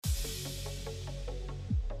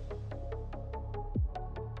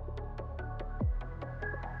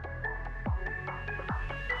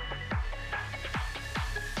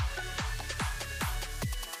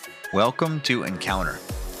Welcome to Encounter.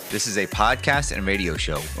 This is a podcast and radio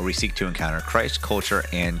show where we seek to encounter Christ, culture,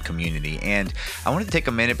 and community. And I wanted to take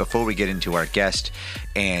a minute before we get into our guest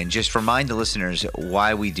and just remind the listeners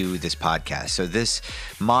why we do this podcast. So this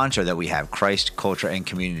mantra that we have, Christ, culture, and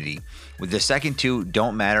community, with the second two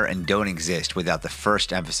don't matter and don't exist without the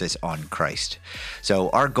first emphasis on Christ. So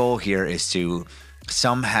our goal here is to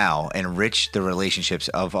somehow enrich the relationships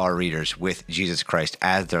of our readers with Jesus Christ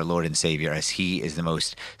as their Lord and Savior, as He is the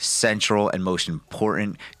most central and most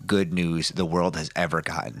important good news the world has ever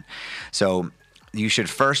gotten. So you should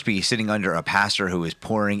first be sitting under a pastor who is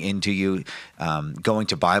pouring into you, going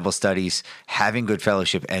to Bible studies, having good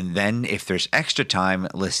fellowship, and then if there's extra time,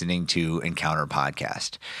 listening to Encounter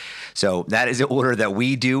Podcast. So that is the order that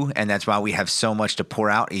we do, and that's why we have so much to pour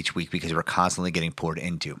out each week, because we're constantly getting poured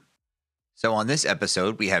into. So on this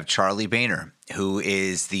episode, we have Charlie Baehner, who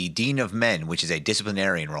is the Dean of Men, which is a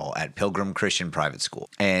disciplinarian role at Pilgrim Christian Private School.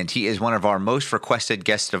 And he is one of our most requested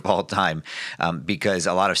guests of all time because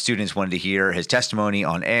a lot of students wanted to hear his testimony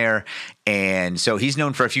on air. And so he's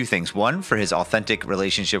known for a few things. One, for his authentic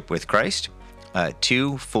relationship with Christ.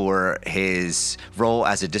 Two, for his role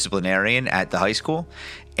as a disciplinarian at the high school.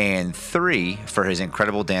 And three, for his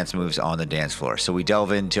incredible dance moves on the dance floor. So we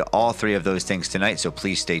delve into all three of those things tonight, so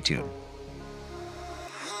please stay tuned.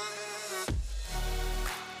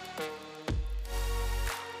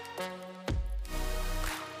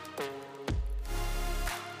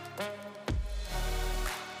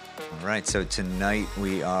 All right, so tonight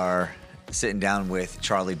we are sitting down with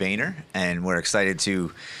Charlie Baehner, and we're excited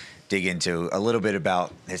to dig into a little bit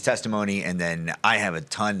about his testimony, and then I have a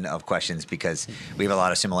ton of questions because we have a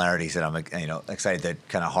lot of similarities that I'm excited to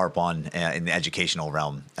kind of harp on in the educational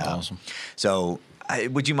realm. Awesome. So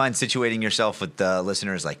would you mind situating yourself with the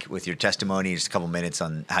listeners, like with your testimony, just a couple minutes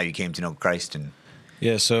on how you came to know Christ?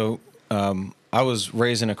 Yeah, so I was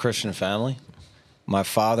raised in a Christian family. My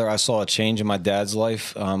father, I saw a change in my dad's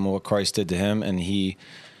life, what Christ did to him, and he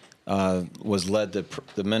was led to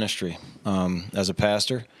the ministry as a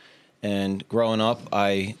pastor. And growing up,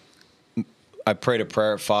 I prayed a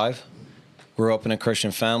prayer at 5. Grew up in a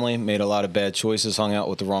Christian family, made a lot of bad choices, hung out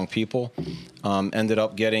with the wrong people. Ended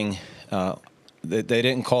up getting, they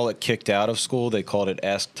didn't call it kicked out of school, they called it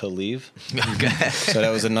asked to leave. So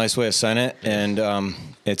that was a nice way of saying it. And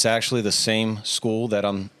it's actually the same school that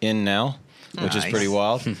I'm in now, which is pretty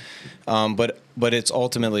wild. But it's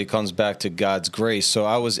ultimately comes back to God's grace. So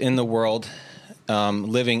I was in the world,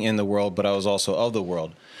 living in the world, but I was also of the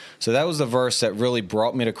world. So that was the verse that really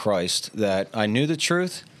brought me to Christ, that I knew the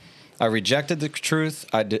truth, I rejected the truth,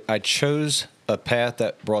 I chose a path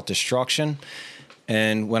that brought destruction.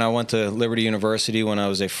 And when I went to Liberty University when I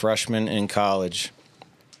was a freshman in college,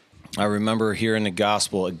 I remember hearing the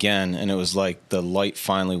gospel again, and it was like the light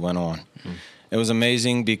finally went on. Mm-hmm. It was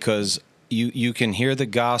amazing because you can hear the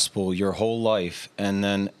gospel your whole life, and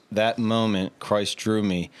then that moment, Christ drew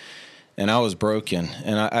me, and I was broken.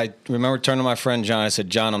 And I remember turning to my friend John. I said,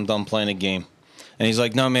 "John, I'm done playing a game." And he's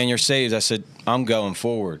like, "No, man, you're saved." I said, "I'm going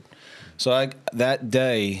forward." So that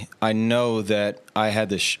day, I know that I had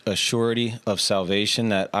the surety of salvation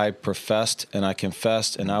that I professed and I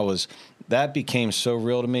confessed, and that became so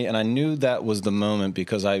real to me. And I knew that was the moment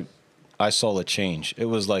because I saw a change. It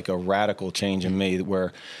was like a radical change in me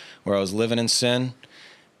where I was living in sin,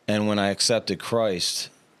 and when I accepted Christ,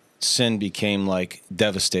 sin became like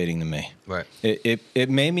devastating to me. Right. It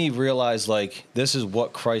made me realize like this is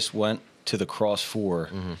what Christ went to the cross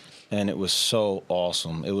for, and it was so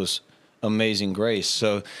awesome. It was amazing grace.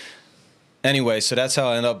 So anyway, so that's how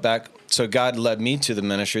I ended up back. So God led me to the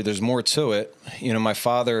ministry. There's more to it. You know, my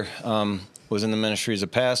father was in the ministry as a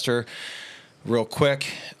pastor. Real quick,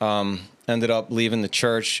 ended up leaving the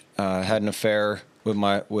church. Had an affair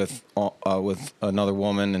with another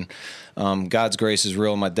woman, and God's grace is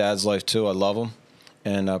real in my dad's life too. I love him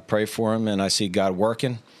and pray for him, and I see God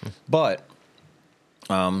working. But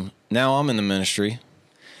now I'm in the ministry,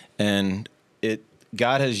 and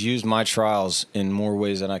God has used my trials in more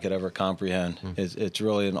ways than I could ever comprehend. It's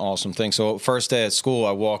really an awesome thing. So first day at school,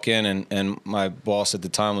 I walk in, and my boss at the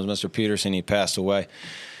time was Mr. Peterson. He passed away,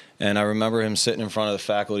 and I remember him sitting in front of the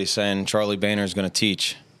faculty saying, "Charlie Baehner is going to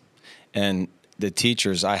teach," and the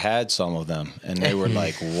teachers, I had some of them, and they were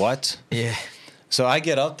like, "What?" Yeah. So I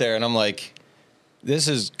get up there, and I'm like, this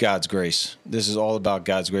is God's grace. This is all about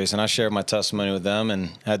God's grace. And I shared my testimony with them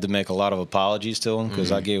and had to make a lot of apologies to them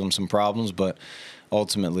because I gave them some problems. But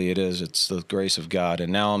ultimately, it's the grace of God.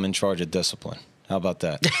 And now I'm in charge of discipline. How about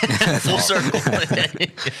that? Full circle.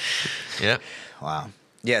 Yeah. Wow.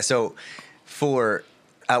 Yeah, so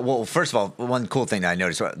Well, first of all, one cool thing that I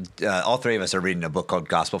noticed, all three of us are reading a book called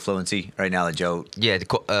Gospel Fluency right now that Joe, Yeah.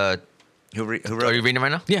 who wrote Are you reading it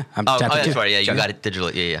right now? Yeah, I'm Oh, chapter that's two. right. Yeah, you Chapter- got it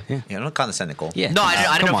digitally. Yeah. Yeah, don't condescend, Nicole. Yeah. No, I didn't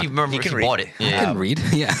Come know if on. you remember You if can you read. bought it. I Yeah. can read.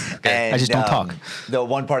 Yeah. And, I just don't talk. The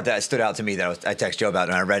one part that stood out to me that I texted Joe about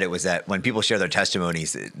and I read it was that when people share their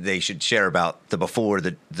testimonies, they should share about the before,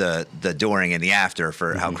 the during, and the after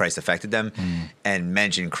for how Christ affected them, and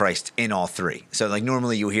mention Christ in all three. So like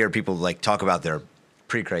normally you hear people like talk about their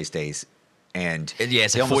pre-Christ days, and Yeah,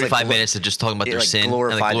 it's they like almost, 45 minutes of just talking about they, their like, sin.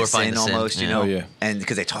 glorify and, like, the sin the almost, sin. you know, Oh, yeah. and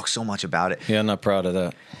because they talk so much about it. Yeah, I'm not proud of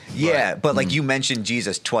that. Yeah, but like you mentioned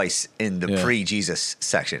Jesus twice in the Yeah. pre-Jesus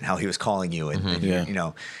section, how he was calling you, and Yeah. you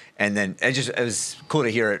know, and then it was cool to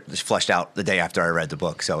hear it just fleshed out the day after I read the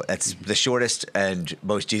book. So that's the shortest and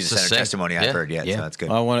most Jesus-centered Succinct. testimony I've Yeah. heard yet. Yeah. So that's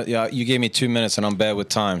good. I want. Yeah, you gave me 2 minutes, and I'm bad with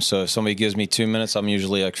time. So if somebody gives me 2 minutes, I'm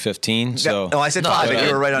usually like 15. So No, I said No, 5, that's and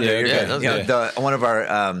you were right under. Yeah, You're okay. good. That's You know, good. one of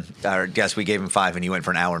our guests, we gave him 5, and he went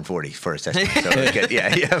for an hour and 40 for his testimony. So it was good.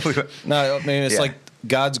 Yeah, yeah. no, I mean it's Yeah. like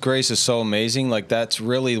God's grace is so amazing. Like that's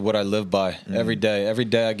really what I live by every day. Every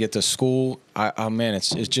day I get to school. Man, it's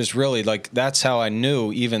just really like that's how I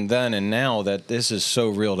knew even then and now that this is so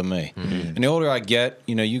real to me. And the older I get,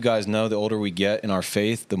 you know, you guys know, the older we get in our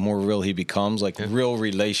faith, the more real he becomes. Like real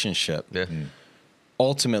relationship. Yeah.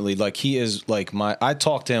 Ultimately, like he is like I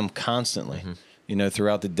talk to him constantly, you know,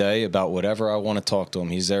 throughout the day about whatever I want to talk to him.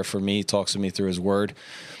 He's there for me. He talks to me through his word,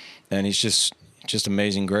 and he's just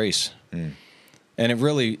amazing grace. And it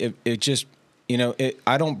really, it just, you know,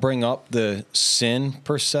 I don't bring up the sin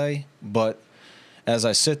per se, but as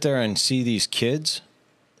I sit there and see these kids,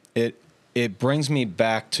 it brings me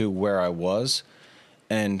back to where I was,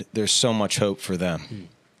 and there's so much hope for them.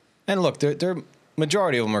 And look, they're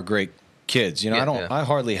majority of them are great kids. You know, Yeah, I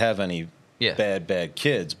hardly have any Yeah. bad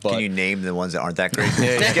kids. But Can you name the ones that aren't that great?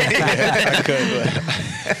 I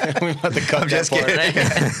could, but we about to cut I'm that just part.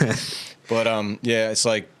 kidding. But yeah, it's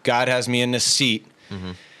like God has me in this seat,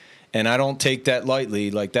 and I don't take that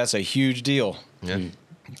lightly. Like that's a huge deal. Yeah.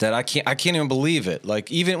 That I can't even believe it. Like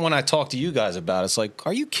even when I talk to you guys about it, it's like,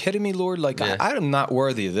 are you kidding me, Lord? Like Yeah. I am not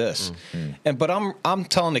worthy of this. But I'm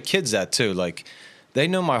telling the kids that too. Like they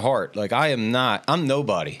know my heart. Like I'm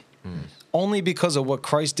nobody. Only because of what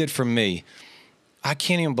Christ did for me. I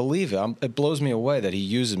can't even believe it. It blows me away that he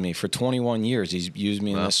uses me for 21 years. He's used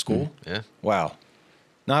me in this school. Yeah. Wow.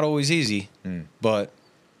 Not always easy, but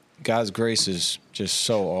God's grace is just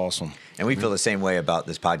so awesome. And we feel the same way about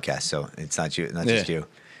this podcast. So it's not just Yeah. you.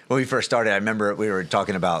 When we first started, I remember we were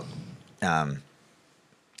talking about, you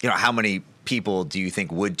know, how many people do you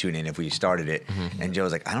think would tune in if we started it? And Joe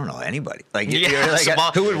was like, I don't know anybody. Like, Yeah, you're like, so-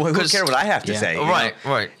 who would 'cause- care what I have to Yeah. say? you Right,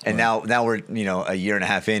 know? right. And now we're, you know, a year and a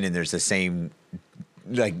half in, and there's the same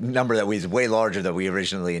like number that was way larger than we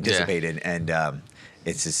originally anticipated, and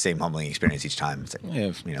it's the same humbling experience each time. It's like,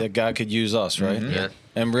 Yeah, you know. that God could use us, right? Yeah.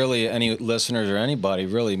 And really, any listeners or anybody,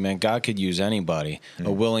 really, man, God could use anybody.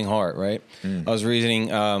 A willing heart, right? I was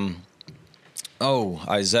reading,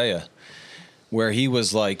 Isaiah, where he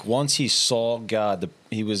was like, once he saw God,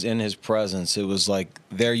 he was in his presence. It was like,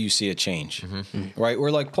 there you see a change, right?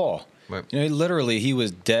 We're like Paul. Right. You know, literally, he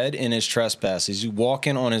was dead in his trespasses. He's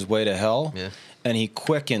walking on his way to hell, Yeah. and he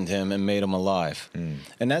quickened him and made him alive.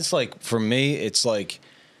 And that's like, for me, it's like,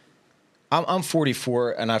 I'm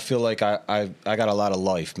 44, and I feel like I got a lot of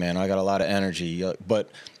life, man. I got a lot of energy, but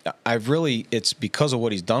it's because of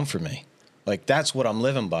what he's done for me. Like that's what I'm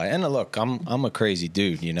living by. And look, I'm a crazy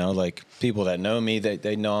dude, you know. Like people that know me,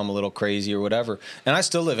 they know I'm a little crazy or whatever. And I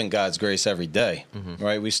still live in God's grace every day,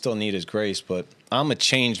 right? We still need His grace, but I'm a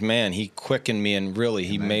changed man. He quickened me, and really,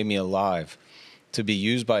 He made me alive to be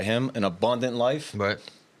used by Him. An abundant life. Right.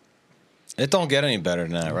 It don't get any better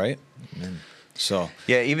than that, right? So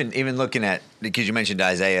Yeah, even looking at, because you mentioned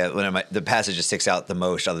Isaiah, the passage that sticks out the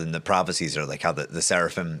most, other than the prophecies, are like how the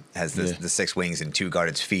seraphim has the 6 wings and 2 guard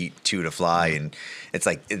its feet, 2 to fly, and it's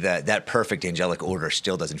like that perfect angelic order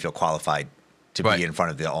still doesn't feel qualified to Right. be in front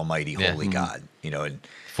of the Almighty, Yeah. Holy God, you know, and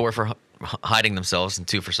 4 for hiding themselves and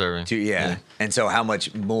 2 for serving. and so how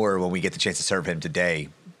much more when we get the chance to serve Him today,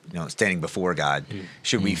 you know, standing before God,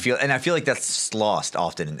 should we feel? And I feel like that's lost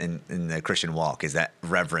often in the Christian walk, is that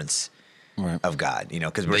reverence. Right. Of God, you know,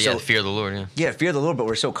 because we're But so yeah, fear of the Lord. yeah, fear the Lord, but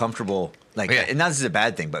we're so comfortable. Like, Yeah. and not this is a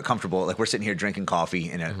bad thing, but comfortable. Like we're sitting here drinking coffee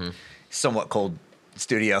in a somewhat cold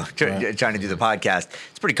studio, trying to do the podcast.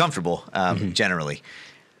 It's pretty comfortable, generally.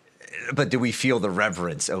 But do we feel the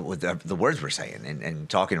reverence of with the words we're saying and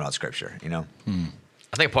talking about Scripture? You know,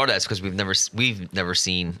 I think part of that's because we've never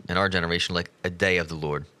seen in our generation like a day of the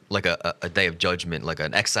Lord, like a day of judgment, like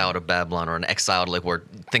an exile to Babylon or an exile like where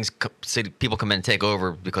people come in and take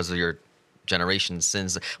over because of your generations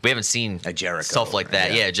sins. We haven't seen A Jericho, stuff like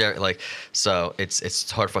that. yeah. Yeah, so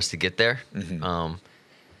it's hard for us to get there.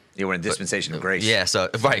 Yeah, we're in a dispensation of grace. Yeah, so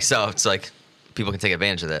it's like people can take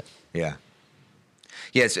advantage of that. Yeah.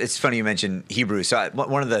 Yeah, it's funny you mentioned Hebrews. So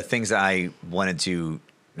one of the things that I wanted to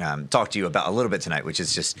talk to you about a little bit tonight, which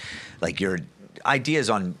is just like your ideas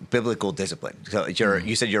on biblical discipline. So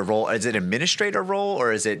you said your role, is it an administrator role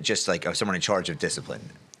or is it just like someone in charge of discipline?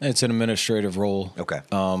 It's an administrative role. Okay.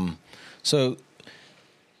 So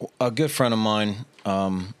a good friend of mine,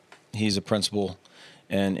 he's a principal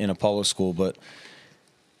and in a public school, but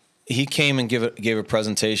he came and gave a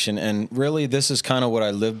presentation, and really this is kind of what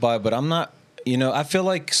I live by, but I'm not, I feel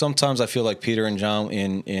like sometimes I feel like Peter and John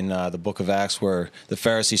in the book of Acts where the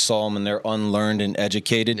Pharisees saw them and they're unlearned and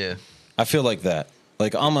educated. Yeah. I feel like that.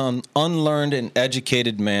 Like I'm an unlearned and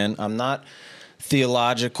educated man. I'm not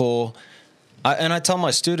theological. And I tell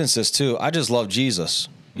my students this too. I just love Jesus.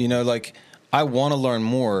 Like I want to learn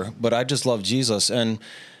more, but I just love Jesus. And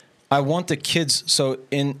I want the kids. So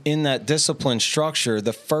in that discipline structure,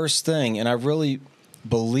 the first thing, and I really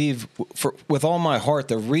believe with all my heart,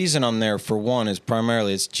 the reason I'm there for one is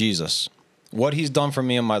primarily it's Jesus. What he's done for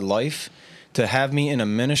me in my life, to have me in a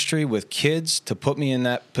ministry with kids, to put me in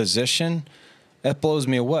that position, that blows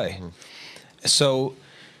me away. Mm-hmm. So,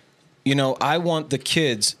 I want the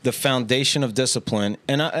kids, the foundation of discipline,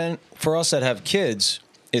 and for us that have kids,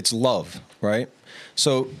 it's love, right?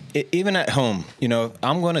 So even at home,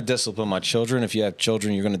 I'm going to discipline my children. If you have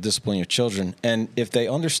children, you're going to discipline your children. And if they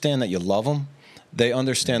understand that you love them, they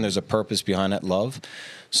understand there's a purpose behind that love.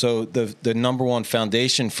 So the number one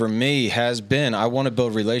foundation for me has been I want to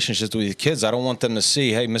build relationships with these kids. I don't want them to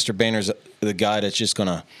see, hey, Mr. Baehner's the guy that's just going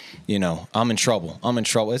to, I'm in trouble. I'm in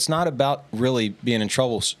trouble. It's not about really being in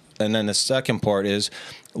trouble. And then the second part is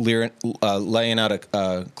laying out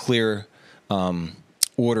a clear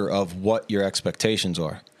order of what your expectations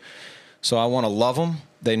are. So I want to love them.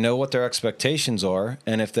 They know what their expectations are.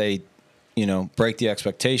 And if they break the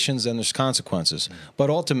expectations, then there's consequences. But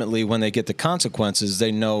ultimately, when they get the consequences,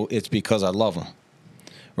 they know it's because I love them,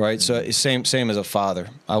 right? So same as a father.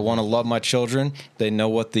 I want to love my children. They know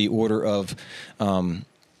what the order of,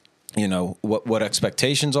 what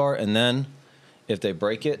expectations are, and then if they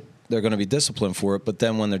break it, they're going to be disciplined for it. But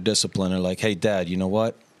then when they're disciplined, they're like, hey, Dad, you know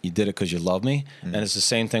what? You did it because you love me. And it's the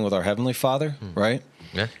same thing with our Heavenly Father, right?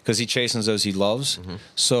 Yeah. Because he chastens those he loves. Mm-hmm.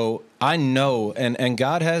 So I know, and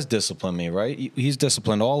God has disciplined me, right? He's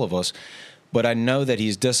disciplined all of us. But I know that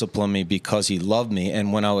he's disciplined me because he loved me.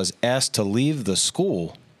 And when I was asked to leave the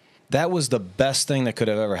school, that was the best thing that could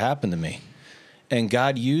have ever happened to me. And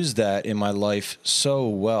God used that in my life so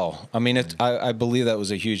well. I mean, I believe that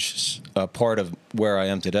was a huge part of where I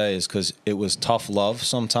am today is because it was tough love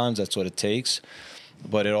sometimes. That's what it takes.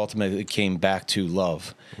 But it ultimately came back to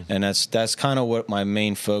love. And that's kind of what my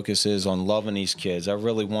main focus is on loving these kids. I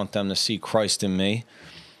really want them to see Christ in me.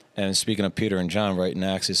 And speaking of Peter and John, right in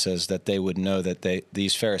Acts, it says that they would know that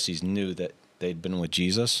these Pharisees knew that they'd been with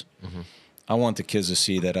Jesus. Mm-hmm. I want the kids to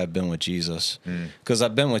see that I've been with Jesus. Because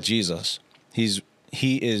I've been with Jesus. He's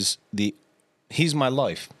my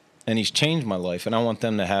life. And he's changed my life. And I want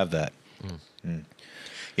them to have that.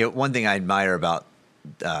 One thing I admire about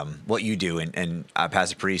what you do, and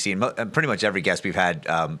Pastor Parisi, and pretty much every guest we've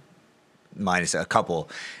had, minus a couple,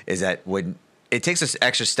 is that when it takes this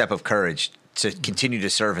extra step of courage to continue to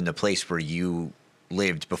serve in the place where you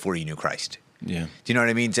lived before you knew Christ. Yeah. Do you know what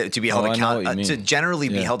I mean? To be held accountable, to generally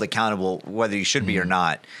be Yeah. held accountable, whether you should be or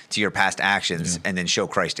not, to your past actions, and then show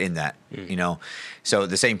Christ in that. So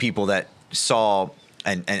the same people that saw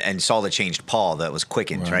and saw the changed Paul that was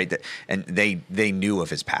quickened, right? And they knew of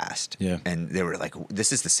his past, and they were like,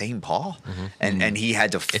 "This is the same Paul," and he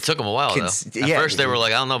had to. It took him a while though. At first, they were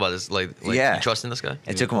like, "I don't know about this." Like you trusting this guy?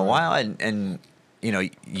 It took him a while, and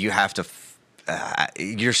you have to.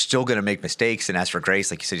 You're still going to make mistakes and ask for grace,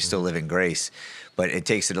 like you said. You still live in grace, but it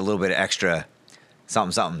takes it a little bit extra.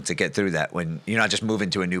 Something to get through that when you're not just moving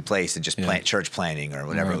to a new place and just church planting or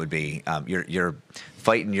whatever it would be. You're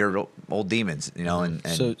fighting your old demons, and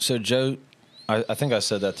So Joe, I think I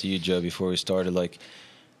said that to you, Joe, before we started, like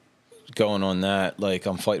going on that, like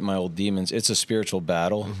I'm fighting my old demons. It's a spiritual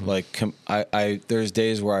battle. Mm-hmm. Like I there's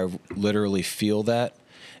days where I literally feel that,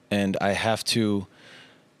 and I have to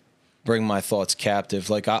bring my thoughts captive.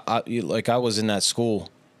 Like I was in that school.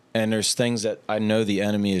 And there's things that I know the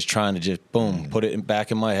enemy is trying to just, put it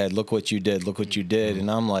back in my head. Look what you did. Look what you did.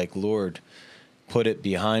 And I'm like, Lord, put it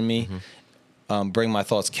behind me. Bring my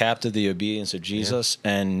thoughts captive to the obedience of Jesus.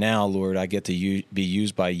 Yeah. And now, Lord, I get to be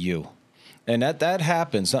used by you. And that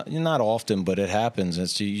happens. Not often, but it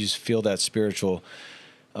happens. You just feel that spiritual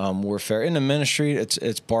warfare. In the ministry,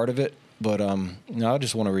 it's part of it. But I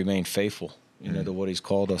just want to remain faithful, to what He's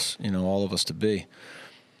called us, all of us to be.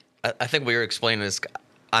 I think what you're explaining is,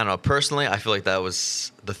 I don't know, personally, I feel like that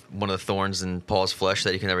was one of the thorns in Paul's flesh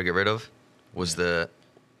that he can never get rid of, was that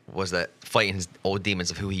fighting his old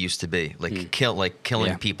demons of who he used to be,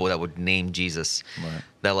 killing people that would name Jesus. Right.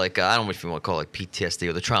 That I don't know if you want to call it PTSD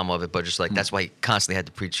or the trauma of it, but just that's why he constantly had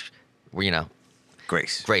to preach,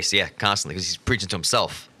 grace, yeah, constantly, because he's preaching to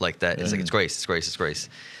himself like that. It's like, it's grace.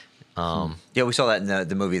 Yeah, we saw that in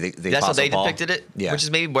the movie. The That's how Apostle they Paul. depicted it, which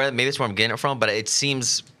is maybe that's where I'm getting it from. But it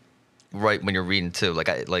seems right when you're reading too. I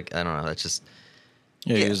don't know. That's just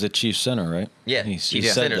he was the chief sinner, right? Yeah, he chief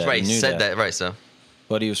said sinners, that. right? He He knew said that, right? So,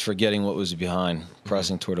 but he was forgetting what was behind,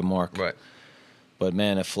 pressing toward the mark. right. But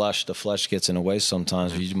man, the flesh gets in the way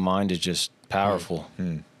sometimes. Your mind is just powerful,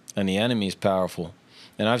 and the enemy is powerful.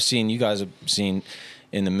 And you guys have seen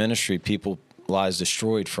in the ministry, people lives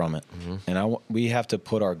destroyed from it, and we have to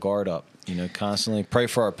put our guard up. Constantly pray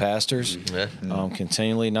for our pastors,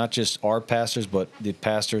 continually, not just our pastors, but the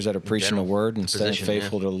pastors that are preaching the word and staying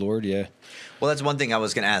faithful to the Lord. Yeah. Well, that's one thing I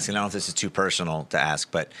was going to ask, and I don't know if this is too personal to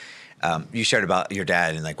ask, but you shared about your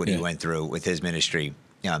dad and what he went through with his ministry.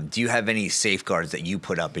 Do you have any safeguards that you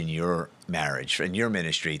put up in your marriage, in your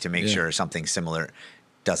ministry, to make sure something similar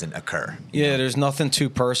doesn't occur? There's nothing too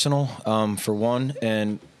personal, for one,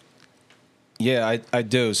 and I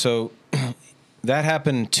do. So that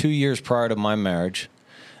happened 2 years prior to my marriage.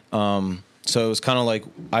 So it was kind of like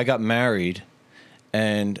I got married,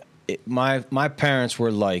 and my parents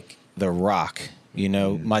were like the rock.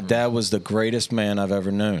 My dad was the greatest man I've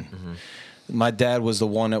ever known. My dad was the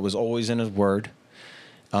one that was always in his word.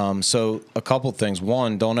 So a couple things.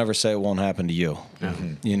 One, don't ever say it won't happen to you.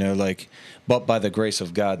 But by the grace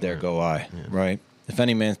of God, there go I. Right. If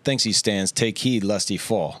any man thinks he stands, take heed lest he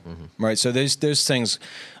fall. Right. So there's things.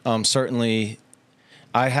 Certainly,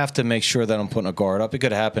 I have to make sure that I'm putting a guard up. It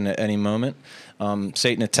could happen at any moment.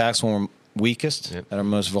 Satan attacks when we're weakest, at our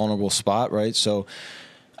most vulnerable spot. Right. So,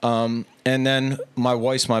 and then my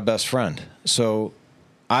wife's my best friend. So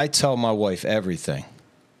I tell my wife everything,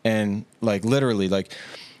 and literally,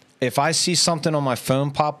 if I see something on my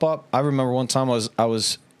phone pop up, I remember one time I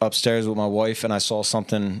was upstairs with my wife and I saw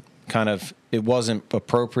something it wasn't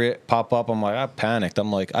appropriate pop up. I'm like, I panicked. I'm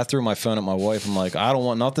like, I threw my phone at my wife. I'm like, I don't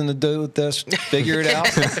want nothing to do with this. Figure it out.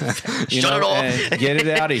 Shut it off. And get it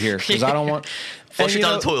out of here, because I don't want. Flush it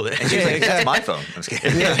down the toilet. And she's like, that's my phone. I'm just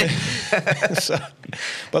kidding.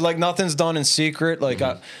 But nothing's done in secret.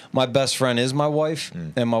 My best friend is my wife,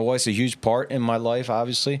 and my wife's a huge part in my life,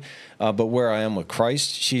 obviously. But where I am with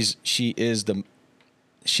Christ, she is the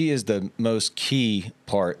most key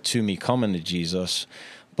part to me coming to Jesus.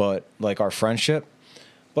 But our friendship.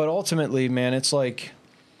 But ultimately, man, it's I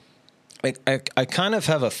kind of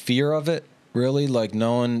have a fear of it, really,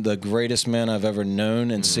 knowing the greatest man I've ever known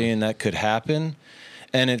and seeing that could happen.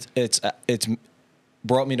 And it's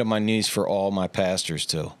brought me to my knees for all my pastors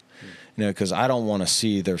too, because I don't want to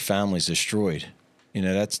see their families destroyed.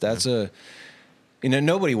 That's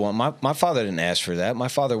nobody my father didn't ask for that. My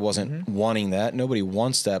father wasn't wanting that. Nobody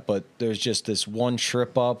wants that, but there's just this one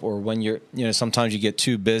trip up, or when you're, sometimes you get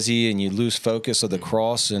too busy and you lose focus of the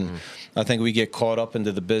cross. And I think we get caught up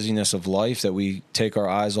into the busyness of life that we take our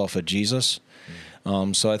eyes off of Jesus.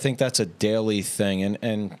 So I think that's a daily thing.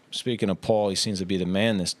 And speaking of Paul, he seems to be the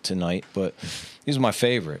man tonight, but he's my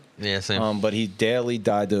favorite. Yeah, same. But he daily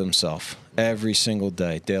died to himself every single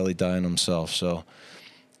day, daily dying to himself. So,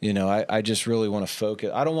 I just really want to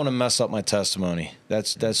focus. I don't want to mess up my testimony.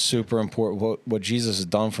 That's super important. What Jesus has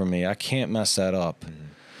done for me, I can't mess that up.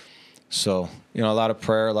 So, a lot of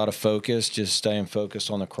prayer, a lot of focus, just staying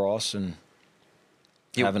focused on the cross and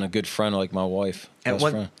having a good friend like my wife. And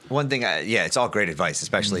one thing, it's all great advice,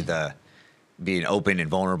 especially the being open and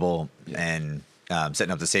vulnerable and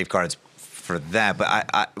setting up the safeguards for that.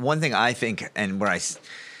 But one thing I think, and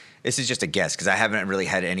this is just a guess, because I haven't really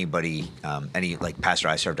had anybody, any pastor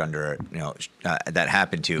I served under, that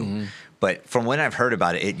happened to. But from when I've heard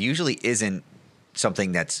about it, it usually isn't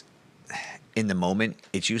something that's in the moment.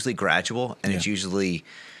 It's usually gradual, and it's usually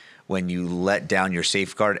when you let down your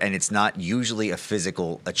safeguard, and it's not usually a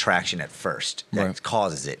physical attraction at first that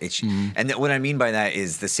causes it. And what I mean by that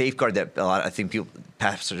is the safeguard that I think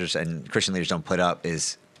pastors and Christian leaders don't put up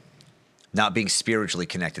is not being spiritually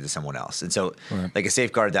connected to someone else. And so a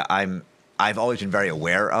safeguard that I've always been very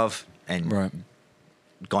aware of and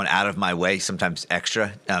gone out of my way, sometimes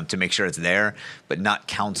extra, to make sure it's there, but not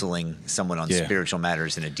counseling someone on spiritual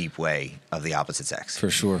matters in a deep way of the opposite sex. For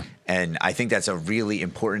sure. And I think that's a really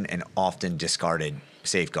important and often discarded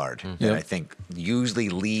safeguard that I think usually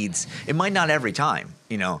leads, it might not every time,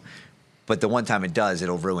 but the one time it does,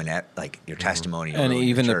 it'll ruin it, like your testimony, And ruin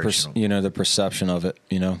even your the church, the perception of it,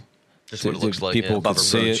 Just what it looks like. people Yeah. could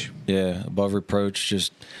see it. reproach. Yeah, above reproach,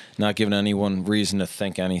 just not giving anyone reason to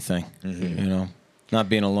think anything. Not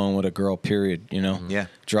being alone with a girl. Period. Yeah.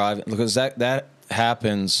 Driving, because that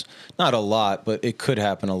happens not a lot, but it could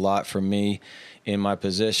happen a lot for me in my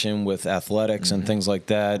position with athletics and things like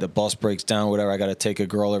that. The bus breaks down, whatever. I got to take a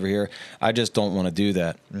girl over here. I just don't want to do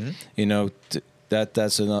that.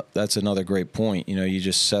 That's another great point. You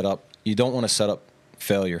just set up. You don't want to set up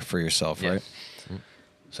failure for yourself, right?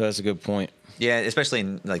 So that's a good point. Yeah, especially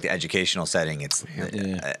in like the educational setting. It's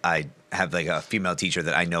I have like a female teacher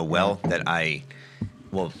that I know well that I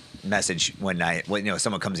will message when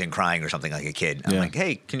someone comes in crying or something, like a kid. I'm like,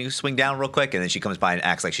 hey, can you swing down real quick? And then she comes by and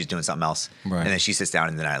acts like she's doing something else. Right. And then she sits down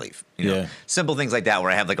and then I leave. Simple things like that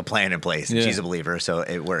where I have like a plan in place. And she's a believer, so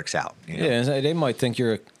it works out. Yeah, and they might think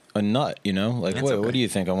you're a nut, like, wait, what do you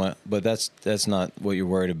think I want? But that's not what you're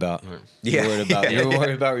worried about. Yeah. You're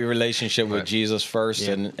worried about your relationship with Jesus first,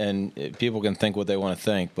 and people can think what they want to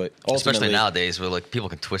think, but ultimately, especially nowadays where like people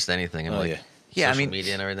can twist anything and social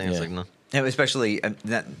media and everything. It's like no. And especially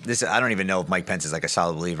I don't even know if Mike Pence is like a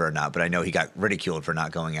solid believer or not, but I know he got ridiculed for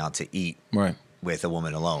not going out to eat with a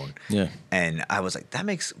woman alone. Yeah. And I was like, that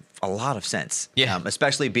makes a lot of sense. Yeah.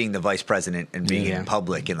 Especially being the vice president and being in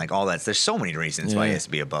public and like all that. There's so many reasons why he has to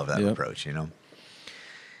be above that approach,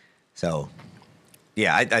 So,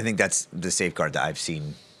 yeah, I think that's the safeguard that I've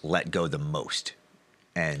seen let go the most.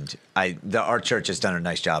 And our church has done a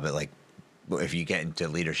nice job at like, if you get into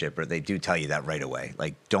leadership, or they do tell you that right away,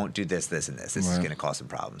 like don't do this, this, and this. This is going to cause some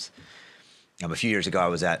problems. A few years ago, I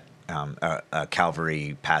was at a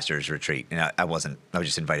Calvary pastors retreat, and I was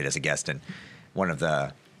just invited as a guest, and one of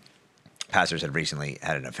the pastors had recently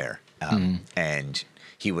had an affair, and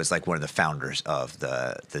he was like one of the founders of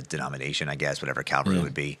the denomination, I guess, whatever Calvary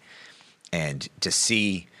would be, and to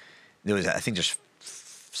see there was, I think, just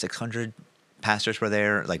 600 pastors were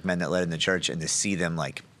there, like men that led in the church, and to see them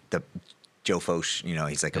like the Joe Foch,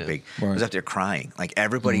 he's like a big, was up there crying. Like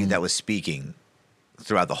everybody that was speaking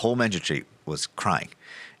throughout the whole men's retreat was crying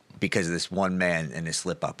because of this one man and his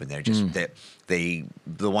slip up. And they're just, the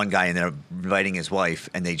one guy in there inviting his wife,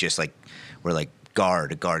 and they just like, were like,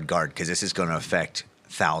 guard, because this is going to affect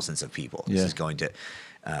thousands of people. This is going to,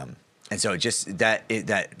 and so just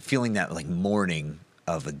that feeling that like mourning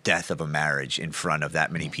of a death of a marriage in front of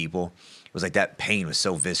that many people, it was like that pain was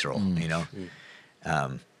so visceral,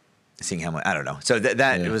 seeing how much, I don't know. So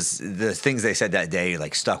it was the things they said that day,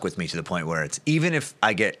 like stuck with me to the point where it's, even if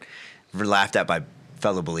I get laughed at by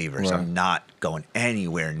fellow believers, I'm not going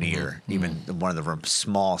anywhere near even one of the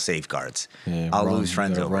small safeguards. I'll lose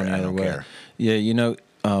friends over it. I don't care. Yeah.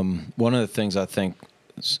 One of the things I think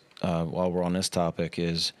while we're on this topic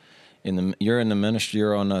is you're in the ministry,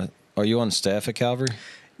 are you on staff at Calvary?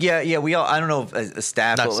 Yeah, we all. I don't know if a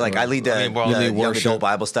staff, but like I lead the young adult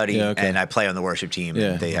Bible study, and I play on the worship team.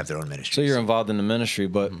 And they have their own ministry. So you're involved in the ministry,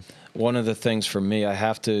 but one of the things for me, I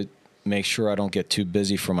have to make sure I don't get too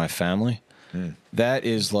busy for my family. That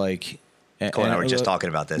is like. Cole and I were just talking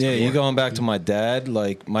about this. Yeah, you going back to my dad.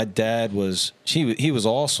 Like my dad was, he was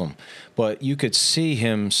awesome, but you could see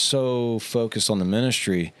him so focused on the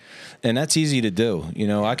ministry, and that's easy to do.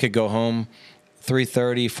 I could go home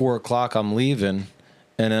 3:30, 4 o'clock. I'm leaving.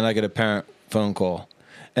 And then I get a parent phone call.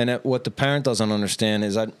 And what the parent doesn't understand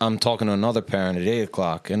is I'm talking to another parent at 8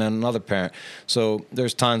 o'clock and then another parent. So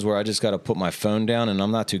there's times where I just got to put my phone down, and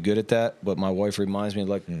I'm not too good at that. But my wife reminds me,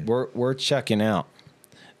 like, we're checking out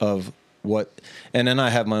of what. And then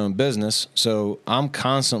I have my own business. So I'm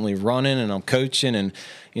constantly running and I'm coaching, and,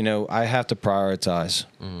 I have to prioritize.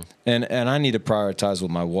 And I need to prioritize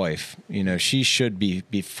with my wife. She should be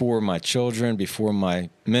before my children, before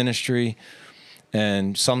my ministry.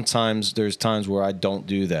 And sometimes there's times where I don't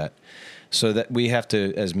do that. So that we have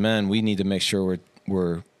to, as men, we need to make sure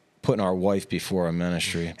we're putting our wife before our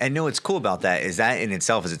ministry. And what's cool about that is that in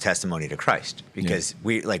itself is a testimony to Christ, because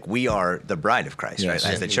we are the bride of Christ, right?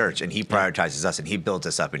 As the church, and he prioritizes us and he builds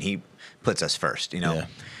us up and he puts us first,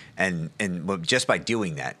 and just by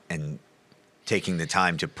doing that and taking the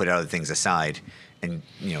time to put other things aside and,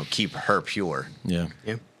 keep her pure. Yeah.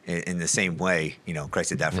 In the same way, Christ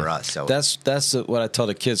did that for us. So that's what I tell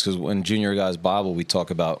the kids, because when Junior Guys Bible, we talk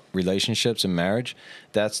about relationships and marriage.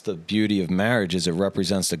 That's the beauty of marriage, is it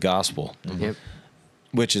represents the gospel,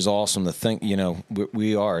 which is awesome to think.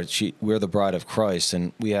 We're the bride of Christ,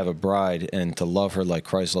 and we have a bride, and to love her like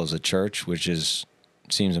Christ loves the church, which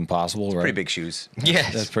seems impossible, right? Pretty big shoes. Yeah,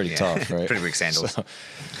 that's pretty tough, right? Pretty big sandals.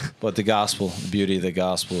 But the beauty of the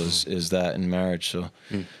gospel is that in marriage. So,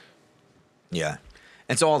 yeah.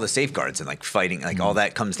 And so all the safeguards and like fighting, like all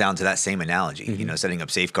that comes down to that same analogy, you know, setting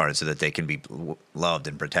up safeguards so that they can be loved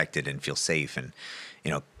and protected and feel safe. And,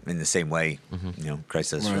 you know, in the same way, you know,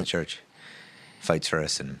 Christ does for the church, fights for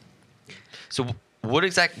us. And So what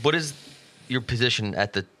is your position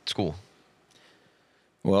at the school?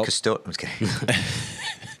 Well, I'm just kidding.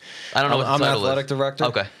 I don't know what the I'm title athletic is. director.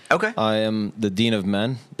 Okay. Okay. I am the dean of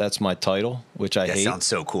men. That's my title, which I That hate. sounds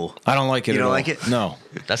so cool. I don't like it You at don't all. like it? No.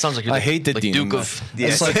 That sounds like you're I hate the like dean Duke of of. men.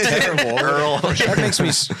 It's like terrible. Earl. That makes me,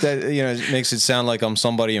 it makes it sound like I'm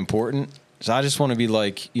somebody important. So I just want to be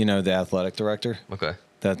like, you know, the athletic director. Okay.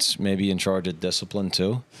 That's maybe in charge of discipline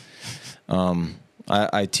too.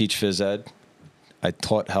 I teach phys ed. I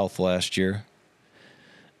taught health last year.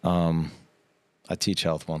 I teach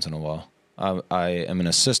health once in a while. I am an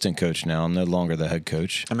assistant coach now. I'm no longer the head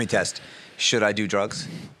coach. Let me test. Should I do drugs?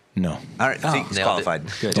 No. All right. See, it's Nailed qualified.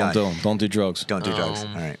 it. Good. Don't do 'em. Don't do drugs. Don't do drugs.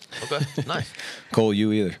 All right. Okay. Nice. Cole,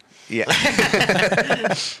 you either. Yeah.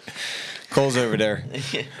 Cole's over there.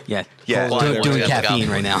 Yeah. Yeah. Cole's Well, doing yeah, caffeine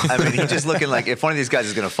yeah. right now. I mean, he's just looking like if one of these guys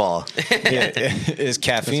is going to fall. Yeah. Is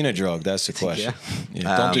caffeine a drug? That's the question.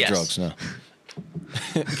 Yeah. Don't do Yes. drugs. No.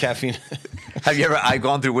 Caffeine. Have you ever? I've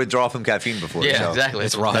gone through withdrawal from caffeine before. Yeah, so, exactly.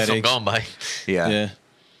 It's That's what I'm headaches. going by. Yeah. Yeah.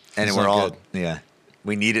 And It's we're not all good. yeah.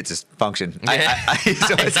 We need it to function. Yeah.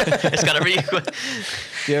 So it's- It's got to be.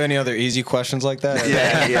 Do you have any other easy questions like that?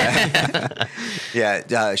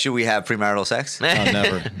 yeah. Should we have premarital sex? Oh,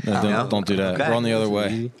 never. No, don't do that. Okay. We're on the other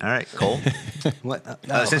way. All right, Cole. What?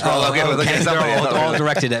 Since we're all looking at okay, somebody, they're I thought we all were-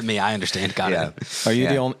 directed at me. I understand. Got Yeah. it. Are you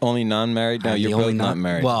Yeah. the only non-married? No, I'm you're the both only not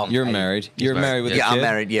married. Well, you're I- married. You're married. married with Yeah, a kid? I'm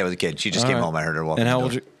married. Yeah, with a kid. She just All came right. home. I heard her walking. And how the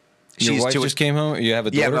old? door. Your She's wife two- just came home. You have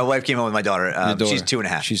a daughter. Yeah, my wife came home with my daughter. Your daughter. She's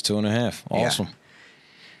 2.5. She's 2.5. Awesome.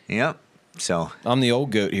 Yep. So I'm the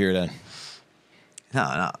old goat here then.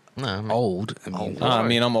 no. No, I mean, Old. I mean, I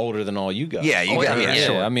mean, I'm older than all you guys. Yeah, you got yeah, yeah.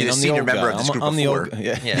 sure. I mean, You're the I'm the senior old member guy. of this group I'm the of old. four.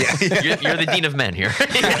 Yeah. yeah. You're the dean of men here.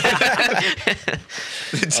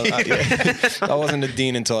 I wasn't a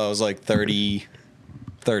dean until I was like 30.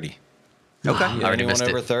 Okay. I already Anyone missed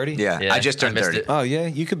over it. 30? Yeah, Yeah, I just turned I missed 30. it. Oh yeah,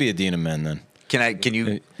 you could be a dean of men then. Can you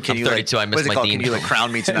I'm like 32, I missed what is it my called? dean. Can you like crown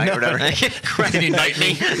me tonight or whatever? Can you knight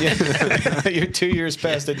me? You're 2 years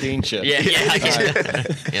past the deanship. Yeah.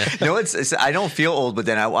 Yeah. No, it's I don't feel old, but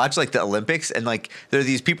then I watch like the Olympics and like there are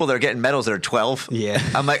these people that are getting medals that are 12. Yeah.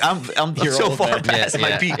 I'm like I'm You're so old, far man. past my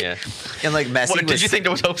Yeah, peak. yeah. And like Messi What, was, did you think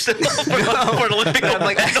there was hope still for an Olympic I'm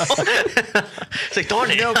like, medal? It's like, darn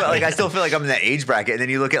it. no, but like I still feel like I'm in that age bracket. And then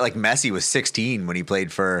you look at like Messi was 16 when he played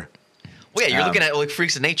for. Well, yeah, you're looking at like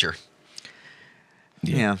freaks of nature.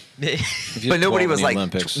 Yeah. If you're But nobody 12 in was the like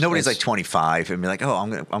Olympics, nobody's that's- like 25 and be like, oh,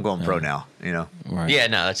 I'm going pro now. You know. Right. Yeah,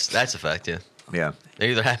 no, that's a fact. Yeah, Yeah. it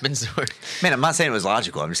either happens or Man, I'm not saying it was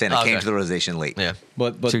logical. I'm just saying I Oh, came okay. to the realization late. yeah,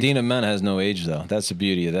 But dean of men has no age though. That's the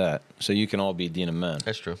beauty of that. So you can all be dean of men.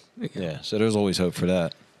 that's true. Yeah. So there's always hope for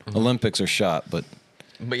that. Olympics are shot, but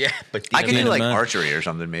But yeah, but I can Dean do of like men. archery or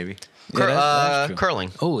something maybe. Yeah, that's true.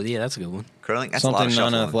 curling. Oh, yeah, that's a good one. Curling. That's a lot something of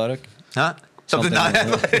shuffling. non-athletic. Huh? Something Something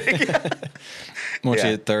non-athletic. Once Yeah.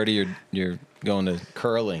 you hit 30, you're going to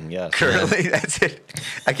curling. Yes. Curling. That's it.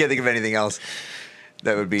 I can't think of anything else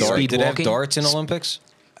that would be. Dart, Speed do they have walking? darts in Olympics?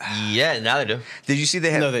 Yeah, now they do. Did you see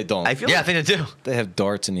they have? No, they don't. I feel. Yeah, I Like, think they do. They have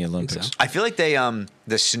darts in the Olympics. so. I feel like they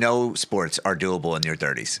the snow sports are doable in your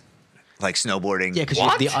 30s, like snowboarding. Yeah, because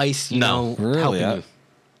What? the ice, you No. know, Really? helping you.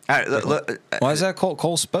 All right. Look, Why is that Cole?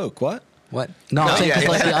 Cole spoke. What? What? No, I'm saying yeah, 'cause,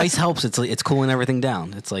 like yeah. the ice helps. It's like, it's cooling everything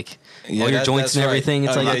down. It's like all your that- joints that's and right. everything.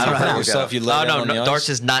 It's Oh, like yeah, it's you don't tough know out. how to stuff you lay Oh down no, on the no, ice? darts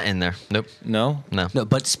is not in there. Nope, No. no. No,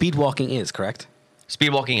 but speed walking is correct.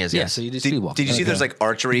 Speed walking is Yeah, yes. so you do speed did, walking. did you see Okay. there's like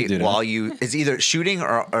archery You do that. while you? It's either shooting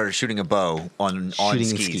or shooting a bow on shooting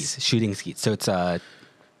skis. Shooting skis. So it's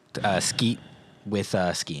skeet with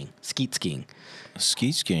skiing. Skeet skiing.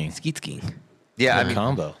 Ski skiing. Skeet skiing. Yeah, I Good mean,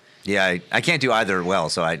 combo. yeah, I can't do either well,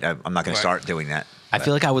 so I'm not going to start doing that. I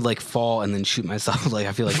feel like I would like fall and then shoot myself. Like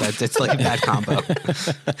I feel like it's like a bad combo.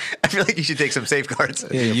 I feel like you should take some safeguards.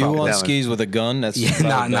 Yeah, you That on one. skis with a gun? That's Yeah,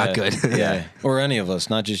 probably not bad. good. Yeah, or any of us,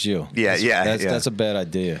 not just you. Yeah, yeah, That's, yeah. that's a bad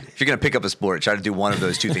idea. If you're going to pick up a sport, try to do one of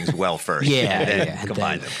those two things well first. Yeah, and then yeah, and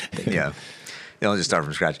combine then- them. Yeah, you don't just start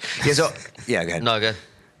from scratch. Yeah, so yeah, go ahead. No, good.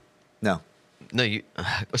 No. No, you.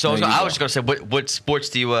 So No, I you was just gonna say, what sports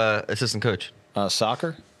do you assistant coach?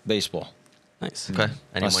 Soccer, baseball. Nice. Okay, I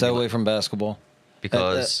anyone stay you away like? from basketball.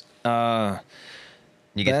 Because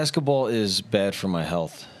you get Basketball is bad for my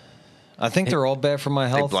health. I think they're all bad for my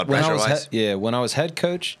health. blood When I pressure was wise? when I was head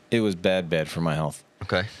coach, it was bad for my health.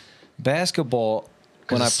 okay. Basketball,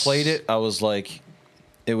 when I 'Cause- played it, I was like,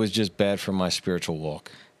 it was just bad for my spiritual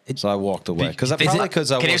walk. So I walked away because Is it- probably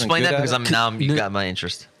because I Can you wasn't explain good that? at Because it. I'm now you got my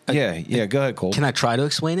interest. Yeah. Go ahead, Cole. Can I try to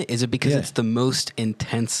explain it? Is it because Yeah. it's the most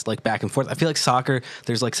intense, like back and forth? I feel like soccer,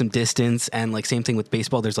 there's like some distance, and like same thing with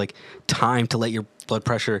baseball. There's like time to let your blood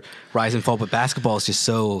pressure rise and fall, but basketball is just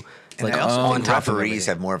so like I also on think top of referees everything.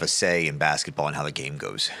 have more of a say in basketball and how the game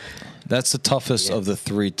goes. That's the toughest Yeah. of the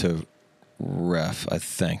three to ref, I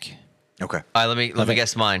think. Okay. All right, let me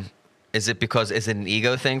guess mine. Is it an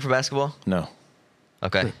ego thing for basketball? No.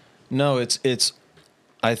 Okay. No, it's.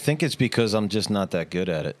 I think it's because I'm just not that good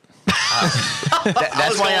at it.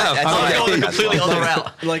 That's why I'm going the completely other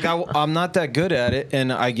route. Like I'm not that good at it,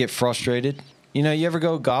 and I get frustrated. You know, you ever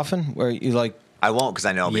go golfing where you like? I won't because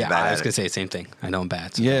I know I'll be Yeah, bad I was at gonna it. say the same thing. I know I'm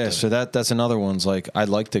bad. So Yeah, don't do so it. that's another one's like I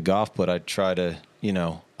like to golf, but I try to,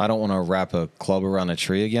 I don't want to wrap a club around a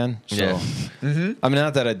tree again. So, Yeah. I mean,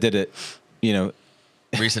 not that I did it,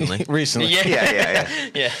 Recently. recently. Yeah.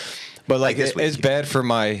 Yeah. But like this it's week. bad for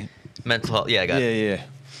my. Mental health. Yeah, I got it. Yeah.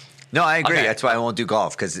 No, I agree. Okay. That's why I won't do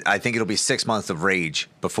golf because I think it'll be 6 months of rage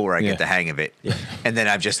before I Yeah. get the hang of it. And then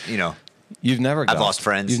I've just, You've never. I've golfed. lost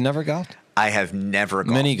friends. You've never golfed. I have never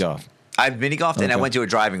golfed. Mini golf. I've mini golfed and I Okay. went to a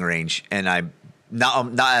driving range and I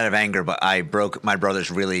not out of anger, but I broke my brother's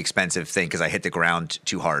really expensive thing because I hit the ground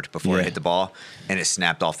too hard before I Yeah. hit the ball and it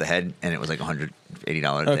snapped off the head and it was like $180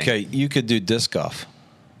 thing. Okay, you could do disc golf.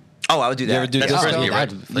 Oh, I would do that. You ever do That's disc frisbee, golf?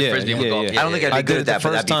 right? Like frisbee with golf. I don't think I'd be I good did at it the that, but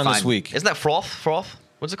first that'd be time fine. this week. Isn't that froth?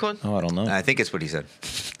 What's it called? Oh, I don't know. I think it's what he said.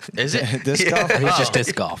 Is it? Disc golf. It's just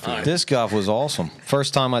disc golf. Yeah. Disc golf was awesome.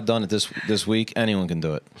 First time I'd done it this week. Anyone can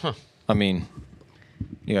do it. I mean,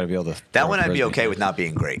 you got to be able to. That throw one a I'd be frisbee. okay with not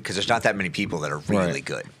being great because there's not that many people that are really Right.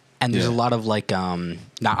 good. And there's Yeah. a lot of like not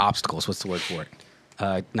obstacles. What's the word for it?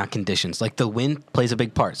 Not conditions. Like the wind plays a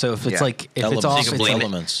big part. So if it's Yeah. like if Elements. it's off, You can it's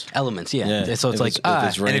blame like it. elements. Yeah. Yeah. So it's If like if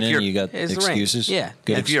it's raining, you're- you got it's rain. excuses. Yeah.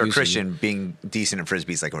 Good If you're a excuses. Christian, being decent at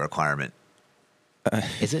frisbee is like a requirement.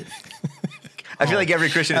 is it? I feel like every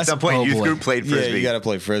Christian at some point in oh youth boy. group played frisbee. Yeah, you got to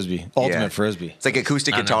play frisbee. Ultimate Yeah. frisbee. It's like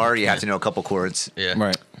acoustic I know. guitar. You have Yeah. to know a couple chords. Yeah.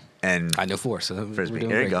 Right. And I know four. So we're frisbee. doing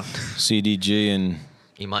There you great. go. CDG and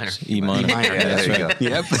E minor. E minor. E minor. Yeah, That's there you right. go.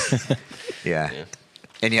 Yep. Yeah. Yeah.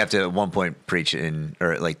 And you have to at one point preach in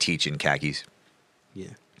or like teach in khakis. Yeah.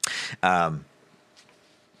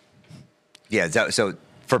 Yeah. So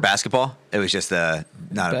for basketball, it was just not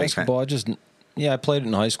a Basketball, I played it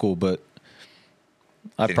in high school, but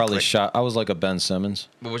I Didn't probably click. shot. I was like a Ben Simmons.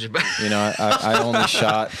 What was your I only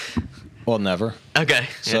shot. Well, never. Okay.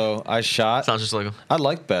 So I shot. Sounds just like him. I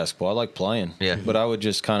liked basketball. I liked playing. Yeah. But I would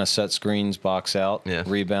just kind of set screens, box out, Yeah.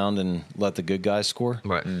 rebound, and let the good guys score.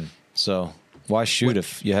 Right. So why shoot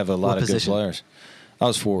if you have a lot of position? good players? I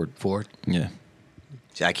was forward. Forward. Yeah.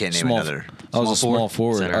 See, I can't name Small. another. I was a small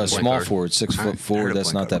forward. Center, I was point small guard. forward, 6 foot I heard forward. a That's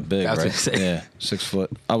point not guard. that big, I was right? gonna say. Yeah, 6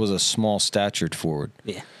 foot. I was a small statured forward.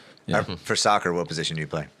 Yeah. Yeah. For soccer, what position do you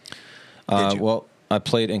play? Did you? Well, I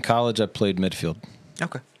played in college. I played midfield.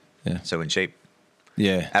 Okay. Yeah. So in shape.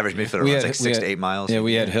 Yeah. Average midfielder runs like 6 to 8 miles. Yeah,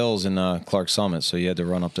 we had hills in Clark Summit, so you had to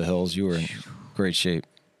run up the hills. You were in great shape.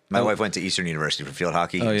 My wife went to Eastern University for field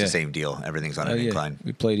hockey. Oh, It's yeah. the same deal. Everything's on Oh, an yeah. incline.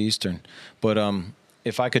 We played Eastern. But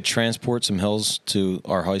if I could transport some hills to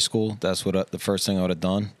our high school, that's what the first thing I would have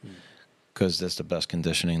done, because that's the best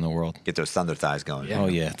conditioning in the world. Get those thunder thighs going. Yeah. Oh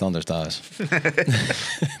yeah, thunder thighs.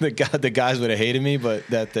 the guys would have hated me, but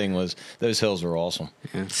those hills were awesome.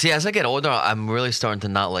 See, as I get older, I'm really starting to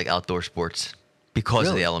not like outdoor sports because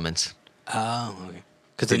of Really? the elements. Oh, okay.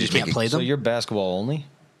 Because They then you just can't make it- play So them. you're basketball only?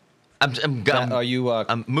 I'm Are you?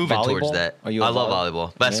 I'm moving towards volleyball? that. Are you? I love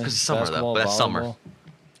volleyball. But that's because it's summer Basketball, though. But that's summer. volleyball?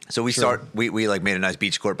 So we like made a nice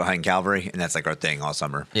beach court behind Calvary, and that's like our thing all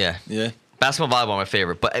summer. Yeah. Yeah. Basketball, volleyball, are my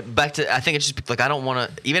favorite. But back to, I think it's just like I don't want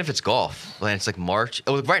to. Even if it's golf, like it's like March.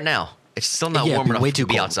 Oh, right now, it's still not Yeah, warm enough way to too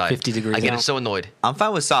be cold. outside. 50 degrees I get out. so annoyed. I'm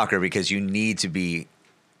fine with soccer because you need to be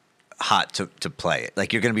hot to play it.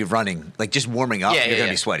 Like you're going to be running, like just warming up. Yeah, you're yeah, going to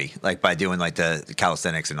yeah. be sweaty, like by doing like the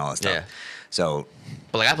calisthenics and all that stuff. Yeah. So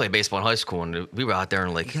But like I played baseball in high school, and we were out there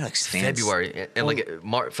in like, You gotta, like, stand- February and like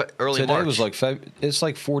early Today March. was like it's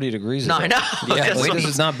like 40 degrees. No, I know. Yeah, That's like, what this I'm-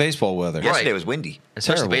 is not baseball weather. Yeah. yesterday Right. was windy.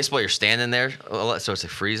 Especially terrible. baseball, you're standing there, so it's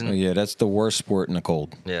like freezing. Oh, yeah, that's the worst sport in the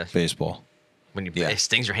cold. Yeah. Baseball. When you Yeah. it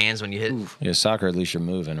stings your hands when you hit. Yeah, soccer at least you're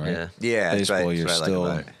moving, right? Yeah. Yeah, that's Baseball right. you're That's what I like still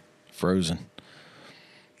about it. frozen.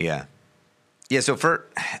 Yeah. Yeah. So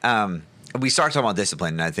we started talking about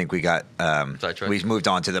discipline, and I think we got Sidetracked. we moved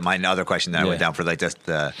on to my other question that I Yeah. went down for like just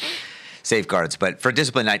the safeguards. But for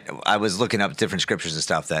discipline, I was looking up different scriptures and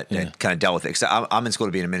stuff that kind of dealt with it. So I'm in school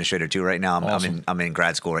to be an administrator too right now. Awesome. I'm in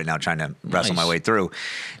grad school right now, trying to wrestle my Nice. way through.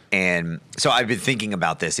 And so I've been thinking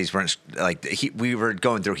about this. These weren't like we were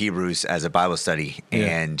going through Hebrews as a Bible study, Yeah.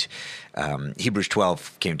 and Hebrews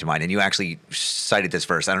 12 came to mind, and you actually cited this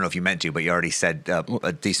verse. I don't know if you meant to, but you already said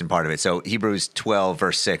a decent part of it. So Hebrews 12,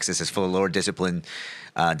 verse 6, it says, "For the Lord disciplines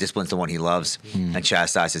the one he loves and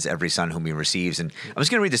chastises every son whom he receives." And I'm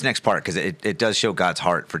just going to read this next part because it does show God's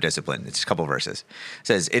heart for discipline. It's a couple verses. It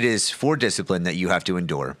says, "It is for discipline that you have to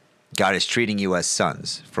endure. God is treating you as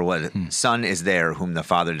sons. For what son is there whom the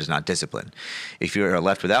Father does not discipline? If you are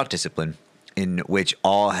left without discipline, in which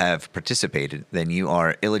all have participated, then you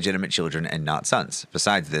are illegitimate children and not sons.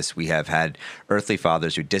 Besides this, we have had earthly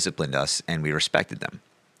fathers who disciplined us, and we respected them.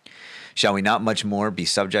 Shall we not much more be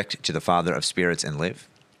subject to the Father of spirits and live?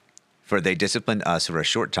 For they disciplined us for a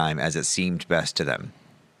short time as it seemed best to them.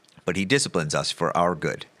 But he disciplines us for our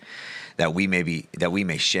good, that we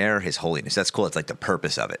may share his holiness." That's cool. It's like the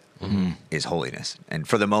purpose of it is holiness. And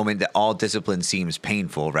for the moment that all discipline seems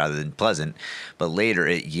painful rather than pleasant, but later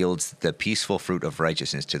it yields the peaceful fruit of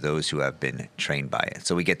righteousness to those who have been trained by it.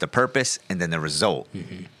 So we get the purpose and then the result,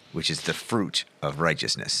 which is the fruit of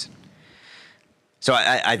righteousness. So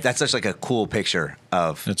I that's such like a cool picture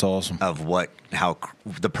of It's awesome. of how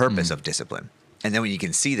the purpose of discipline. And then when you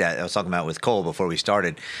can see that, I was talking about with Cole before we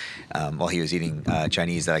started, while he was eating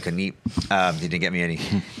Chinese that I couldn't eat. He didn't get me any.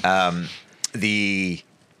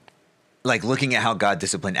 Like looking at how God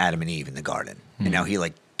disciplined Adam and Eve in the garden, and how he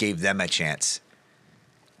like gave them a chance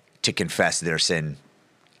to confess their sin,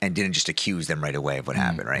 and didn't just accuse them right away of what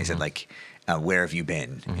happened. Right? He said like, "Where have you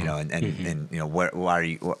been? You know, and you know, why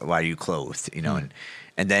are you clothed? You know,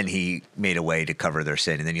 and then he made a way to cover their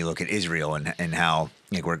sin. And then you look at Israel and how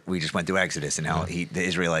like we just went through Exodus and how the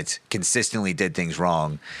Israelites consistently did things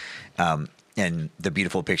wrong. And the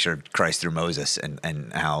beautiful picture of Christ through Moses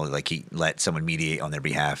and how like he let someone mediate on their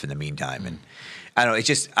behalf in the meantime. And I don't know, it's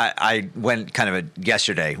just, I went kind of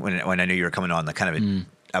yesterday when I knew you were coming on,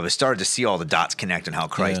 I was starting to see all the dots connect on how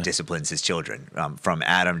Christ disciplines his children, from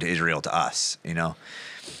Adam to Israel to us, you know?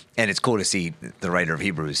 And it's cool to see the writer of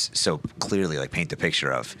Hebrews so clearly like paint the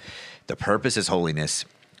picture of the purpose is holiness,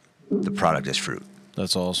 the product is fruit.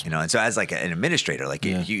 That's awesome. You know, and so as like an administrator, like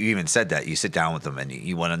you even said that you sit down with them and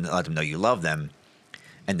you want to let them know you love them,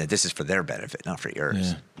 and that this is for their benefit, not for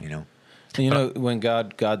yours. You know, and you know when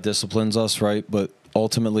God disciplines us, right? But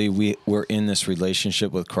ultimately we're in this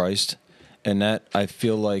relationship with Christ, and that I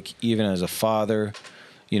feel like even as a father,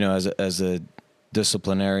 you know, as a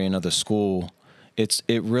disciplinarian of the school, it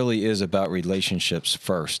really is about relationships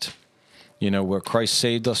first. You know, where Christ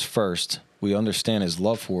saved us first, we understand his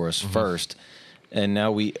love for us first. And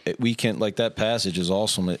now we can, like that passage is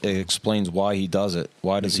awesome. It explains why he does it.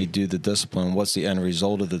 Why does he do the discipline? What's the end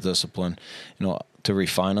result of the discipline? You know, to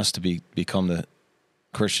refine us to become the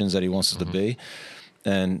Christians that he wants us to be.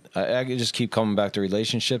 And I just keep coming back to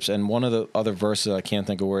relationships. And one of the other verses, I can't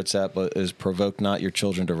think of where it's at, but is "Provoke not your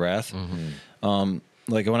children to wrath."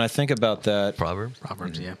 Like when I think about that, Proverbs,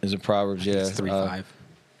 yeah. Is it Proverbs? Yeah, It's 3:5.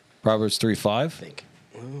 Proverbs 3:5. I think.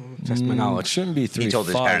 Test my knowledge. It shouldn't be 3:5. He told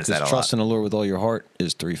his parents that a lot. Trust in the Lord with all your heart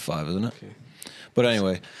is 3:5, isn't it? Okay. But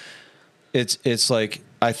anyway, it's like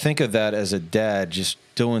I think of that as a dad just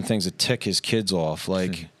doing things to tick his kids off.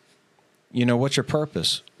 Like, you know, what's your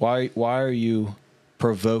purpose? Why are you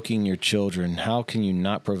provoking your children? How can you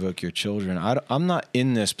not provoke your children? I'm not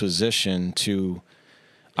in this position to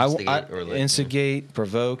instigate,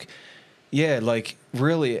 provoke. Yeah, like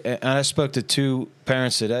really. And I spoke to two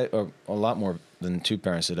parents today, or a lot more than two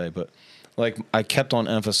parents today, but like I kept on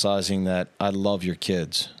emphasizing that I love your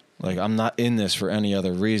kids. Like I'm not in this for any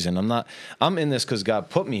other reason. I'm in this because God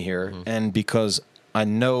put me here and because I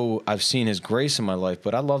know I've seen his grace in my life,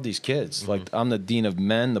 but I love these kids. Like I'm the dean of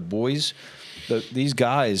men, the boys, these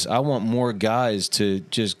guys, I want more guys to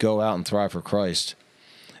just go out and thrive for Christ.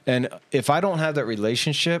 And if I don't have that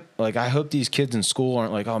relationship, like I hope these kids in school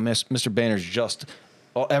aren't like, oh, Mr. Baehner's just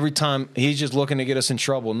every time he's just looking to get us in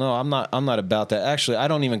trouble. No, I'm not about that. Actually, I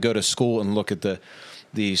don't even go to school and look at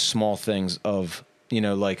the small things of, you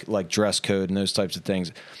know, like dress code and those types of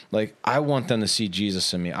things. Like I want them to see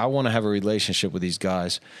Jesus in me. I want to have a relationship with these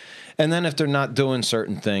guys. And then if they're not doing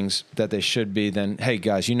certain things that they should be, then hey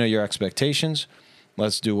guys, you know your expectations.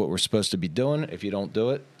 Let's do what we're supposed to be doing. If you don't do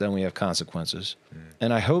it, then we have consequences.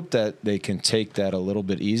 And I hope that they can take that a little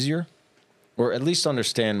bit easier, or at least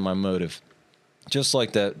understand my motive. Just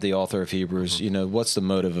like the author of Hebrews, you know, what's the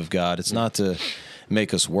motive of God? It's not to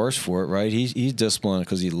make us worse for it, right? He's disciplined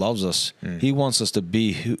because he loves us. He wants us to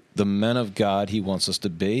be the men of God he wants us to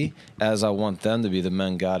be, as I want them to be the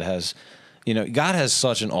men God has. You know, God has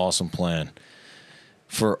such an awesome plan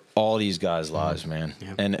for all these guys' lives, man.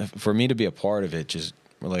 Yep. And for me to be a part of it, just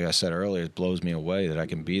like I said earlier, it blows me away that I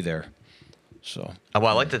can be there. So, well,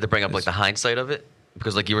 I like that to bring up like the hindsight of it.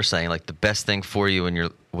 because like you were saying, like the best thing for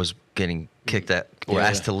you was getting kicked at or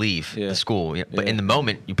asked to leave the school. But in the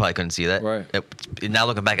moment, you probably couldn't see that. Right. Now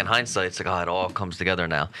looking back in hindsight, it's like, oh, it all comes together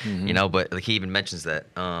now. But like he even mentions that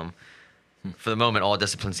for the moment, all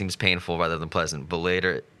discipline seems painful rather than pleasant, but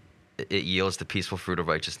later it yields the peaceful fruit of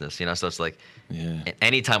righteousness. So it's like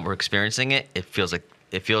anytime we're experiencing it, it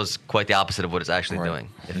feels quite the opposite of what it's actually doing.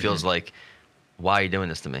 It feels like, why are you doing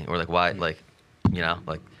this to me? Or like, why, like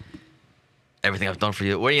everything I've done for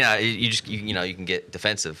you. Well, you can get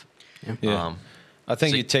defensive. Yeah. I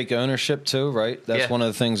think you take ownership too, right? That's one of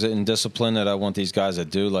the things in discipline that I want these guys to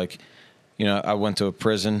do. Like, I went to a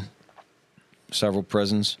prison, several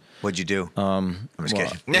prisons. What'd you do? I'm just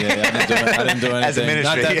kidding. Yeah, I didn't do anything. As a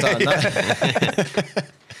ministry. Not that time.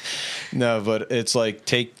 No, but it's like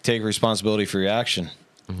take responsibility for your action.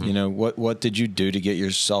 What did you do to get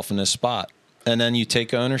yourself in this spot? And then you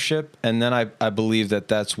take ownership, and then I believe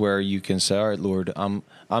that's where you can say, all right, Lord,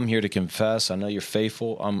 I'm here to confess. I know you're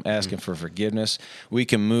faithful. I'm asking for forgiveness. We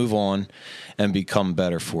can move on and become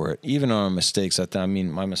better for it. Even on our mistakes,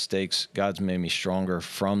 my mistakes, God's made me stronger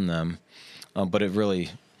from them. But it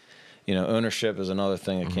really, ownership is another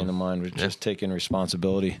thing that came to mind, with just taking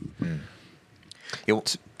responsibility. Go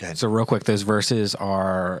ahead. So real quick, those verses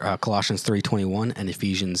are Colossians 3:21 and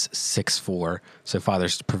Ephesians 6:4. So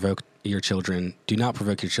fathers, do not provoke your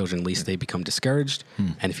children, lest they become discouraged.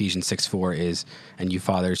 And Ephesians 6:4 is, and you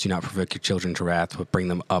fathers, do not provoke your children to wrath, but bring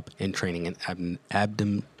them up in training and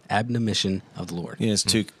admonition of the Lord. Yeah, it's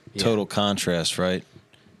two total contrast, right?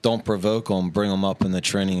 Don't provoke them, bring them up in the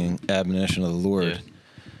training and admonition of the Lord. Yeah.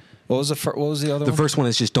 What was the other one? The first one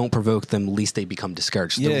is just don't provoke them, lest they become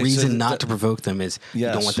discouraged. The reason not to provoke them is you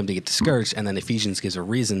don't want them to get discouraged. And then Ephesians gives a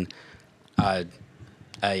reason, an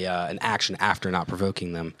action after not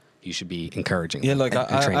provoking them. You should be encouraging. Yeah, like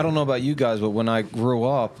I don't know about you guys, but when I grew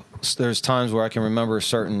up, there's times where I can remember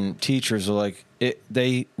certain teachers are like,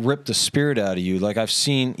 they rip the spirit out of you. Like I've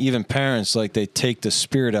seen even parents, like they take the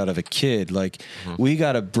spirit out of a kid. Like we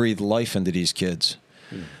got to breathe life into these kids.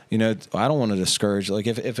 I don't want to discourage. Like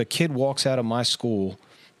if a kid walks out of my school,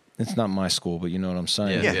 it's not my school, but you know what I'm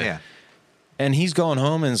saying? Yeah. And he's going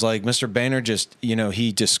home and is like, Mr. Baehner just,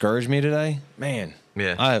 he discouraged me today. Man,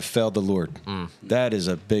 I have failed the Lord. That is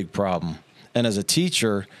a big problem. And as a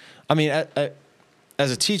teacher, as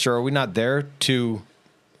a teacher, are we not there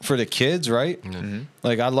for the kids, right?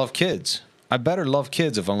 Like I love kids. I better love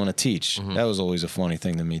kids if I'm going to teach. That was always a funny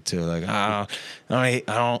thing to me too. Like, I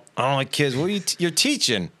don't like kids. What are you're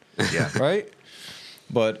teaching? Yeah. Right.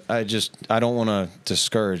 But I don't want to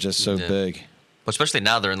discourage. That's so big. Well, especially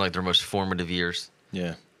now they're in like their most formative years.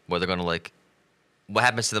 Yeah. Where they're going to what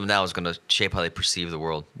happens to them now is going to shape how they perceive the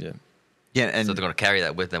world. Yeah. Yeah. And so they're going to carry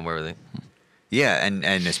that with them wherever they. Yeah. And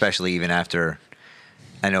especially even after,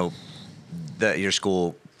 I know your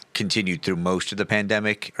school continued through most of the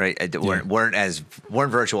pandemic, right?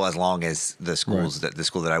 weren't virtual as long as the schools the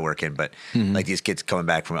school that I work in, but like these kids coming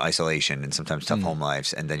back from isolation and sometimes tough home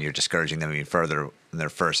lives, and then you're discouraging them even further in their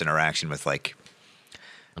first interaction with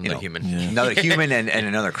another human, another human and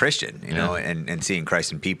another Christian, and seeing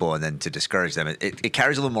Christ in people, and then to discourage them, it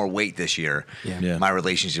carries a little more weight this year. My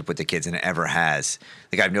relationship with the kids than it ever has.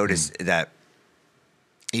 Like I've noticed that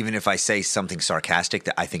even if I say something sarcastic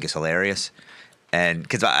that I think is hilarious. And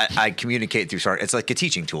because I communicate through it's like a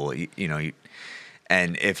teaching tool,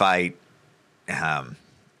 and if I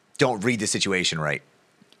don't read the situation right,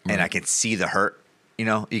 and I can see the hurt,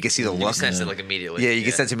 you can see the look. You can sense it immediately. Yeah, you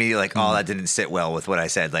can sense immediately oh, that didn't sit well with what I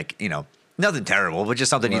said. Like, nothing terrible, but just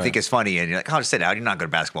something you think is funny, and you're like, oh, just sit down. You're not good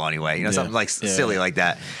at basketball anyway. Something like silly like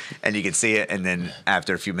that. And you can see it, and then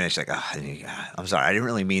after a few minutes, you're like, oh, I'm sorry, I didn't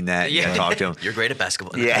really mean that. Yeah. Talk to him. You're great at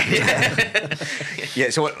basketball. Yeah. Yeah.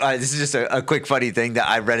 So this is just a quick funny thing that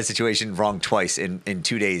I read a situation wrong twice in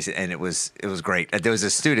 2 days, and it was great. There was a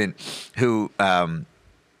student who,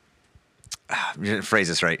 phrase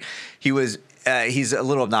this right. He's a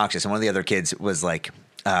little obnoxious, and one of the other kids was like,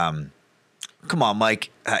 come on, Mike.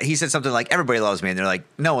 He said something like, everybody loves me. And they're like,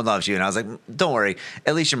 no one loves you. And I was like, don't worry.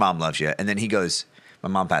 At least your mom loves you. And then he goes, my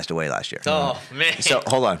mom passed away last year. Oh, man. So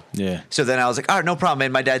hold on. Yeah. So then I was like, all right, no problem,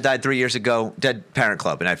 man. My dad died 3 years ago. Dead Parent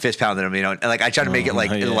Club. And I fist pounded him, and like I tried to make it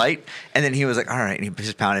light. And then he was like, all right. And he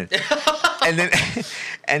fist pounded.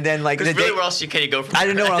 and then like the really, where else can you go from? I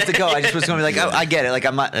didn't know where else to go. I just was going to be like, oh, I get it. Like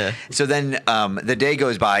I'm not. So then the day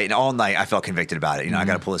goes by, and all night I felt convicted about it. I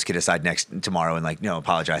got to pull this kid aside tomorrow and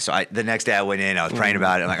apologize. So the next day I went in, I was praying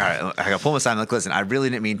about it. I'm like, all right, I got to pull him aside. I'm like, listen, I really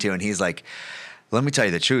didn't mean to. And he's like, Let me tell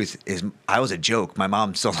you the truth is I was a joke. My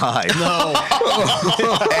mom's still alive. No.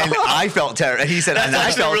 And I felt terrible. And he said, and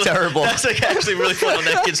I felt terrible. That's like actually really fun on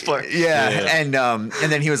that kid's part. Yeah. And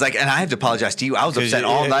then he was like, and I have to apologize to you. I was upset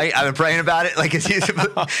all night. I've been praying about it. Like, and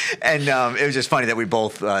it was just funny that we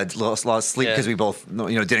both lost sleep because we both,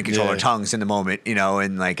 didn't control our tongues in the moment,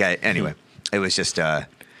 and like, anyway, it was just a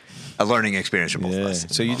learning experience for both of us.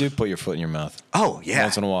 So you do put your foot in your mouth. Oh, yeah.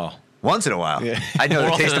 Once in a while. Once in a while. Yeah. I know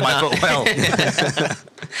the taste of my foot well.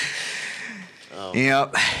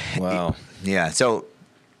 Yep. Wow. Yeah. So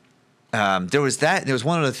there was that. There was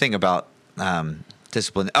one other thing about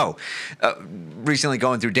discipline. Recently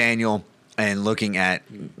going through Daniel and looking at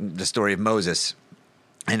the story of Moses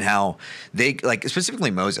and how they, like, specifically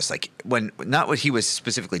Moses, like, when, not what he was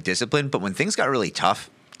specifically disciplined, but when things got really tough,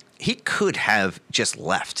 he could have just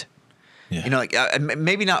left. Yeah.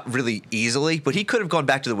 Maybe not really easily, but he could have gone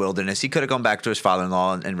back to the wilderness. He could have gone back to his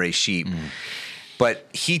father-in-law and raised sheep. But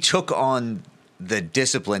he took on the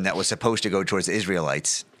discipline that was supposed to go towards the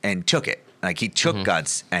Israelites and took it. Like, he took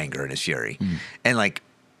God's anger and his fury. And, like,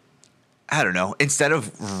 I don't know, instead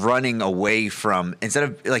of running away from, instead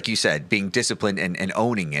of, like you said, being disciplined and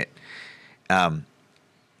owning it,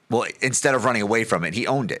 instead of running away from it, he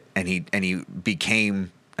owned it. And he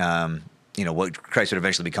became what Christ would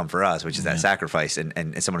eventually become for us, which is that sacrifice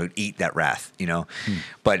and someone who'd eat that wrath,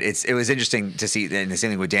 But it was interesting to see, and the same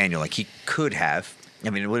thing with Daniel, like, he could have, it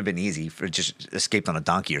would have been easy for just escaped on a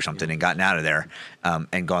donkey or something and gotten out of there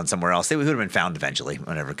and gone somewhere else. They would have been found eventually,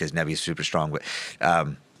 whatever, because Nebi's super strong. But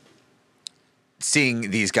seeing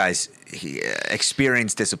these guys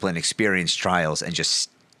experience discipline, experience trials, and just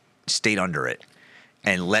stayed under it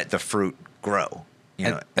and let the fruit grow.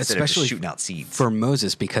 Instead of just shooting out seeds. For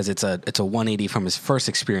Moses, because it's a 180 from his first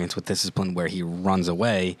experience with discipline, where he runs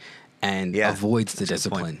away and avoids the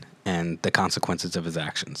discipline and the consequences of his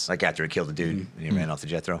actions. Like after he killed the dude and he ran off to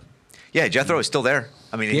Jethro. Yeah, Jethro is still there.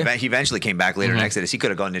 He eventually came back later in Exodus. He could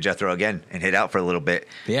have gone to Jethro again and hid out for a little bit.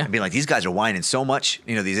 Yeah. And be like, these guys are whining so much,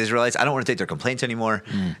 these Israelites. I don't want to take their complaints anymore.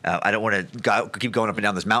 I don't want to keep going up and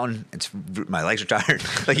down this mountain. My legs are tired.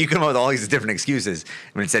 Like, you come up with all these different excuses.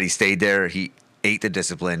 But instead, he stayed there. He ate the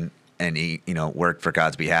discipline and he, worked for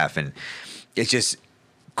God's behalf. And it's just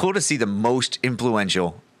cool to see the most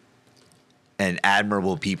influential and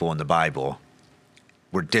admirable people in the Bible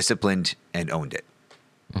were disciplined and owned it.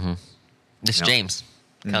 This James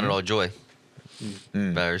counted all joy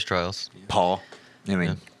by his trials. Paul,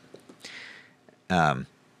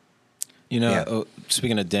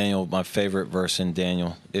 speaking of Daniel, my favorite verse in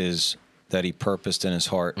Daniel is that he purposed in his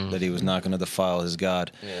heart that he was not going to defile his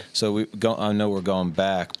God. Yeah. So I know we're going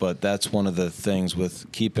back, but that's one of the things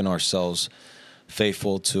with keeping ourselves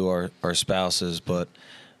faithful to our spouses. But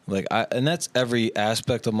and that's every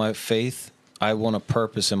aspect of my faith. I want a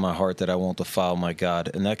purpose in my heart that I won't defile my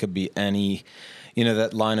God, and that could be any,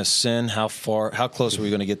 that line of sin. How close are we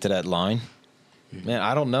going to get to that line? Man,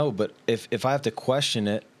 I don't know, but if I have to question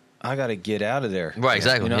it, I got to get out of there. Right,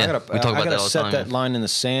 exactly. I got to set that line in the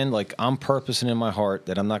sand. Like, I'm purposing in my heart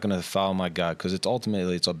that I'm not going to defile my God, because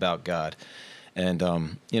it's about God.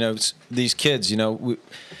 And these kids,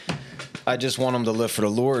 I just want them to live for the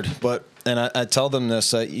Lord. And I tell them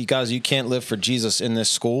this, you guys, you can't live for Jesus in this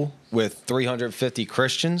school with 350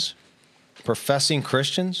 Christians, professing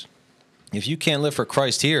Christians. If you can't live for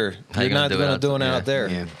Christ here, you're not going to do it out there.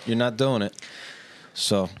 Yeah. You're not doing it.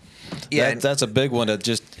 So that's a big one.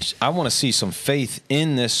 I want to see some faith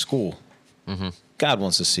in this school. God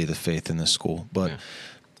wants to see the faith in this school, but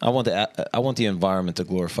I want the environment to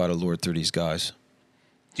glorify the Lord through these guys.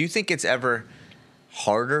 Do you think it's ever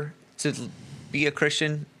harder to be a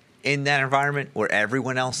Christian in that environment where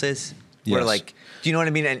everyone else is? Yes. Where, like, do you know what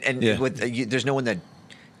I mean? And there's no one to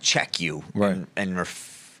check you. Right. I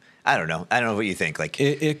don't know. I don't know what you think. Like,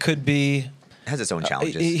 it could be. It has its own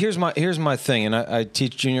challenges. Here's my thing, and I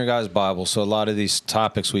teach junior guys Bible, so a lot of these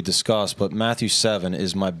topics we discuss, but Matthew 7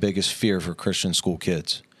 is my biggest fear for Christian school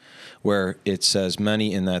kids, where it says,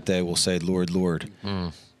 many in that day will say, Lord, Lord.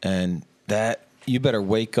 And that, you better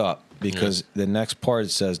wake up, because the next part,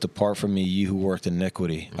 it says, depart from me, you who worked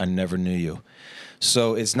iniquity. I never knew you.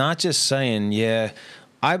 So it's not just saying,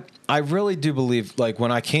 I really do believe, like,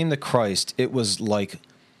 when I came to Christ, it was like,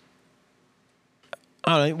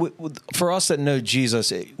 I don't know, for us that know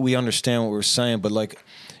Jesus, we understand what we're saying, but, like,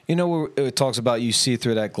 it talks about you see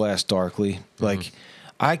through that glass darkly. Like,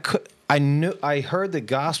 I heard the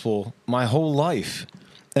gospel my whole life,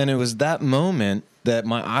 and it was that moment that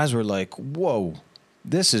my eyes were like, whoa,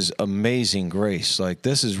 this is amazing grace. Like,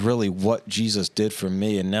 this is really what Jesus did for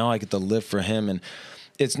me, and now I get to live for him. And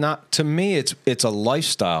it's not, to me, it's a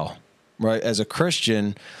lifestyle, right? As a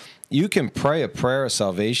Christian, you can pray a prayer of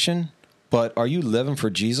salvation, but are you living for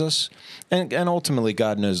Jesus? And ultimately,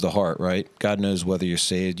 God knows the heart, right? God knows whether you're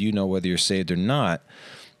saved. You know whether you're saved or not.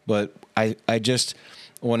 But I just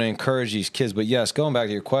want to encourage these kids. But yes, going back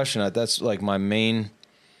to your question, that's like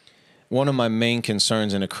one of my main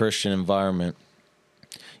concerns in a Christian environment.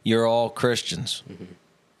 You're all Christians. Mm-hmm.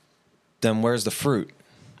 Then where's the fruit,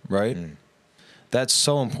 right? Mm. That's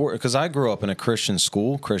so important because I grew up in a Christian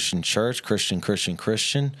school, Christian church, Christian,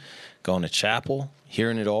 going to chapel,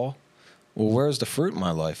 hearing it all. Well, where's the fruit in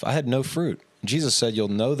my life? I had no fruit. Jesus said you'll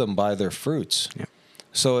know them by their fruits. Yeah.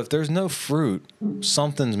 So if there's no fruit,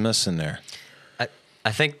 something's missing there.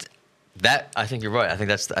 I think you're right. I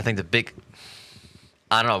think the big,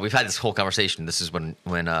 I don't know. We've had this whole conversation. This is when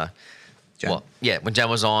Jen. When Jen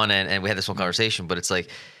was on and we had this whole conversation, but it's like,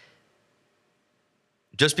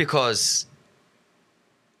 just because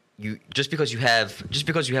you have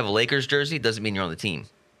a Lakers jersey doesn't mean you're on the team.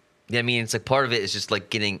 Yeah, I mean, it's like part of it is just like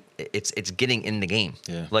getting in the game.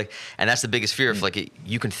 Yeah. Like, and that's the biggest fear of like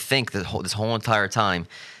you can think this whole entire time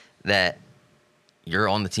that you're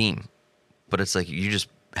on the team, but it's like you just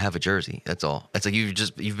have a jersey. That's all. It's like you've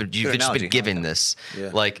just been given this.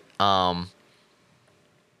 Yeah. Like and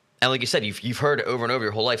like you said, you've heard it over and over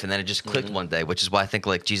your whole life, and then it just clicked one day, which is why I think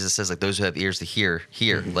like Jesus says like those who have ears to hear.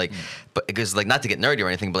 Mm-hmm. Like, but because like not to get nerdy or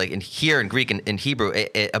anything, but like in Greek and in Hebrew,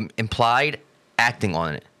 it implied acting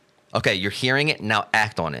on it. Okay, you're hearing it, now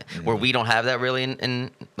act on it. Mm-hmm. Where we don't have that really in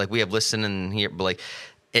like we have listen and hear, but like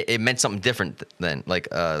it meant something different then. Like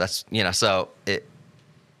that's so it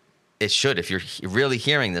should, if you're really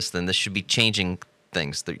hearing this, then this should be changing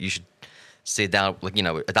things. That you should see it down like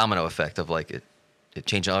a domino effect of like it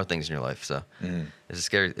changing other things in your life. So it's a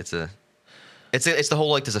scary. It's the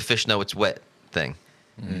whole like does a fish know it's wet thing?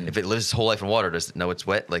 Mm. If it lives its whole life in water, does it know it's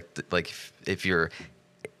wet? Like if you're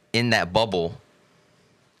in that bubble.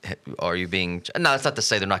 Are you being? No, that's not to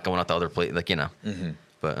say they're not going out to other places, like Mm-hmm.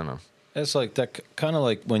 But I don't know. It's like that, kind of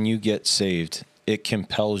like when you get saved, it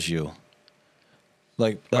compels you.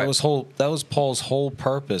 Like that was Paul's whole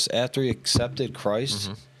purpose after he accepted Christ.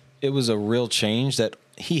 Mm-hmm. It was a real change that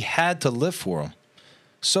he had to live for him.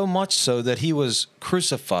 So much so that he was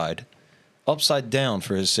crucified upside down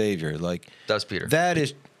for his Savior. Like that's Peter. That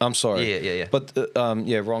is. I'm sorry. Yeah. But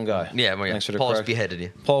wrong guy. Yeah, thanks for the Paul was beheaded. Yeah.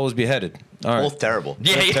 Paul was beheaded. All right. Both terrible.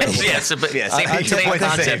 Yeah. So, but same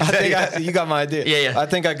concept. I think you got my idea. Yeah. I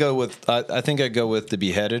think I go with the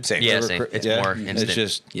beheaded. Same. Yeah, same. It's more instant. It's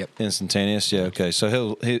just instantaneous. Yeah. Okay.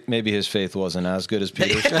 So maybe his faith wasn't as good as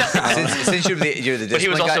Peter's. Since you're the discipline but he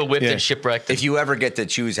was also guy, whipped and shipwrecked. If you ever get to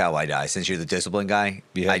choose how I die, since you're the discipline guy,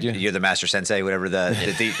 you're the master sensei, whatever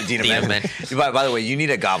the dean of men. By the way, you need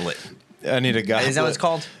a goblet. I need a goblet. Is that what it's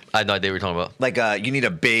called? I had no idea what you were talking about. Like you need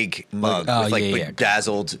a big mug with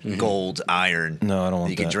bedazzled gold iron. No, I don't want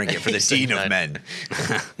that. You can drink it for the dean of men.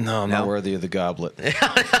 No, I'm not worthy of the goblet.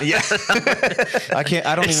 Yeah.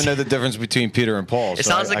 I don't even know the difference between Peter and Paul.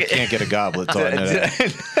 So I can't get a goblet. So I know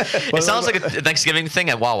that. It sounds like a Thanksgiving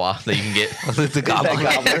thing at Wawa that you can get. The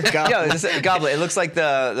goblet. Yeah, this is a goblet. It looks like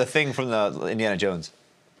the thing from the Indiana Jones.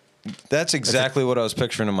 That's exactly what I was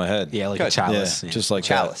picturing in my head. Yeah, like a chalice. Yeah, just like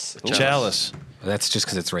chalice. Chalice. That's just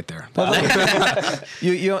because it's right there.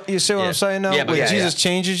 You see what I'm saying? Though, when Jesus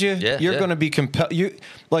changes you, you're going to be compelled.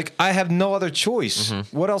 I have no other choice.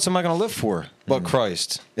 Mm-hmm. What else am I going to live for but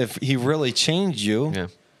Christ? If He really changed you.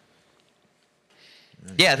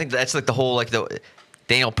 Yeah, I think that's like the whole the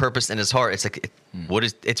Daniel purpose in his heart. It's like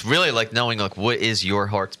it's really like knowing like what is your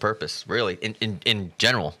heart's purpose really in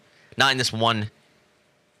general, not in this one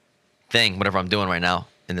thing, whatever I'm doing right now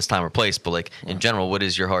in this time or place, but like in general, what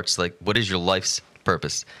is your heart's what is your life's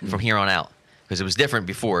purpose from here on out? Because it was different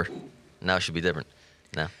before, now it should be different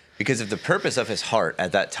now. Because if the purpose of his heart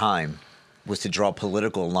at that time was to draw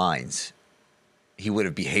political lines, he would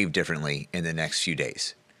have behaved differently in the next few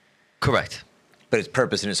days. Correct. But his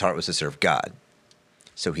purpose in his heart was to serve God,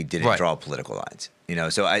 so he didn't draw political lines.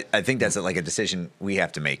 So I think that's like a decision we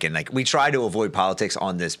have to make, and like we try to avoid politics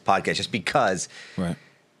on this podcast just because. Right.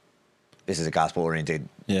 This is a gospel-oriented,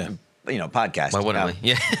 podcast. Why wouldn't we?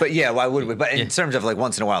 Yeah. But why would we? But in terms of like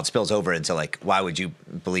once in a while, it spills over into like, why would you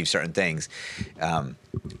believe certain things?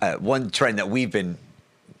 One trend that we've been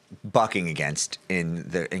bucking against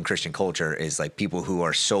in Christian culture is like people who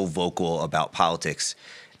are so vocal about politics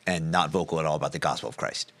and not vocal at all about the gospel of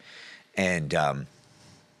Christ. And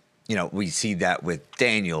we see that with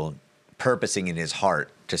Daniel purposing in his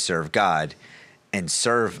heart to serve God and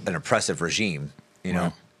serve an oppressive regime.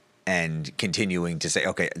 Wow. And continuing to say,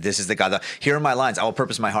 okay, this is the God. Here are my lines. I will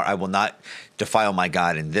purpose my heart. I will not defile my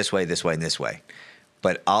God in this way, this way, and this way.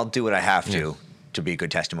 But I'll do what I have to to be a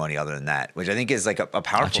good testimony other than that, which I think is like a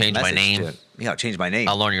powerful change my message name. Change my name.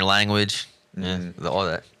 I'll learn your language. Yeah, all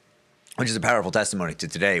that. Which is a powerful testimony to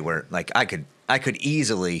today, where like I could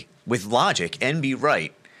easily, with logic and be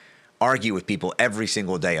right, argue with people every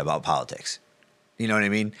single day about politics. You know what I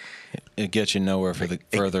mean? It gets you nowhere for the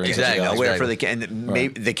further. Exactly. Nowhere for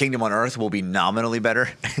maybe the kingdom on earth will be nominally better,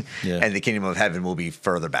 and the kingdom of heaven will be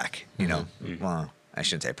further back. You know, well, I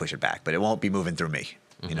shouldn't say push it back, but it won't be moving through me.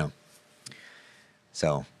 You know,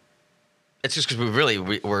 so It's just because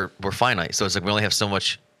we're finite, so it's like we only have so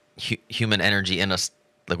much human energy in us.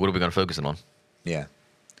 Like, what are we going to focus on? yeah,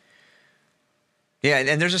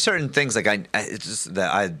 and there's a certain things like it's just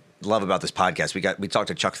that I love about this podcast. We talked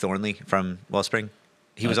to Chuck Thornley from Wellspring.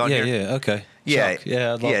 He was on here. Yeah, okay. Yeah, Chuck.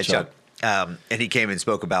 Yeah, I love Chuck. And he came and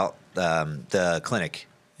spoke about the clinic.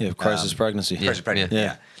 Yeah, crisis pregnancy. Crisis pregnancy.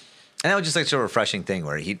 Yeah. And that was just like sort of a refreshing thing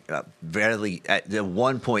where he barely, at the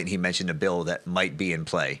one point, he mentioned a bill that might be in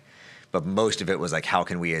play, but most of it was like, how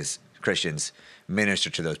can we as Christians minister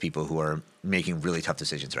to those people who are making really tough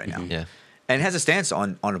decisions right now? Yeah. And it has a stance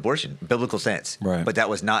on abortion, biblical stance. Right. But that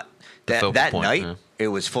was not, that point, night, yeah. it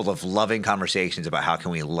was full of loving conversations about how can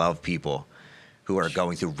we love people who are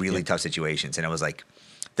going through really tough situations. And it was like,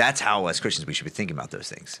 that's how as Christians we should be thinking about those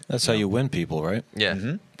things. That's how you win people, right?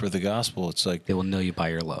 Yeah. For the gospel, it's like They will know you by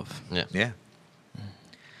your love. Yeah. Yeah.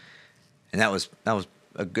 And that was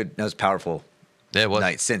powerful Yeah, it was.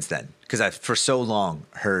 night since then, because I've for so long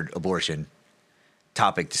heard abortion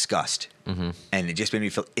topic discussed, and it just made me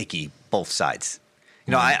feel icky both sides.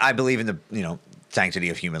 You know, I believe in the sanctity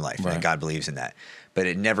of human life, Right. and God believes in that, but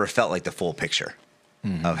it never felt like the full picture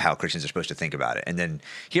of how Christians are supposed to think about it. And then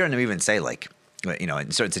hearing them even say like,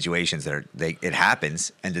 in certain situations it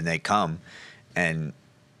happens, and then they come, and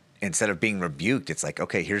instead of being rebuked, it's like,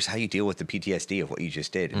 okay, here's how you deal with the PTSD of what you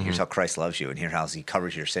just did, and here's how Christ loves you, and here's how he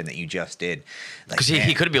covers your sin that you just did. Like, Because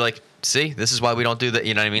he could be like, see, this is why we don't do that.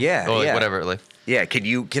 You know what I mean? Yeah, Or like yeah. whatever. Like, yeah,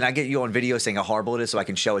 can I get you on video saying how horrible it is so I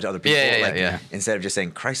can show it to other people? Yeah. Instead of just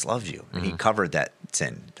saying Christ loves you, and he covered that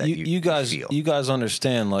sin that you guys feel. you guys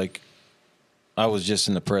understand, like, I was just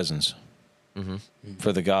in the prisons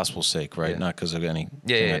for the gospel's sake, right? Yeah. Not because of any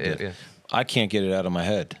Yeah. I can't get it out of my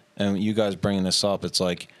head. And you guys bringing this up, it's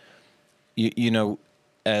like,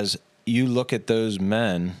 as you look at those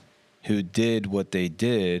men who did what they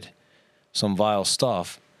did, some vile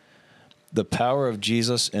stuff, the power of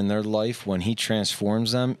Jesus in their life when he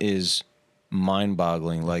transforms them is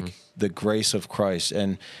mind-boggling. Like the grace of Christ.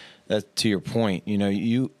 And that, to your point,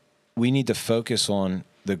 we need to focus on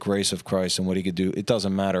the grace of Christ and what he could do. It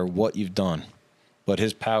doesn't matter what you've done, but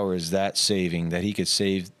his power is that saving, that he could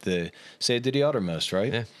save to the uttermost,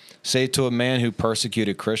 right? Yeah. Save to a man who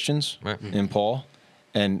persecuted Christians Right. in Paul.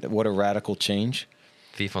 And what a radical change.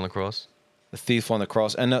 thief on the cross. The thief on the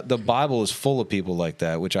cross. And the Bible is full of people like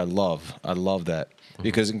that, which I love. I love that.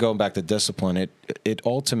 Because going back to discipline, it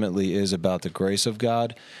ultimately is about the grace of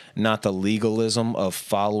God, not the legalism of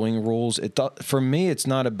following rules. For me, it's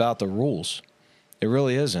not about the rules. It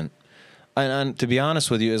really isn't. And to be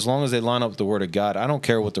honest with you, as long as they line up with the Word of God, I don't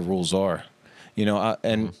care what the rules are.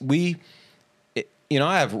 We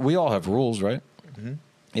all have rules, right?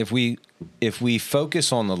 If we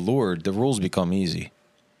focus on the Lord, the rules become easy.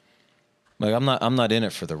 Like I'm not in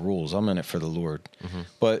it for the rules. I'm in it for the Lord.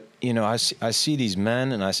 But I see these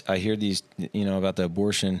men, and I hear these about the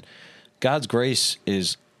abortion. God's grace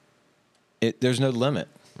is there's no limit.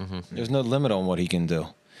 There's no limit on what he can do.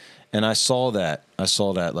 And I saw that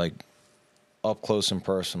like up close and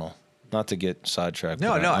personal. Not to get sidetracked.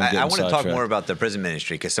 No, but I want to talk sidetracked. more about the prison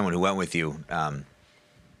ministry, because someone who went with you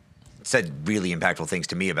said really impactful things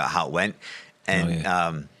to me about how it went.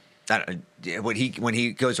 And when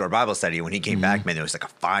he goes to our Bible study, when he came back, man, there was like a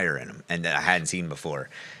fire in him, and that I hadn't seen before.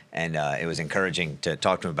 And it was encouraging to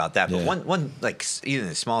talk to him about that. But one like even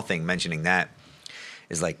a small thing mentioning that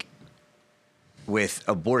is like with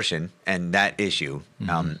abortion and that issue.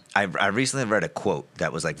 I recently read a quote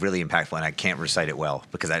that was like really impactful, and I can't recite it well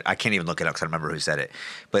because I can't even look it up because I don't remember who said it.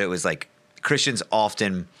 But it was like Christians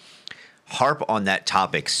often harp on that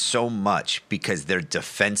topic so much because they're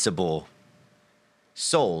defensible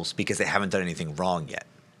souls because they haven't done anything wrong yet.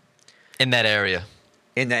 In that area.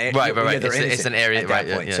 In that Right. they're It's innocent an area, at that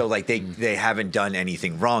right, point. yeah. So like they haven't done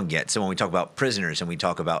anything wrong yet. So when we talk about prisoners and we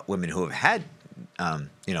talk about women who have had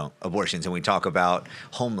abortions, and we talk about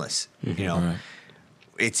homeless, Right.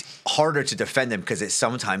 it's harder to defend them because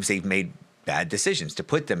sometimes they've made bad decisions to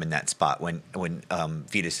put them in that spot when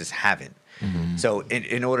fetuses haven't. So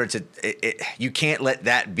in order to, you can't let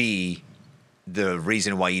that be the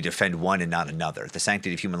reason why you defend one and not another. The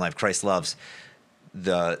sanctity of human life, Christ loves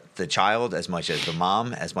the child as much as the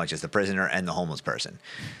mom, as much as the prisoner and the homeless person.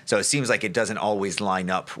 So it seems like it doesn't always line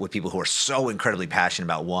up with people who are so incredibly passionate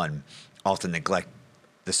about one, often neglect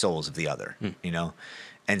the souls of the other, you know?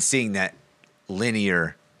 And seeing that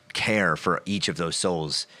linear care for each of those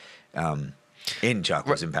souls in Chuck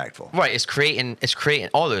was impactful. Right. It's creating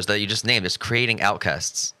all those that you just named. It's creating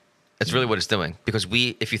outcasts. It's really what it's doing. Because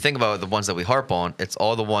if you think about the ones that we harp on, it's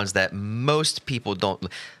all the ones that most people don't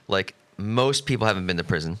like. Most people haven't been to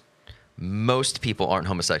prison. Most people aren't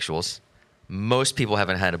homosexuals. Most people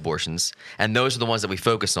haven't had abortions. And those are the ones that we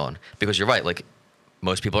focus on. Because you're right, like,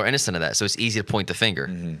 most people are innocent of that. So it's easy to point the finger.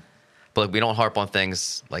 But like, we don't harp on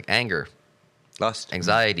things like anger, Lust.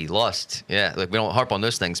 anxiety, lust. Yeah, like we don't harp on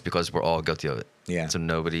those things because we're all guilty of it. Yeah. So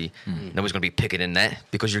nobody's going to be picking in that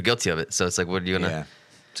because you're guilty of it. So it's like, what are you going to... Yeah.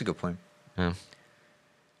 That's a good point. Yeah.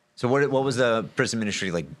 So what was the prison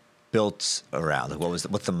ministry like built around? Like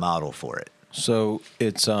what's the model for it? So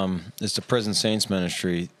it's the Prison Saints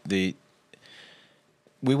Ministry. We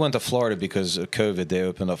went to Florida because of COVID. They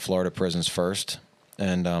opened up Florida prisons first,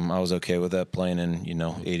 and I was okay with that, playing in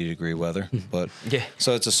 80-degree weather. But Yeah.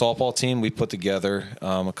 So it's a softball team we put together.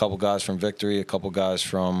 A couple guys from Victory, a couple guys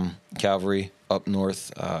from Calvary up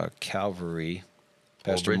north. Calvary,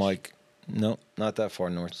 Pastor Bridge? Mike. No, not that far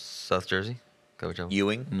north. South Jersey?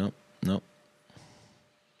 Ewing? No.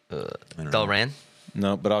 Delran?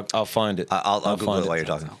 No, but I'll find it. I'll Google find it while you're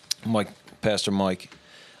talking. Pastor Mike.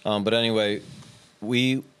 But anyway,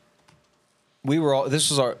 we were all.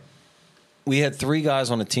 This was our. We had 3 guys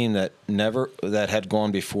on the team that had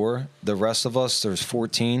gone before. The rest of us, there's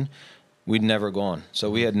 14. We'd never gone, so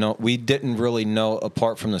we didn't really know,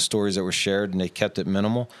 apart from the stories that were shared, and they kept it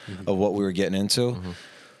minimal of what we were getting into.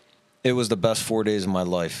 It was the best 4 days of my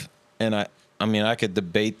life, and I mean, I could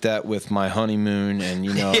debate that with my honeymoon and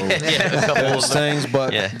those things,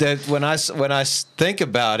 but that when I think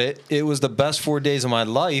about it, it was the best 4 days of my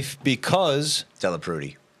life because Della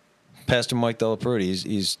Prudy. Pastor Mike Della Prudy,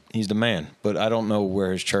 he's the man, but I don't know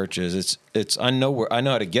where his church is. I know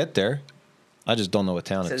how to get there. I just don't know what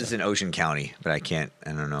town It says it's it's in Ocean County, but I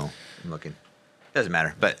don't know. I'm looking. Doesn't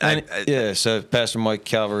matter. But in. So Pastor Mike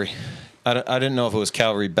Calvary. I didn't know if it was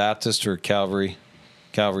Calvary Baptist or Calvary.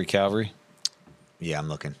 Yeah, I'm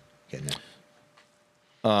looking. Getting it.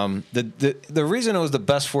 The reason it was the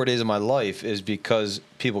best 4 days of my life is because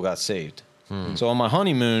people got saved. So on my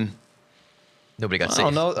honeymoon, Nobody got I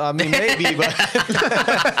saved. don't know. I mean, maybe, but,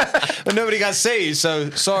 but nobody got saved.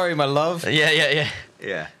 So sorry, my love. Yeah.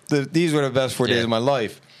 Yeah. These were the best 4 days of my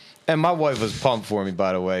life. And my wife was pumped for me,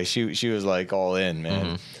 by the way. She was like all in,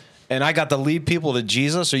 man. And I got to lead people to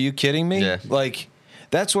Jesus. Are you kidding me? Yeah. Like,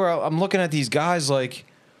 that's where I'm looking at these guys like,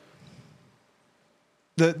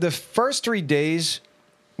 the first 3 days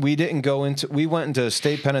we went into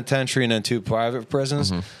state penitentiary and then 2 private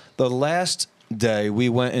prisons. The last day we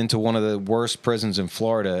went into one of the worst prisons in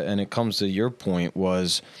Florida, and it comes to your point,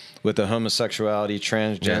 was with the homosexuality,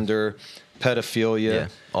 transgender, pedophilia,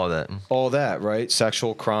 all that, right?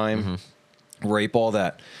 Sexual crime, rape, all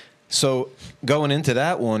that. So going into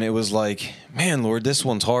that one, it was like, man, Lord, this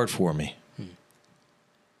one's hard for me.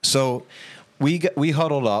 So we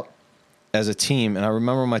huddled up as a team, and I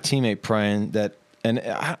remember my teammate praying that, and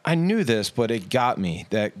I knew this, but it got me,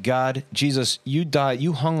 that God, Jesus, you died,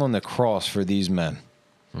 you hung on the cross for these men.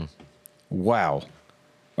 Wow.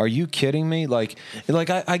 Are you kidding me?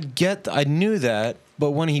 I knew that,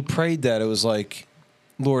 but when he prayed that, it was like,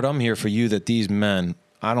 Lord, I'm here for you, that these men,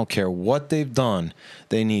 I don't care what they've done,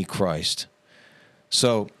 they need Christ.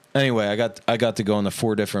 So anyway, I got to go into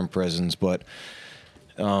 4 different prisons, but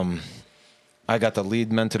I got to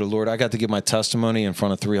lead men to the Lord. I got to give my testimony in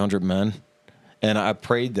front of 300 men. And I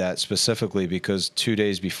prayed that specifically because 2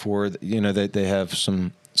 days before, they have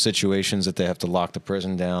some situations that they have to lock the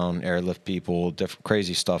prison down, airlift people, different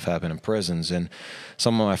crazy stuff happen in prisons. And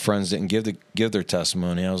some of my friends didn't give their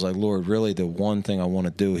testimony. I was like, Lord, really the one thing I want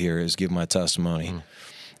to do here is give my testimony.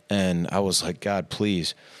 And I was like, God,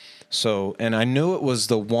 please. So, and I knew it was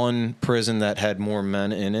the one prison that had more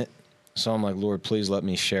men in it. So I'm like, Lord, please let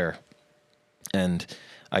me share. And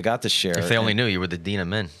I got to share. If they only knew you were the dean of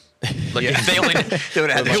men. Like if they only They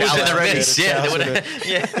would have had who the was in the challenge. race.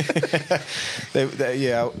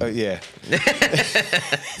 Yeah,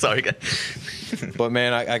 yeah. Sorry. But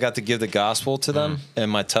man, I got to give the gospel to them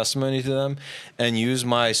and my testimony to them, and use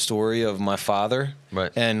my story of my father.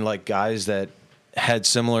 Right. And like guys that had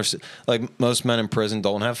similar, like most men in prison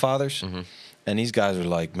don't have fathers. And these guys are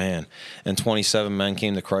like, man, and 27 men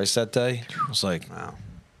came to Christ that day. It was like, Wow.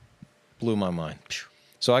 Blew my mind.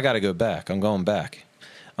 So I got to go back. I'm going back.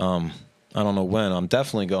 I don't know when. I'm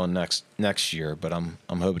definitely going next year, but I'm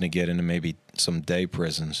hoping to get into maybe some day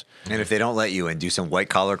prisons. And if they don't let you in, do some white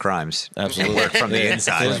collar crimes. Absolutely. Work from the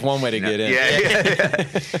inside. There's one way to get in.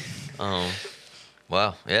 Yeah.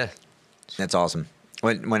 Wow. Yeah. That's awesome.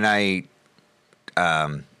 When I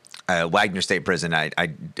Wagner State Prison,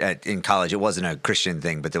 in college, it wasn't a Christian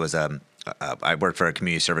thing, but there was I worked for a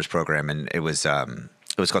community service program, and it was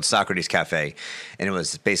called Socrates Cafe, and it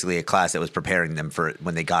was basically a class that was preparing them for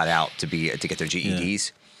when they got out to get their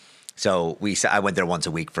GEDs. Yeah. So I went there once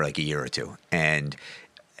a week for like a year or two, and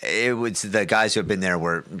it was the guys who have been there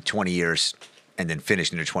were 20 years and then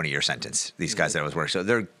finished in their 20-year sentence. These guys that I was working, so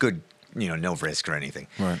they're good, no risk or anything.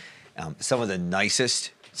 Right. Some of the nicest,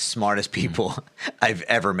 smartest people I've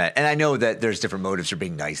ever met, and I know that there's different motives for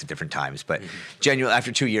being nice at different times, but genuinely,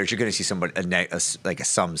 after 2 years, you're going to see somebody like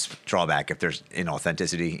some drawback if there's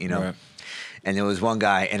inauthenticity, Right. And there was one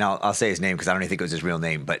guy, and I'll say his name because I don't even think it was his real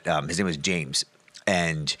name, but his name was James,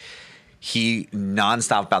 and he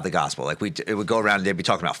nonstop about the gospel. Like it would go around and they'd be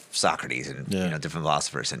talking about Socrates and different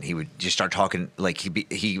philosophers, and he would just start talking like he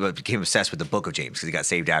became obsessed with the book of James because he got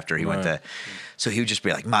saved after he went to. So he would just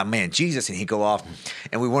be like, "My man, Jesus," and he'd go off,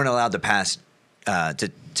 and we weren't allowed to pass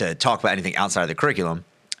to talk about anything outside of the curriculum.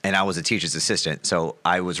 And I was a teacher's assistant, so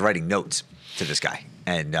I was writing notes to this guy,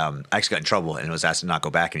 and I actually got in trouble and was asked to not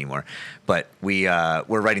go back anymore. But we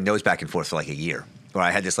were writing notes back and forth for like a year, where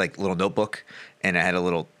I had this like little notebook, and I had a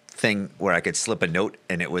little thing where I could slip a note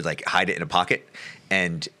and it would like hide it in a pocket,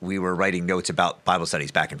 and we were writing notes about Bible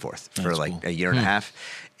studies back and forth for like a year and a half,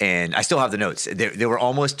 and I still have the notes. They were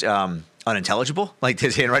almost unintelligible, like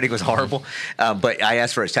his handwriting was horrible, but I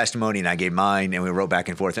asked for his testimony and I gave mine, and we wrote back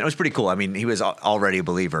and forth, and it was pretty cool. I mean, he was already a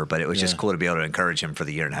believer, but it was just cool to be able to encourage him for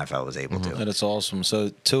the year and a half I was able to. And it's awesome. So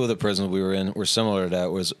 2 of the prisons we were in were similar to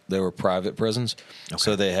that. They were private prisons. Okay.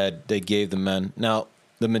 So they gave the men. Now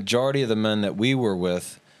the majority of the men that we were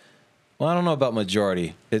with, well, I don't know about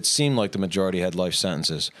majority. It seemed like the majority had life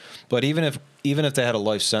sentences. But even if they had a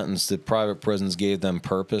life sentence, the private prisons gave them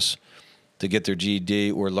purpose to get their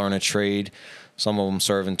GED or learn a trade. Some of them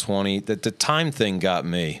serving 20. The time thing got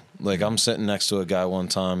me. Like, I'm sitting next to a guy one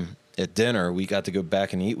time at dinner. We got to go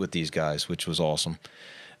back and eat with these guys, which was awesome.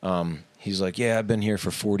 He's like, "Yeah, I've been here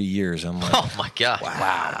for 40 years." I'm like, "Oh my God.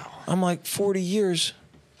 Wow." I'm like, 40 years?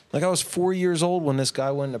 Like, I was 4 years old when this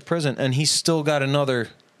guy went to prison, and he's still got another...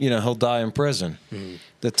 he'll die in prison.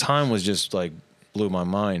 The time was just like blew my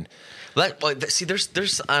mind. See,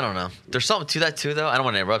 there's I don't know. There's something to that too, though. I don't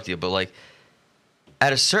want to interrupt you, but like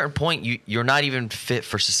at a certain point, you're not even fit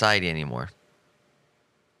for society anymore.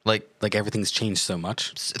 Like everything's changed so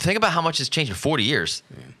much. Think about how much has changed in 40 years.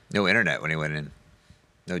 Yeah. No internet when he went in.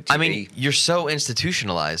 No TV. I mean, you're so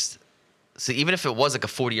institutionalized. So even if it was like a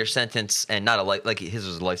 40-year sentence and not like his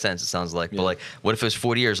was a life sentence, it sounds like. Yeah. But like, what if it was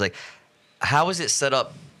 40 years? Like, how is it set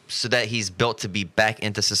up so that he's built to be back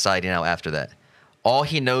into society now after that? All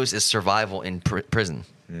he knows is survival in prison.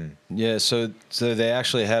 Yeah, so they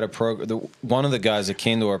actually had a program. One of the guys that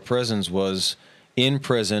came to our prisons was in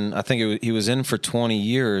prison. I think he was in for 20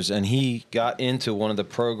 years, and he got into one of the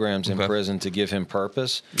programs in prison to give him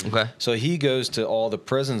purpose. Okay. So he goes to all the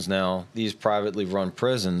prisons now, these privately run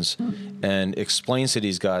prisons, and explains to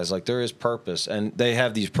these guys, like, there is purpose. And they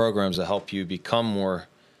have these programs that help you become more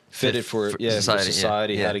fitted for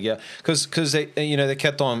society, how to get, because they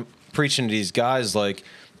kept on preaching to these guys like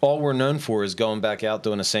all we're known for is going back out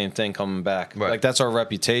doing the same thing, coming back. Right. Like that's our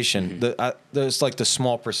reputation. There's like the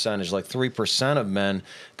small percentage, like 3% of men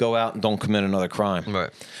go out and don't commit another crime. Right.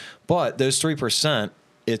 But those 3%,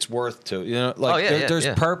 it's worth to there's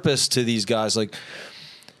purpose to these guys. Like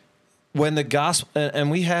when the gospel and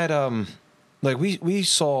we had we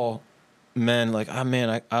saw. Men, like,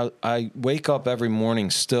 I wake up every morning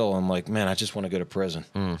still. I'm like, man, I just want to go to prison.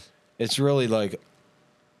 It's really like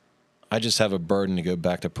I just have a burden to go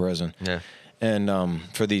back to prison. Yeah. And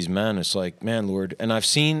for these men, it's like, man, Lord. And I've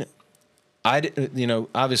seen,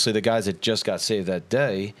 obviously the guys that just got saved that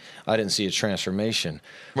day, I didn't see a transformation.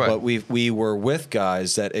 Right. But we were with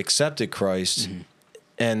guys that accepted Christ,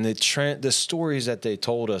 and the stories that they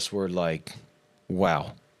told us were like,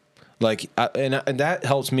 wow. Like, and that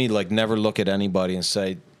helps me, like, never look at anybody and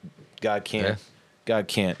say, God can't. Yeah. God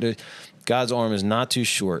can't. God's arm is not too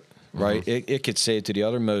short, right? It could save to the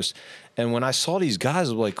uttermost. And when I saw these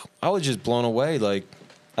guys, like, I was just blown away. Like,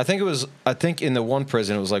 I think in the one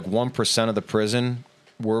prison, it was like 1% of the prison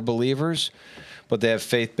were believers, but they have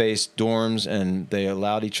faith-based dorms, and they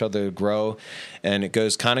allowed each other to grow. And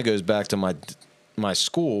it kind of goes back to my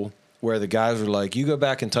school, where the guys were like, you go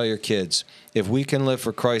back and tell your kids, if we can live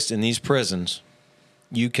for Christ in these prisons,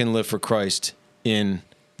 you can live for Christ in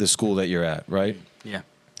the school that you're at, right? Yeah.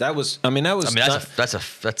 That was. I mean, that's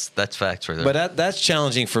facts right there. But that's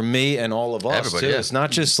challenging for me and all of us Everybody, too. yeah. It's not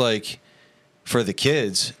just like for the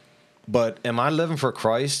kids, but am I living for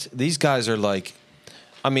Christ? These guys are like,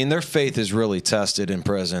 I mean, their faith is really tested in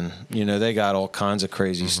prison. You know, they got all kinds of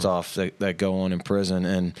crazy stuff that go on in prison,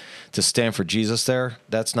 and to stand for Jesus there,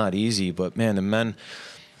 that's not easy. But man, the men,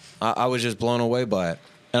 I was just blown away by it.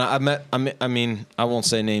 And I mean, I won't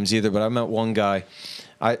say names either, but I met one guy.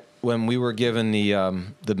 When we were given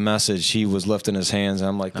the message, he was lifting his hands, and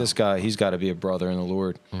I'm like, this guy, he's got to be a brother in the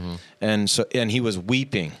Lord. And he was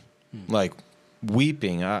weeping, like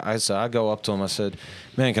weeping. I go up to him, I said,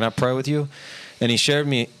 man, can I pray with you? And he shared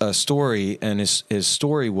me a story, and his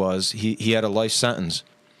story was he had a life sentence,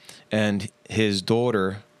 and his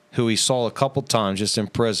daughter, who he saw a couple times just in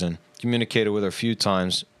prison, communicated with her a few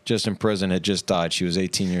times just in prison, had just died. She was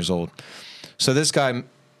 18 years old. So this guy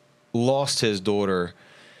lost his daughter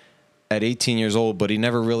at 18 years old, but he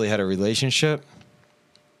never really had a relationship.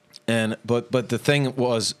 But the thing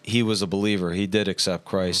was, he was a believer. He did accept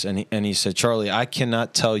Christ, and he said, Charlie, I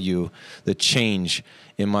cannot tell you the change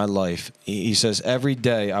in my life. He says, every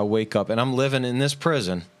day I wake up, and I'm living in this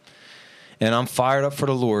prison, and I'm fired up for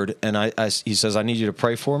the Lord. And he says, I need you to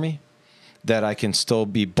pray for me, that I can still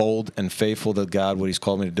be bold and faithful to God, what He's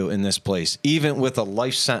called me to do in this place, even with a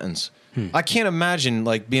life sentence. I can't imagine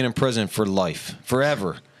like being in prison for life,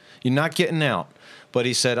 forever. You're not getting out. But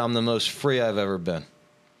he said, I'm the most free I've ever been.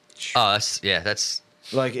 Oh, that's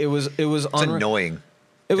like it was It's annoying.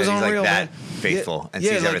 It was that he's unreal, like that man. faithful and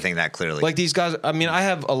sees everything that clearly. Like these guys, I mean, I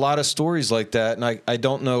have a lot of stories like that, and I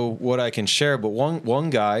don't know what I can share. But one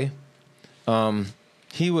guy,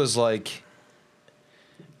 he was like,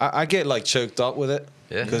 I get like choked up with it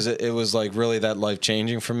because it was like really that life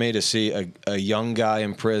changing for me to see a young guy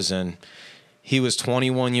in prison. He was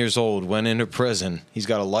 21 years old, went into prison. He's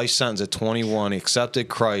got a life sentence at 21. He accepted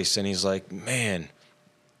Christ, and he's like, man,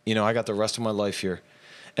 you know, I got the rest of my life here.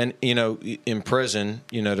 And, you know, in prison,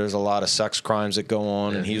 you know, there's a lot of sex crimes that go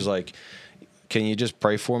on. And he's like, can you just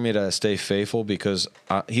pray for me to stay faithful? Because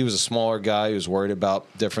he was a smaller guy who was worried about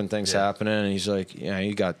different things happening. And he's like, yeah,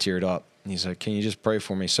 he got teared up. And he's like, can you just pray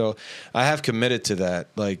for me? So I have committed to that,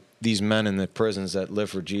 like these men in the prisons that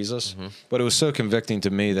live for Jesus. But it was so convicting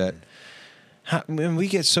to me that when we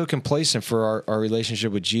get so complacent for our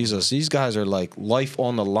relationship with Jesus, these guys are like life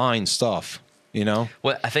on the line stuff. You know?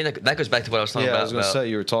 Well, I think that goes back to what I was talking about. Yeah, I was going to say,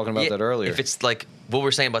 you were talking about that earlier. If it's like what we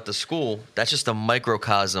were saying about the school, that's just a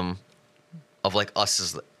microcosm of like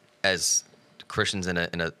us as Christians in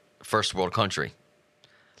a first world country.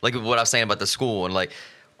 Like what I was saying about the school, and like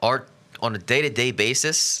on a day-to-day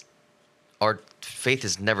basis, our faith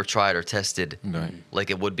is never tried or tested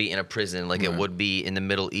like it would be in a prison, like it would be in the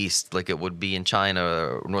Middle East, like it would be in China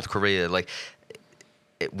or North Korea. Like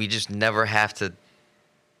we just never have to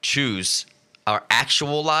choose our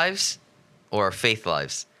actual lives or our faith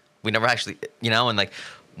lives. We never actually, you know, and like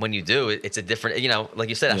when you do, it's a different, you know, like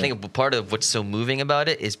you said, I think part of what's so moving about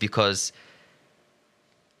it is because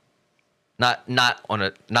not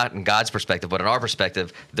in God's perspective, but in our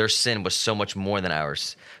perspective, their sin was so much more than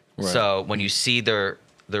ours. Right. So when you see their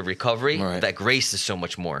recovery, that grace is so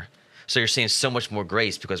much more. So you're seeing so much more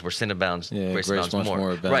grace because where sin abounds, grace abounds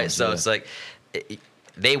more. Right. So it's like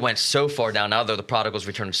they went so far down. Now they're the prodigals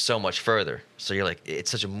returning so much further. So you're like,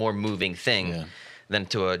 it's such a more moving thing than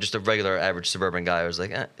to just a regular average suburban guy who's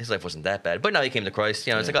like, his life wasn't that bad. But now he came to Christ.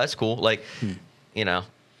 You know, it's like, oh, that's cool. Like, you know,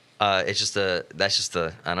 it's just I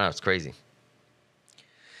don't know, it's crazy.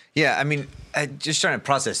 Yeah, I mean, just trying to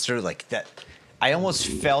process through like that. I almost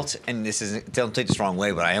felt, and this isn't, don't take this the wrong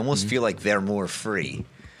way, but I almost feel like they're more free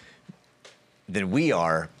than we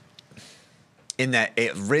are. In that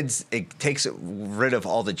it takes rid of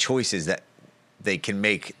all the choices that they can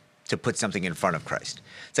make to put something in front of Christ.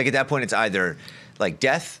 It's like at that point, it's either like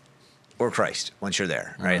death or Christ once you're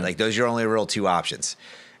there, right? Like those are your only real two options,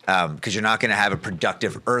 because you're not going to have a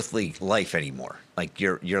productive earthly life anymore. Like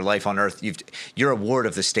your life on earth, you're a ward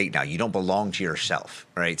of the state now. You don't belong to yourself,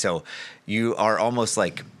 right? So you are almost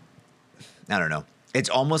like, I don't know. It's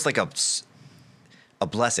almost like a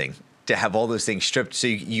blessing to have all those things stripped, so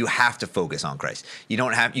you have to focus on Christ.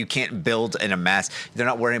 You can't build and amass. They're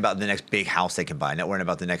not worrying about the next big house they can buy. Not worrying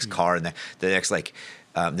about the next car and the next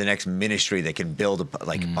the next ministry they can build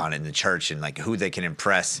upon in the church and like who they can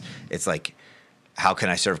impress. It's like, how can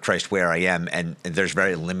I serve Christ where I am? And there's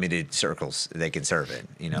very limited circles they can serve in.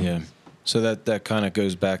 You know. Yeah. So that kind of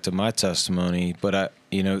goes back to my testimony, but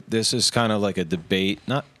this is kind of like a debate,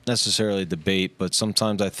 not necessarily a debate, but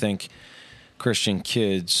sometimes I think Christian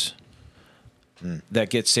kids that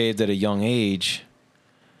get saved at a young age,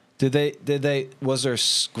 Was there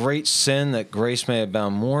great sin that grace may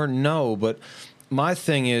abound more? No, but my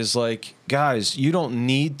thing is like, guys, you don't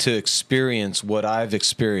need to experience what I've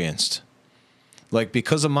experienced. Like,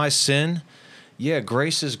 because of my sin, yeah,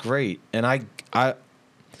 grace is great, and I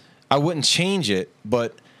wouldn't change it,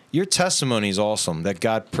 but your testimony is awesome that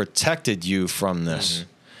God protected you from this.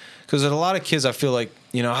 Because a lot of kids, I feel like,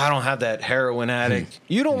 I don't have that heroin addict.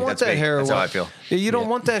 You don't want that heroin. That's how I feel. You don't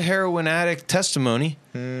want that heroin addict testimony.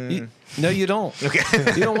 No, you don't. Okay.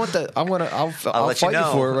 You don't want that. I'll fight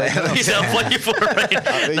you for it right now. I'll fight you for it right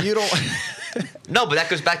now. You don't. No, but that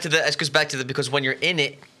goes back to the because when you're in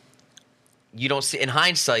it, you don't see. In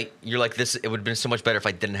hindsight, you're like this. It would have been so much better if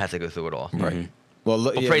I didn't have to go through it all. Right. Mm-hmm.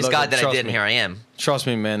 Well, praise God that I did, and here I am. Trust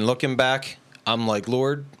me, man. Looking back, I'm like,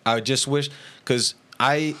 Lord, I just wish, because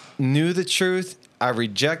I knew the truth. I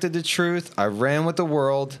rejected the truth. I ran with the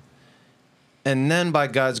world. And then by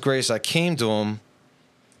God's grace, I came to him.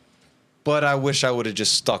 But I wish I would have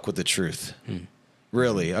just stuck with the truth.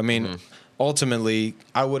 Really. I mean, ultimately,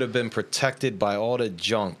 I would have been protected by all the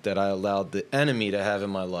junk that I allowed the enemy to have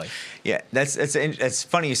in my life. Yeah, it's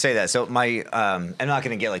funny you say that. So I'm not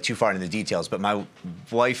going to get like too far into the details, but my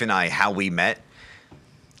wife and I, how we met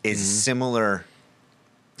is similar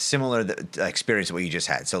experience to what you just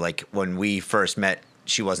had. So like when we first met,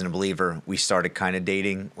 she wasn't a believer. We started kind of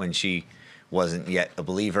dating when she wasn't yet a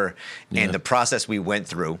believer. Yeah. And the process we went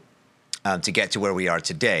through to get to where we are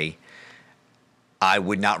today, I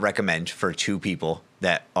would not recommend for two people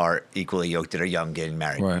that are equally yoked that are young getting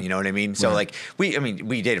married. Right. You know what I mean? So like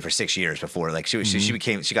we dated for 6 years before. Like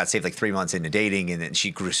she got saved like 3 months into dating, and then she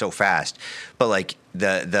grew so fast. But like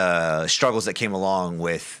the struggles that came along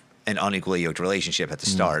with an unequally yoked relationship at the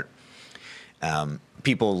start,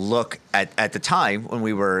 people look at the time when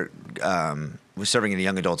we were serving in a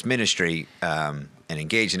young adults ministry and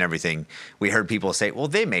engaged in everything. We heard people say, "Well,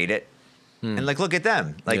 they made it." And like, look at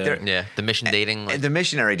them, like they're the mission dating, the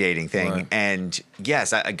missionary dating thing. Right. And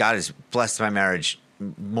yes, God has blessed my marriage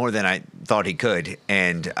more than I thought He could,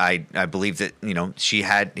 and I believe that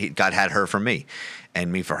God had her for me,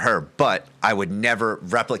 and me for her. But I would never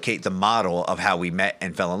replicate the model of how we met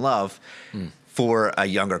and fell in love for a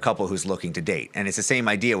younger couple who's looking to date. And it's the same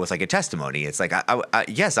idea with like a testimony. It's like,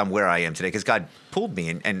 yes, I'm where I am today because God pulled me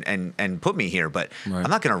and put me here, but I'm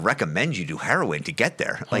not going to recommend you do heroin to get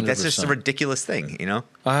there. Like 100%. That's just a ridiculous thing,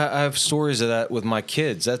 I have stories of that with my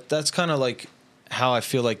kids. That's kind of like how I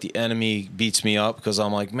feel like the enemy beats me up, because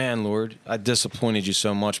I'm like, man, Lord, I disappointed you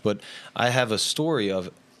so much. But I have a story of,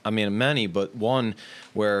 many, but one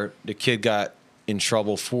where the kid got in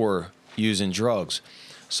trouble for using drugs.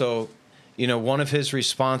 So, one of his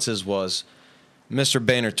responses was, Mr.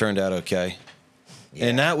 Baehner turned out okay. Yeah.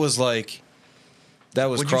 And that was like, that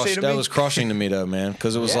was crushing to me though, man.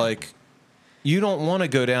 Because it was like, you don't want to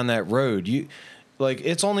go down that road.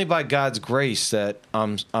 It's only by God's grace that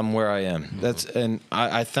I'm where I am. And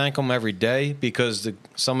I thank him every day, because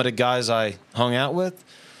some of the guys I hung out with,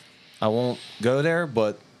 I won't go there,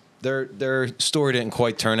 but their story didn't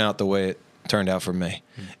quite turn out the way it turned out for me.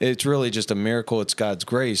 It's really just a miracle. It's God's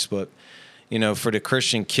grace. But, for the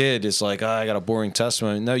Christian kid, it's like, I got a boring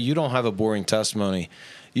testimony. No, you don't have a boring testimony.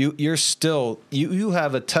 You're still, you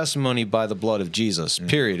have a testimony by the blood of Jesus,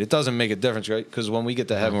 period. It doesn't make a difference, right? Because when we get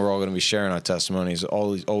to heaven, we're all going to be sharing our testimonies,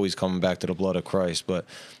 always coming back to the blood of Christ. But,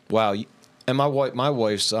 wow. And my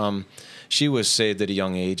wife's, she was saved at a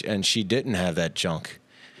young age, and she didn't have that junk.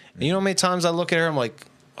 And you know how many times I look at her, I'm like,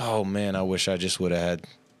 oh, man, I wish I just would have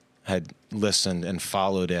had listened and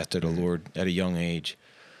followed after the Lord at a young age.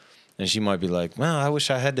 And she might be like, well, I wish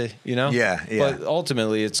I had to, Yeah. But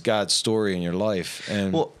ultimately, it's God's story in your life.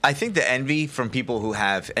 And well, I think the envy from people who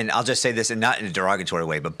have, and I'll just say this, and not in a derogatory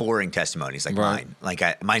way, but boring testimonies like mine.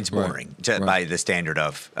 Like mine's boring by the standard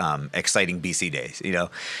of exciting BC days,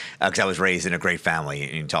 because I was raised in a great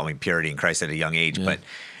family and taught me purity in Christ at a young age. Yeah.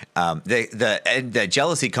 But the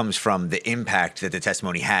jealousy comes from the impact that the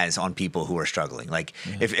testimony has on people who are struggling. Like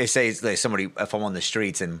if say like if I'm on the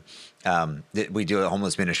streets and we do a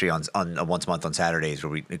homeless ministry on once a month on Saturdays where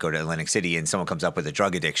we go to Atlantic City, and someone comes up with a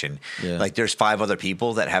drug addiction. Yeah. Like there's 5 other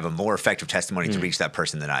people that have a more effective testimony to reach that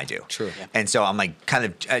person than I do. True. Yeah. And so I'm like kind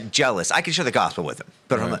of jealous. I can share the gospel with them,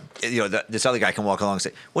 but I'm like, this other guy can walk along and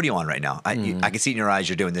say, "What are you on right now? I can see in your eyes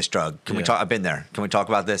you're doing this drug. Can we talk? I've been there. Can we talk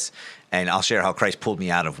about this?" And I'll share how Christ pulled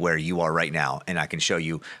me out of where you are right now, and I can show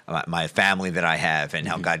you my family that I have, and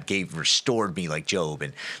how God restored me like Job,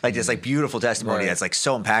 and like this like beautiful testimony that's like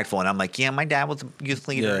so impactful. And I'm like, yeah, my dad was a youth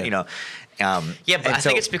leader, but I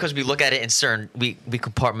think it's because we look at it in we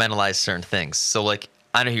compartmentalize certain things. So like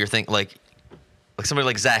I know who you're thinking, like like somebody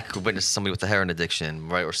like Zach who witnessed somebody with a heroin addiction,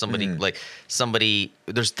 right? Or somebody like somebody.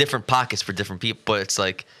 There's different pockets for different people, but it's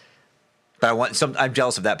like. But I'm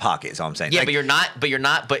jealous of that pocket. Is all I'm saying. Yeah, like, but you're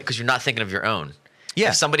not. But because you're not thinking of your own. Yeah.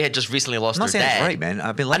 If somebody had just recently lost I'm not their saying dad. that's right, man.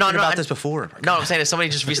 I've been lectured about this before. No, I'm saying if somebody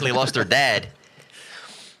just recently lost their dad.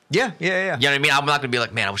 Yeah. You know what I mean? I'm not gonna be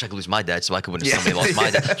like, man, I wish I could lose my dad so I could witness somebody lost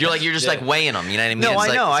my dad. You're just like weighing them. You know what I mean? No,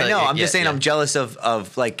 It's I know. like, I'm just saying I'm jealous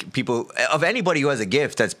of like people, of anybody who has a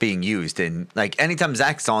gift that's being used. And like anytime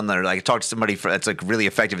Zach's on there, like talk to somebody that's like really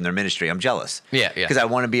effective in their ministry, I'm jealous. Yeah. Because I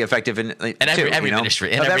want to be effective in every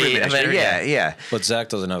ministry. Every ministry. Yeah. But Zach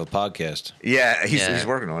doesn't have a podcast. Yeah, he's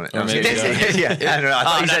working on it. Or maybe yeah, I don't know. I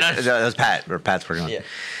thought you said that was Pat, or Pat's working on it.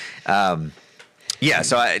 Yeah. Yeah,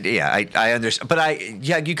 so I understand, but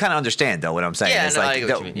you kind of understand though what I'm saying. Yeah, It's no, like I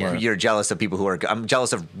get what you mean. you're jealous of people I'm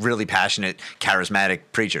jealous of really passionate, charismatic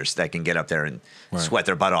preachers that can get up there and sweat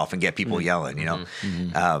their butt off and get people yelling, you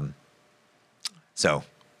know. So,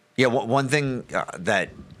 yeah, one thing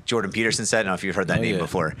that Jordan Peterson said, I don't know if you've heard that name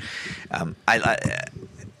before.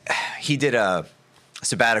 He did a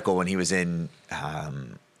sabbatical when he was in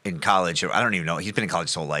college, or I don't even know. He's been in college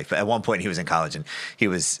his whole life, but at one point he was in college and he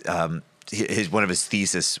was. One of his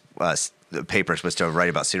thesis papers was to write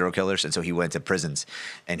about serial killers, and so he went to prisons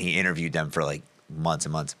and he interviewed them for like months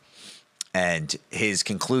and months. And his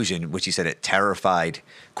conclusion, which he said it terrified,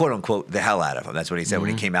 quote unquote, the hell out of him. That's what he said when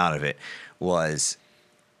he came out of it. Was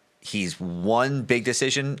he's one big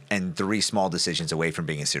decision and 3 small decisions away from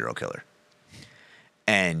being a serial killer.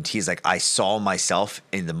 And he's like, I saw myself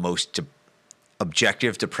in the most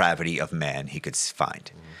objective depravity of man he could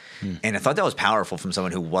find. And I thought that was powerful from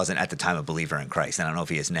someone who wasn't at the time a believer in Christ. And I don't know if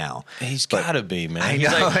he is now. He's got to be, man.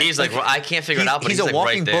 He's like, well, I can't figure it out, but he's a like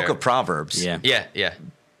walking right there. book of Proverbs. Yeah. Yeah.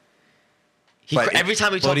 Every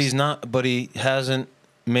time he talks, but he's not. But he hasn't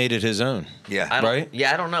made it his own. Yeah. Right.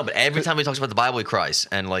 Yeah, I don't know, but every time he talks about the Bible, he cries,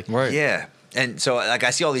 and like, Right. Yeah. And so, like,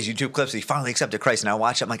 I see all these YouTube clips. He finally accepted Christ, and I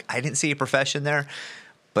watch it. I'm like, I didn't see a profession there,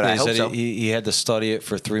 but I he hope said so. he had to study it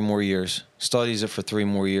for 3 more years. Studies it for 3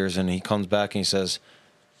 more years, and he comes back and he says,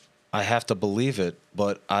 I have to believe it,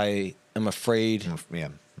 but I am afraid. Yeah,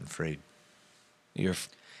 I'm afraid. You're.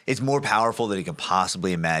 It's more powerful than he can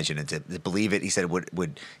possibly imagine, and to believe it, he said,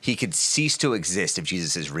 would he could cease to exist if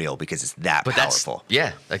Jesus is real because it's that powerful.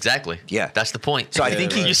 Yeah, exactly. Yeah, that's the point. So I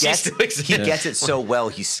think he gets it so well.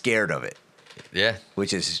 He's scared of it. Yeah,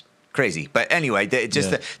 which is crazy. But anyway,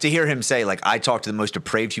 to hear him say, like, I talk to the most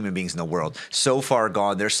depraved human beings in the world, so far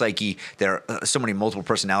gone, their psyche, there are so many multiple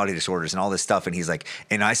personality disorders and all this stuff. And he's like,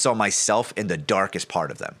 and I saw myself in the darkest part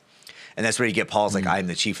of them. And that's where you get Paul's like, I am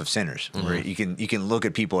the chief of sinners. Where you can look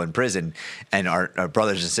at people in prison and our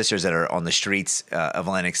brothers and sisters that are on the streets of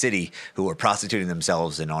Atlantic City who are prostituting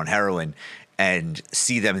themselves and on heroin, and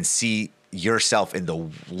see them and see yourself in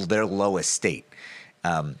their lowest state.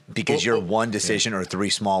 Because you're one decision or 3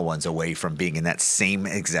 small ones away from being in that same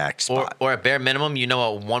exact spot. Or at bare minimum, you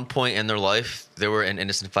know, at one point in their life, they were an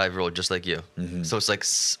innocent 5-year-old just like you. So it's like,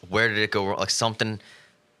 where did it go wrong? Like something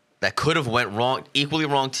that could have went wrong, equally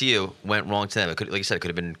wrong to you, went wrong to them. It could, like you said, it could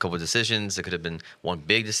have been a couple of decisions. It could have been one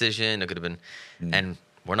big decision. It could have been, and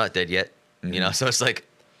we're not dead yet, you know? So it's like,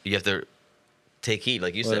 you have to take heed.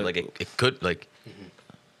 Like you said, like it could, like.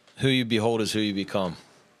 Who you behold is who you become.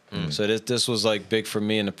 So this was like big for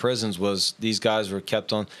me in the prisons. Was these guys were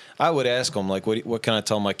kept on. I would ask them like, what can I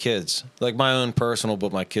tell my kids? Like my own personal,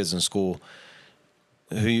 but my kids in school.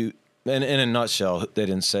 Who you, in a nutshell, they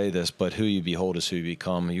didn't say this, but who you behold is who you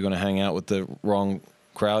become. You're going to hang out with the wrong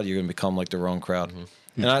crowd, you're going to become like the wrong crowd.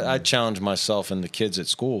 And I challenge myself and the kids at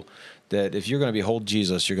school that if you're going to behold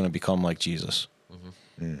Jesus, you're going to become like Jesus.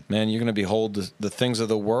 Man, you're going to behold the things of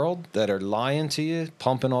the world that are lying to you,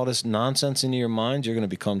 pumping all this nonsense into your mind. You're going to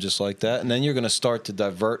become just like that. And then you're going to start to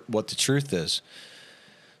divert what the truth is.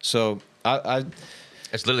 So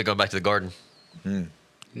it's literally going back to the garden. The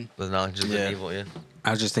knowledge of good and evil,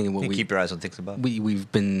 I was just thinking what keep your eyes on things above.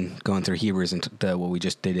 We've been going through Hebrews and what we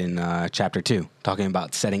just did in chapter 2, talking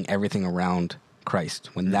about setting everything around Christ.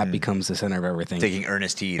 When that becomes the center of everything. Taking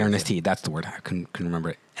earnest heed. Earnest heed, that's the word. I couldn't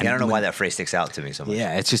remember it. And I don't know why that phrase sticks out to me so much.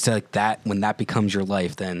 Yeah, it's just like that. When that becomes your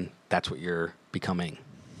life, then that's what you're becoming.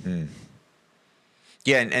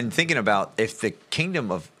 Yeah, and thinking about if the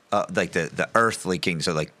kingdom of, like the earthly kingdom,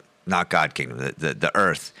 so like not God kingdom, the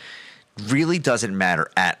earth, really doesn't matter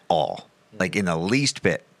at all, like in the least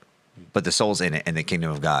bit, but the soul's in it in the kingdom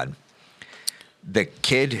of God. The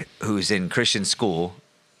kid who's in Christian school,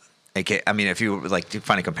 I mean, if you like to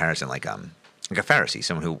find a comparison, like a Pharisee,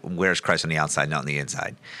 someone who wears Christ on the outside, not on the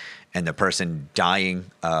inside, and the person dying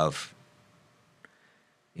of,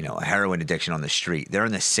 a heroin addiction on the street, they're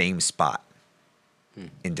in the same spot.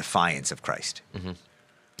 in defiance of Christ.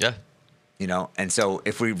 Yeah. You know, and so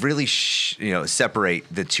if we really separate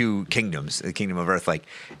the two kingdoms, the kingdom of earth, like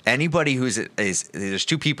anybody there's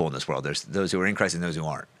two people in this world. There's those who are in Christ and those who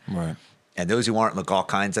aren't. Right. And those who aren't look all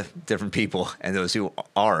kinds of different people, and those who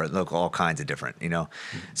are look all kinds of different, you know.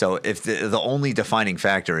 So if the only defining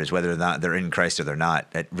factor is whether or not they're in Christ or they're not,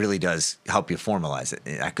 it really does help you formalize it.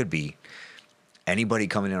 That could be anybody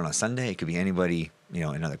coming in on a Sunday. It could be anybody, you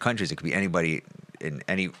know, in other countries. It could be anybody in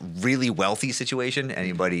any really wealthy situation,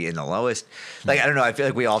 anybody in the lowest. Like, I don't know. I feel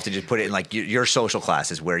like we all have to just put it in like your social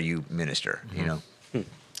class is where you minister, you know?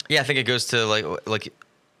 Yeah, I think it goes to like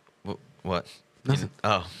what?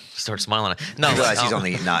 Start smiling. No, I realize he's on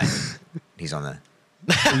the not. He's on the.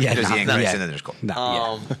 Yeah, There's the no, English yeah. and then there's Cole.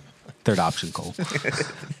 No, yeah. Third option, Cole.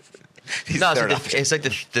 He's No, third so option. it's like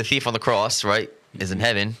the thief on the cross, right? Is in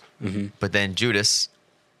heaven, but then Judas,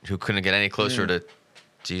 who couldn't get any closer to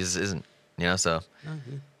Jesus, isn't. You know, so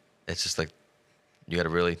it's just like you got to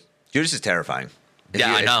really. Judas is terrifying.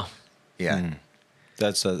 Yeah, I know. Yeah.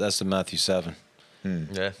 That's the Matthew 7.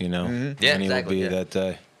 Yeah, You know, Yeah, and he exactly, will be yeah. that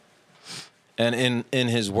day. And in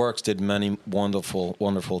his works did many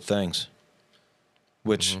wonderful things,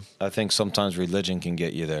 which I think sometimes religion can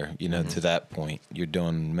get you there. You know, to that point, you're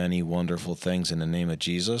doing many wonderful things in the name of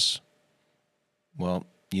Jesus. Well,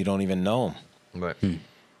 you don't even know him. Right.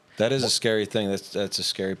 That is a scary thing. That's a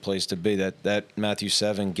scary place to be. That Matthew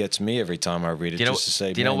 7 gets me every time I read it. Do you know- just to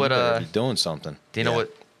say, do you know man, what, better be doing something. Do you know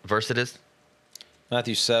what verse it is?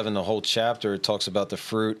 Matthew 7, the whole chapter, it talks about the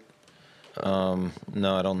fruit. No,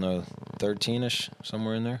 I don't know. 13-ish,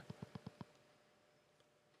 somewhere in there.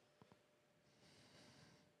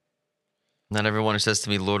 Not everyone who says to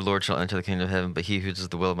me, Lord, Lord, shall enter the kingdom of heaven, but he who does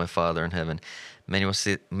the will of my Father in heaven. Many will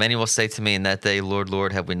say to me in that day, Lord,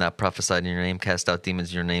 Lord, have we not prophesied in your name, cast out demons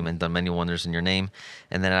in your name, and done many wonders in your name?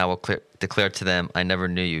 And then I will declare to them, I never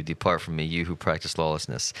knew you. Depart from me, you who practice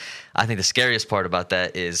lawlessness. I think the scariest part about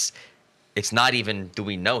that is it's not even do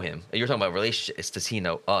we know him. You're talking about relationship. It's does he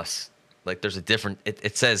know us? Like there's a different,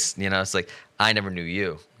 it says, you know, it's like, I never knew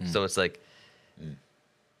you. So it's like,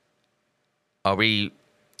 are we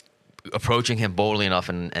approaching him boldly enough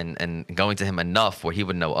and going to him enough where he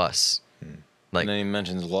would know us? Like, And then he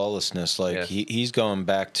mentions lawlessness. Like Yeah. he's going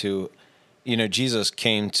back to, you know, Jesus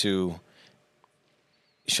came to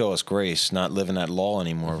show us grace, not living that law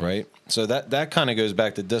anymore, right? So that kind of goes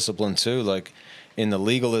back to discipline too. Like in the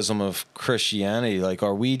legalism of Christianity, like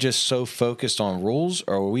are we just so focused on rules,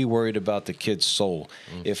 or are we worried about the kid's soul?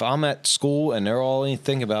 If I'm at school and they're all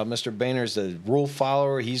thinking about Mr. Baehner's the rule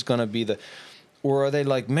follower, he's going to be the, or are they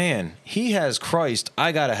like, man, he has Christ,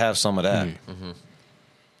 I got to have some of that.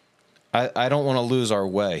 I don't want to lose our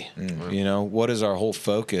way. You know, what is our whole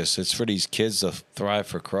focus? It's for these kids to thrive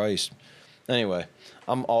for Christ. Anyway,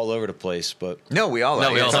 I'm all over the place, but No, we all are.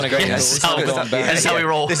 No, we all It's are. great. That's It's how- good stuff. that's how we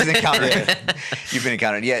roll. This is encountered. You've been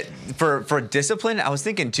encountered. Yeah, for discipline, I was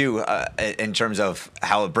thinking too, in terms of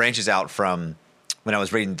how it branches out from when I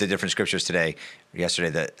was reading the different scriptures yesterday,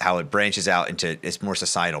 that how it branches out into it's more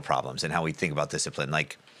societal problems and how we think about discipline.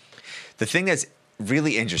 Like the thing that's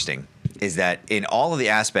really interesting is that in all of the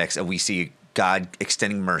aspects of we see God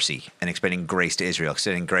extending mercy and extending grace to Israel,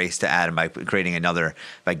 extending grace to Adam by creating another,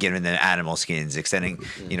 by giving them animal skins, extending,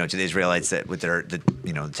 you know, to the Israelites that with the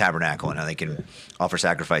tabernacle and how they can offer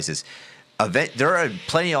sacrifices. There are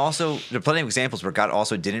plenty of examples where God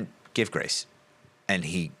also didn't give grace, and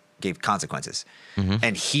He gave consequences,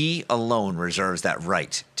 and He alone reserves that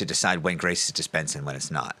right to decide when grace is dispensed and when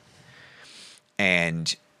it's not.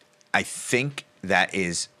 And I think that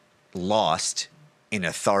is lost in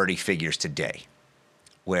authority figures today,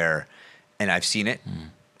 where, and I've seen it,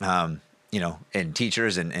 in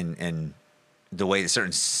teachers and the way that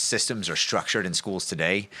certain systems are structured in schools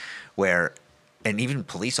today, where, and even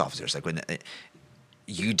police officers, like when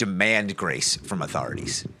you demand grace from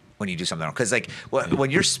authorities when you do something wrong. Because like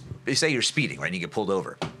when say you're speeding, right, and you get pulled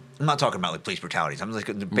over. I'm not talking about like police brutalities. I'm like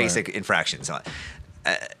the basic infractions.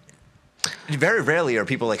 Very rarely are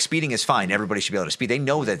people like speeding is fine. Everybody should be able to speed. They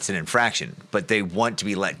know that's an infraction, but they want to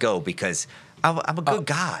be let go because I'm a good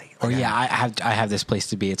guy. Or I have this place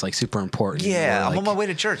to be. It's like super important. Yeah, or, I'm like, on my way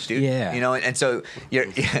to church, dude. Yeah. You know, and so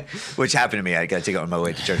which happened to me. I got to take it on my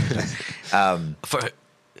way to church.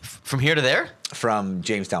 from here to there? From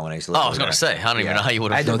Jamestown when I used to live Oh, I was over going to there. say, I don't even know how you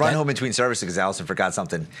would I had have. to run home between services because Allison forgot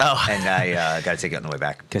something. Oh. And I got to take it on the way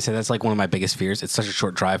back. Okay, so that's like one of my biggest fears. It's such a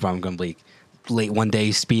short drive, but I'm going to be late one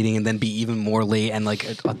day speeding and then be even more late, and like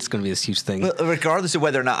it's going to be this huge thing. But regardless of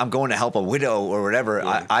whether or not I'm going to help a widow or whatever,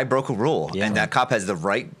 I broke a rule, and that cop has the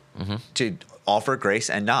right to offer grace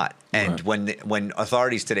and not. And Right. when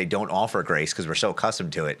authorities today don't offer grace because we're so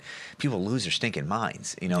accustomed to it, people lose their stinking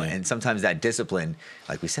minds, you know. Yeah. And sometimes that discipline,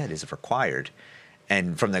 like we said, is required.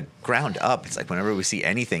 And from the ground up, it's like whenever we see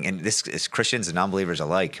anything, and this is Christians and non-believers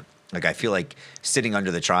alike, like I feel like sitting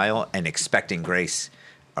under the trial and expecting grace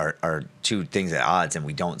are two things at odds, and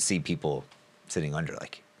we don't see people sitting under,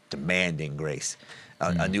 like demanding grace.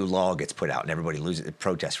 A new law gets put out and everybody loses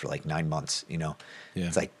protests for like 9 months, you know. Yeah.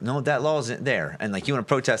 It's like, no, that law isn't there. And like, you want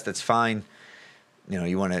to protest, that's fine. You know,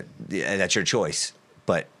 you want to, that's your choice.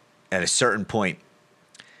 But at a certain point,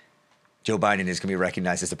 Joe Biden is going to be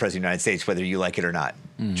recognized as the president of the United States, whether you like it or not.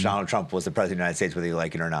 Donald Trump was the president of the United States, whether you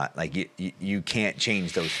like it or not. Like, you can't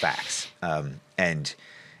change those facts. And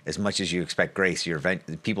as much as you expect grace,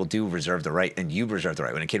 people do reserve the right, and you reserve the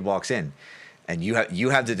right. When a kid walks in, and you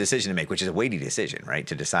have the decision to make, which is a weighty decision, right?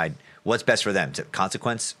 To decide what's best for them, to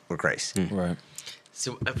consequence or grace. Right.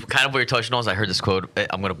 So kind of what you're touching on is I heard this quote.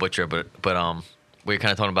 I'm going to butcher it, but what you're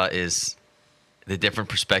kind of talking about is the different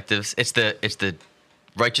perspectives. It's the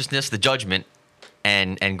righteousness, the judgment,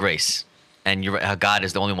 and grace. And you're right, how God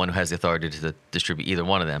is the only one who has the authority to distribute either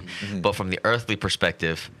one of them. But from the earthly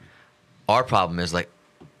perspective, our problem is like,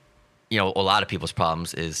 you know, a lot of people's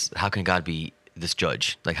problems is how can God be this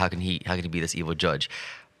judge? Like how can he be this evil judge?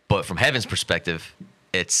 But from heaven's perspective,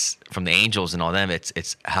 it's from the angels and all them.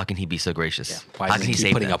 It's how can he be so gracious? Yeah. Why how does can he he keep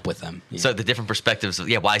save putting them? up with them? Yeah. So the different perspectives.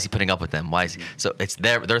 Why is he putting up with them? Why is so it's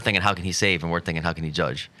they're thinking how can he save, and we're thinking how can he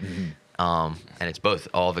judge? And it's both.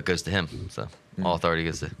 All of it goes to him. So all authority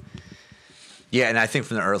goes to. Yeah, and I think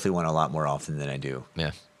from the earthly one a lot more often than I do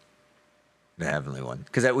Yeah. the heavenly one,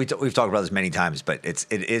 because we've talked about this many times. But it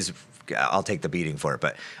is. I'll take the beating for it,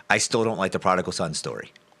 but I still don't like the prodigal son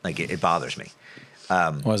story. Like it bothers me.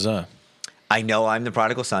 Why's that? I know I'm the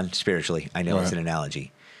prodigal son spiritually. I know it's Right. an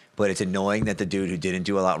analogy, but it's annoying that the dude who didn't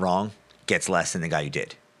do a lot wrong gets less than the guy who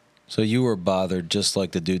did. So you were bothered just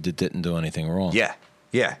like the dude that didn't do anything wrong. Yeah,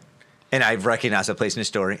 yeah. And I've recognized a place in the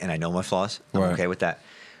story, and I know my flaws. I'm Right. okay with that.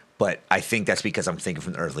 But I think that's because I'm thinking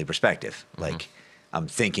from the earthly perspective. Like, I'm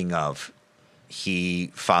thinking of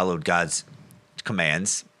he followed God's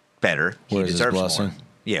commands better. He Where's his deserves blessing? more.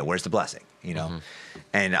 Yeah, where's the blessing? You know?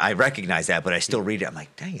 And I recognize that, but I still read it. I'm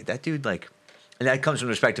like, dang it, that dude, like, and that comes from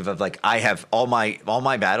the perspective of like, I have all my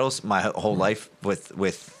battles, my whole life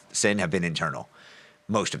with sin have been internal,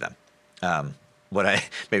 most of them. What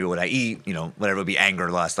I eat, you know, whatever would be anger,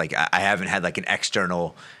 lust. Like I haven't had like an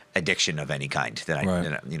external addiction of any kind that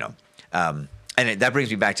Right. you know. And that brings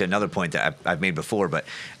me back to another point that I've made before. But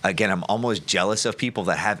again, I'm almost jealous of people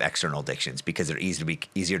that have external addictions because they're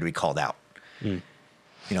easier to be called out.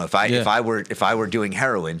 You know, if I were doing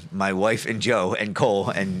heroin, my wife and Joe and Cole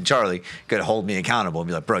and Charlie could hold me accountable and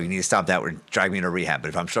be like, bro, you need to stop that or drag me into rehab. But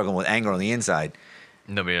if I'm struggling with anger on the inside,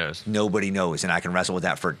 nobody knows, and I can wrestle with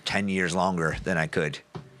that for 10 years longer than I could,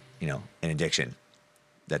 you know, an addiction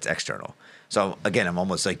that's external. So again, I'm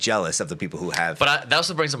almost like jealous of the people who have. But that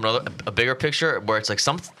also brings up a bigger picture where it's like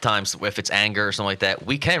sometimes if it's anger or something like that,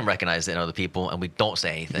 we can recognize it in other people and we don't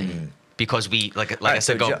say anything. Because we, like I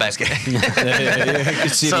said, going back. You can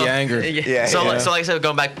see the anger. So like I said,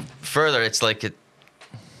 going back further, it's like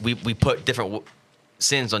we put different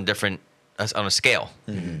sins on on a scale.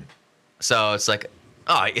 So it's like,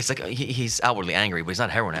 it's like he's outwardly angry, but he's not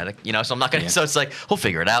a heroin addict, you know. So I'm not gonna. So it's like he'll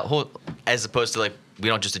figure it out. As opposed to like we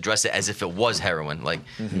don't just address it as if it was heroin. Like,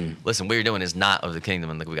 listen, what you're doing is not of the kingdom,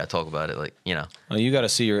 and like we got to talk about it. Like, you know. Well, you got to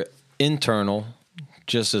see your internal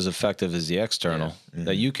just as effective as the external.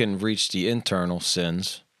 That you can reach the internal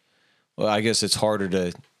sins. Well, I guess it's harder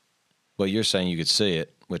to. Well, you're saying you could see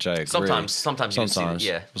it, which I agree. Sometimes you can see it,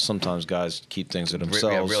 yeah. Sometimes guys keep things to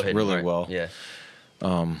themselves real hidden, really right? well. Yeah.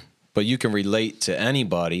 But you can relate to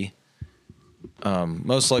anybody.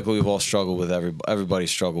 Most likely, we've all struggled with everybody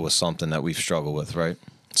struggled with something that we've struggled with, right?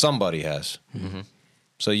 Somebody has.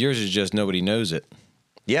 So yours is just nobody knows it.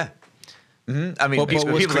 Yeah. I mean, But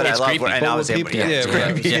people what's that I it's love, creepy. and I But was with able to. people- It's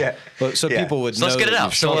yeah, creepy. Yeah. But so Yeah. people would So know let's get it that out.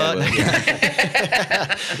 you've struggled with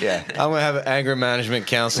it. Yeah. I'm gonna have an anger management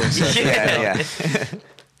counseling session. Yeah.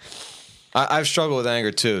 I've struggled with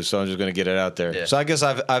anger too, so I'm just gonna get it out there. Yeah. So I guess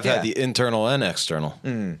I've Yeah. had the internal and external.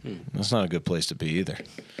 That's not a good place to be either.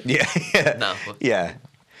 Yeah. No. Yeah.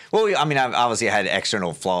 Well, I mean, I've obviously had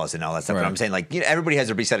external flaws and all that stuff, but Right. I'm saying, like, you know, everybody has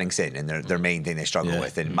their besetting sin and their main thing they struggle Yeah.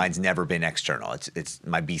 with, and mine's never been external. It's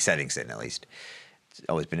my besetting sin, at least. It's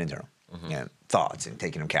always been internal. Yeah, thoughts and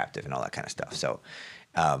taking them captive and all that kind of stuff. So,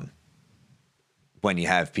 when you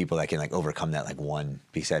have people that can like overcome that like one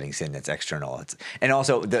besetting sin that's external, and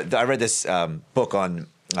also I read this book on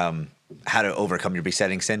how to overcome your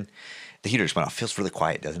besetting sin. The heater just went off. Feels really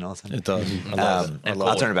quiet, doesn't it? All of a sudden? It does. I love it.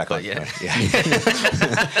 I'll turn it back on. Yeah. Yeah.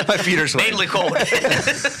 My feet are sweating. Mainly cold.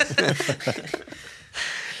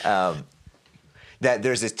 That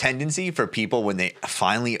there's this tendency for people when they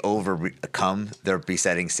finally overcome their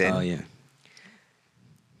besetting sin Oh yeah.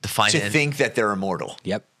 Define to it. think that they're immortal.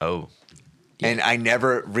 Yep. Oh. And I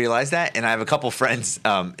never realized that. And I have a couple friends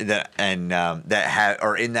that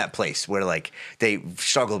are in that place where like they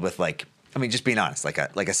struggled with like, I mean, just being honest, like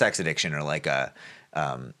a sex addiction or like a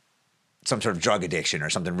some sort of drug addiction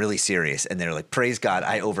or something really serious. And they're like, praise God,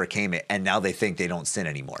 I overcame it. And now they think they don't sin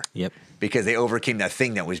anymore. Yep. Because they overcame that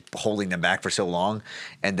thing that was holding them back for so long.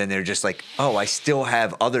 And then they're just like, oh, I still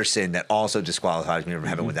have other sin that also disqualifies me from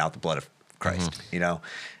heaven without the blood of Christ, you know?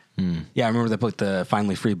 Yeah, I remember the book, the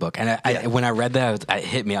Finally Free book. And I, when I read that, it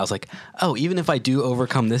hit me. I was like, oh, even if I do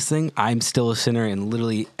overcome this thing, I'm still a sinner in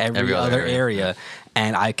literally every other area.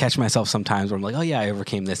 And I catch myself sometimes where I'm like, oh, yeah, I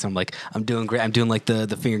overcame this. I'm like, I'm doing great. I'm doing like the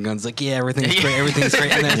finger guns, like, yeah, everything's great. Everything's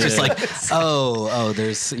great. And then it's just like,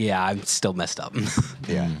 I'm still messed up.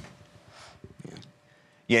 Yeah.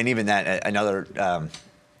 Yeah, and even that, another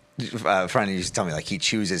friend used to tell me, like, he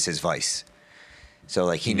chooses his vice. So,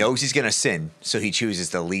 like, he knows he's going to sin, so he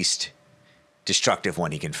chooses the least destructive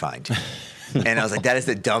one he can find. And I was like, that is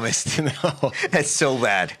the dumbest. No. That's so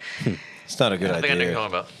bad. It's not a good I think I know what you're idea.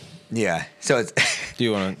 talking about. Yeah. So it's Do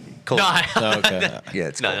you want to? cool. No, No, okay. Yeah,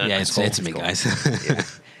 it's No, cool. no, Yeah, It's it's cool. me, guys. Yeah.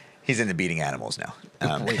 He's into beating animals now.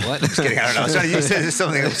 Wait, what? Just kidding. I don't know. I was trying to use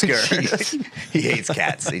something obscure. He hates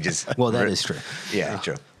cats. He just. Well, that is true. Yeah,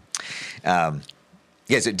 true.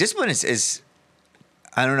 Yeah, so discipline is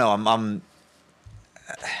I don't know.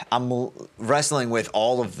 I'm wrestling with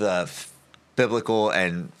all of the biblical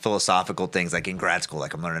and philosophical things, like in grad school.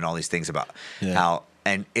 Like I'm learning all these things about how,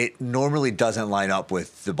 and it normally doesn't line up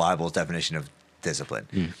with the Bible's definition of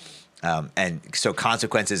discipline. And so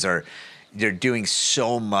consequences they're doing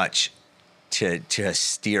so much to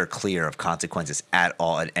steer clear of consequences at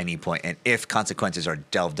all at any point. And if consequences are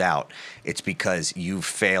delved out, it's because you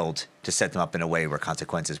failed to set them up in a way where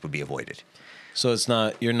consequences would be avoided. So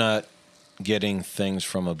you're not getting things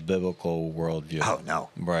from a biblical worldview. Oh, no.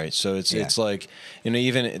 Right. So it's like,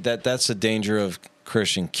 even that's the danger of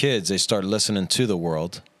Christian kids. They start listening to the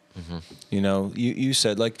world. Mm-hmm. You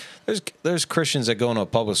said like there's Christians that go into a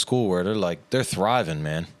public school where they're thriving,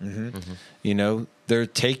 man. Mm-hmm. Mm-hmm. They're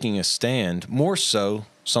taking a stand more so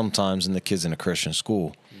sometimes than the kids in a Christian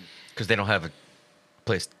school because they don't have a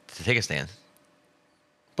place to take a stand.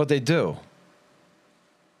 But they do.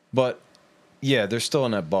 But yeah, they're still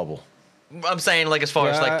in that bubble. I'm saying, like, as far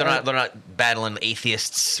as like they're not battling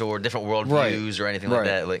atheists or different worldviews or anything like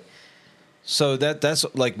that. Like, so that's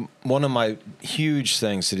like one of my huge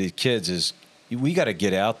things to these kids is we got to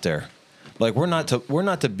get out there. Like we're not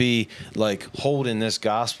to be like holding this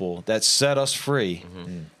gospel that set us free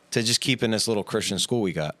to just keep in this little Christian school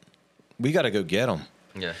we got. We got to go get them.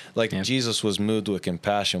 yeah, Like Jesus was moved with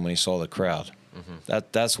compassion when he saw the crowd. Mm-hmm.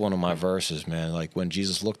 That's one of my verses, man. Like when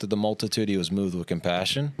Jesus looked at the multitude, he was moved with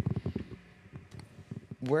compassion.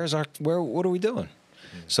 What are we doing?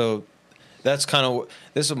 So that's kind of,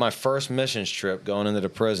 this is my first missions trip going into the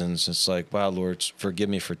prisons. It's like, wow, Lord, forgive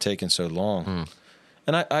me for taking so long.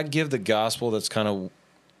 And I give the gospel. That's kind of,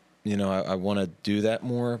 I want to do that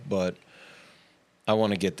more, but I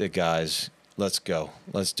want to get the guys, let's go.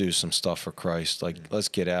 Let's do some stuff for Christ. Like, let's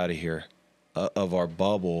get out of here, of our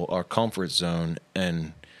bubble, our comfort zone,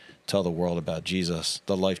 and tell the world about Jesus,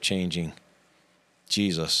 the life-changing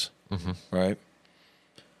Jesus, right?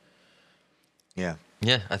 Yeah.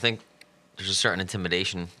 yeah. I think there's a certain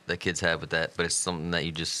intimidation that kids have with that, but it's something that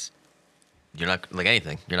you're not like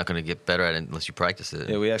anything. You're not going to get better at it unless you practice it.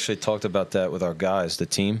 Yeah, we actually talked about that with our guys, the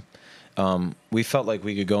team. We felt like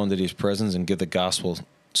we could go into these prisons and give the gospel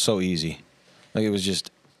so easy. Like it was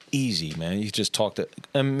just easy, man. You just talked to,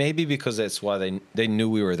 and maybe because that's why they knew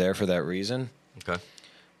we were there for that reason. Okay.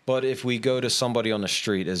 But if we go to somebody on the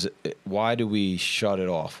street, why do we shut it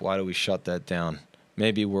off? Why do we shut that down?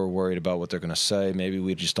 Maybe we're worried about what they're going to say. Maybe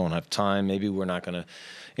we just don't have time. Maybe we're not going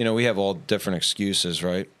to, we have all different excuses,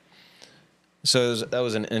 right? So that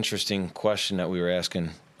was an interesting question that we were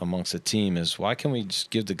asking amongst the team is why can't we just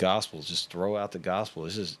give the gospel, just throw out the gospel?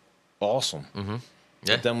 This is awesome. Mm-hmm.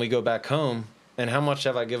 Yeah. But then we go back home, and how much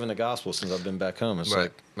have I given the gospel since I've been back home? It's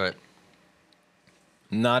right.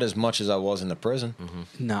 Not as much as I was in the prison.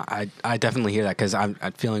 Mm-hmm. No, I definitely hear that because I'm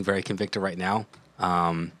feeling very convicted right now.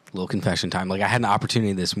 Little confession time. Like I had an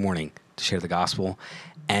opportunity this morning to share the gospel,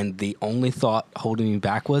 and the only thought holding me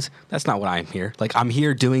back was that's not what I'm here. Like I'm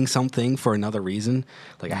here doing something for another reason.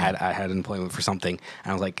 Like I had an appointment for something,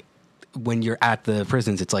 and I was like, when you're at the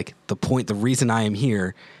prisons, it's like the reason I am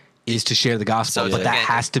here is to share the gospel. So but that again,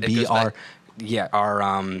 has to it be goes back-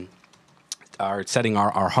 our setting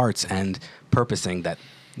our hearts and purposing that.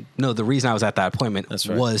 No, the reason I was at that appointment That's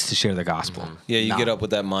right. was to share the gospel. Yeah, you Not- get up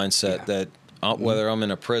with that mindset that whether I'm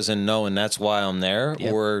in a prison knowing that's why I'm there,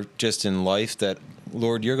 Yep. or just in life that,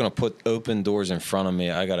 Lord, you're going to put open doors in front of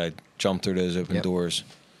me. I got to jump through those open Yep. doors.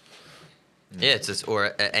 Yeah, it's just, or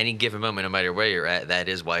at any given moment, no matter where you're at, that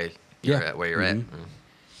is why you're Yeah. at where you're at.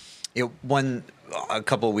 A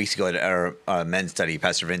couple of weeks ago at our men's study,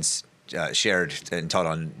 Pastor Vince shared and taught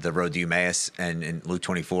on the road to Emmaus and in Luke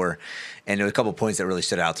 24. And there were a couple of points that really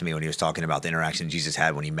stood out to me when he was talking about the interaction Jesus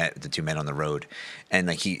had when he met the two men on the road. And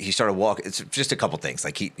like he started walking, it's just a couple things.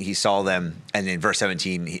 Like he saw them, and in verse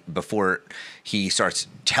 17, before he starts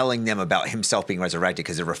telling them about himself being resurrected,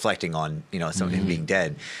 because they're reflecting on, some of him being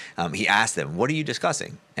dead, he asked them, "What are you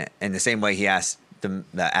discussing?" And the same way he asked the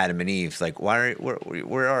Adam and Eve, like, where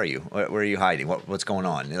are you? Where are you hiding? What's going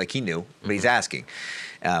on? Like, he knew, but he's asking.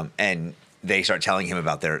 And they start telling him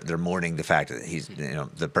about their mourning the fact that he's,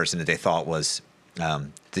 the person that they thought was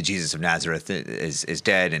the Jesus of Nazareth is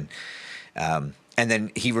dead. And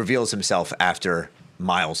then he reveals himself after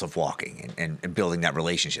miles of walking and building that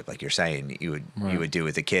relationship, like you're saying, you would do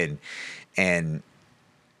with a kid. And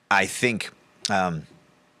I think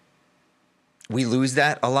we lose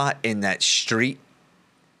that a lot in that street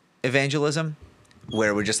evangelism,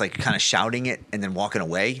 where we're just like kind of shouting it and then walking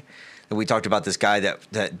away. And we talked about this guy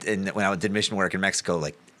when I did mission work in Mexico,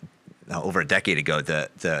 like over a decade ago, there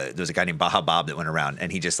was a guy named Baja Bob that went around,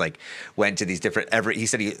 and he just like went to these different, he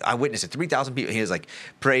said I witnessed it, 3,000 people. He was like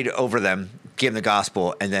prayed over them, gave them the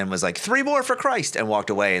gospel, and then was like 3 more for Christ, and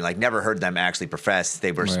walked away, and like never heard them actually profess.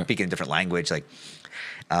 They were speaking a different language, like.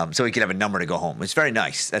 So he could have a number to go home. It's very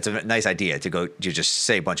nice. That's a nice idea to just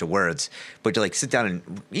say a bunch of words, but to like sit down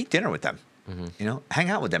and eat dinner with them, hang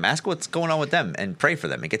out with them, ask what's going on with them, and pray for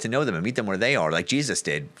them, and get to know them, and meet them where they are, like Jesus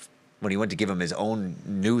did when he went to give them his own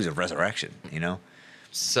news of resurrection.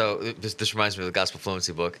 So this reminds me of the Gospel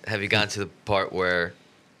Fluency book. Have you gotten to the part where?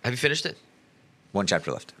 Have you finished it? 1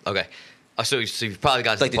 chapter left. Okay. So you've probably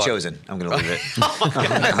gotten It's like to The part. Chosen. I'm going to leave it. Oh my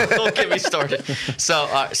God. Don't get me started. So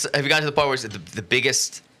have you gotten to the part where it's the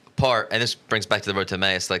biggest part, and this brings back to the road to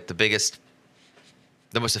Emmaus, like the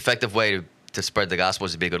most effective way to spread the gospel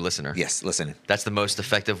is to be a good listener. Yes, listen. That's the most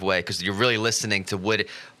effective way, because you're really listening to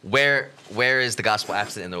where is the gospel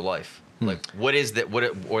absent in their life? Like where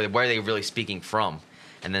are they really speaking from?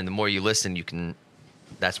 And then the more you listen,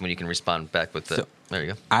 that's when you can respond back with the. There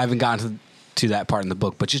you go. I haven't gotten to that part in the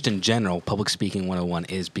book, but just in general, public speaking 101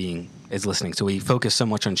 is listening. So we focus so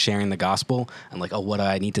much on sharing the gospel and like, what do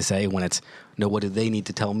I need to say, when it's no, what do they need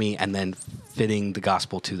to tell me, and then fitting the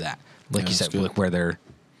gospel to that, like you said, like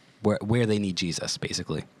where they need Jesus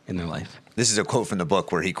basically in their life. This is a quote from the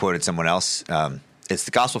book where he quoted someone else. It's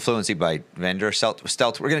the Gospel Fluency by Vander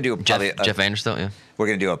Stelt. We're going to do Jeff Anderson, yeah. We're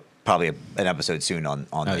going to do probably an episode soon on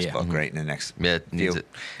this book, right? In the next needs it.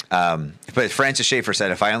 But Francis Schaeffer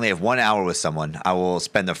said, if I only have 1 hour with someone, I will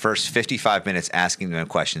spend the first 55 minutes asking them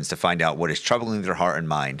questions to find out what is troubling their heart and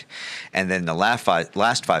mind. And then the last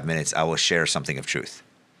 5 minutes, I will share something of truth.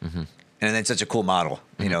 And that's such a cool model,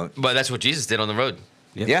 But that's what Jesus did on the road.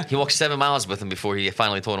 Yeah. He walked 7 miles with him before he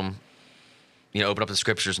finally told him, open up the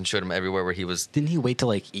scriptures and showed him everywhere where he was. Didn't he wait to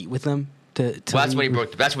like eat with them? Well, that's when he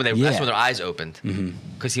broke. That's when their eyes opened,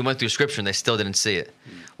 because he went through scripture and they still didn't see it,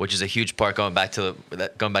 which is a huge part. Going back to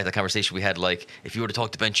the conversation we had, like if you were to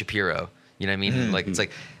talk to Ben Shapiro, you know what I mean? Like it's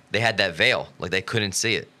like they had that veil, like they couldn't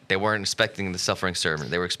see it. They weren't expecting the suffering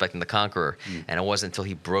servant; they were expecting the conqueror, and it wasn't until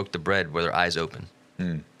he broke the bread where their eyes opened,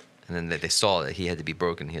 and then they saw that he had to be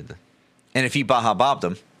broken. He had to. And if he Baja Bobbed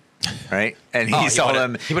them, right? And he saw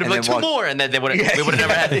them. He would have been like 2 more, and then we would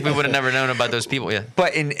have never known about those people. Yeah.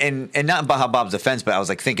 But in not in Baja Bob's defense, but I was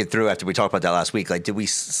like thinking through after we talked about that last week. Like, did we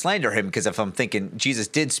slander him? Because if I'm thinking Jesus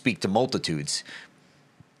did speak to multitudes,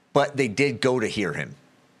 but they did go to hear him.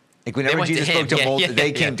 Like whenever Jesus spoke to multitudes,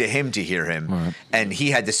 they came to him to hear him, and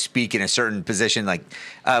he had to speak in a certain position. Like,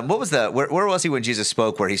 what was where was he when Jesus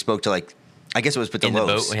spoke? Where he spoke to like. I guess it was with the loaves. In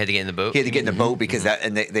the boat, he had to get in the boat. He had to get in the boat because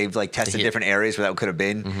they've like tested different areas where that could have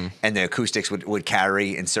been, and the acoustics would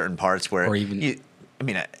carry in certain parts where. Or even.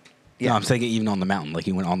 Yeah. No, I'm saying even on the mountain. Like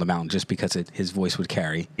he went on the mountain just because his voice would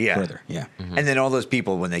carry further. Yeah. And then all those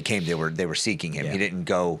people, when they came, they were seeking him. Yeah. He didn't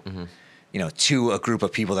go, to a group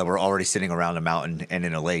of people that were already sitting around a mountain and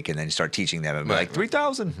in a lake, and then start teaching them. And be like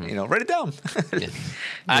 3,000. Write it down.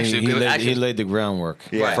 Actually, he laid the groundwork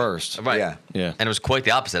first. Right. Yeah. And it was quite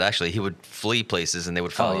the opposite. Actually, he would flee places, and they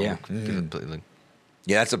would follow him.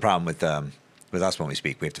 Yeah, that's the problem with with us when we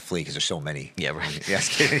speak. We have to flee because there's so many. Yeah, right.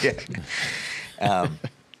 Yes. Yeah.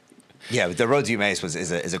 Yeah, but the road to Emmaus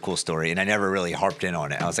is a cool story, and I never really harped in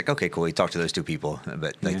on it. I was like, okay, cool. He talked to those two people,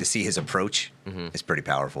 but like to see his approach is pretty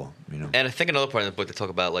powerful. You know. And I think another part in the book they talk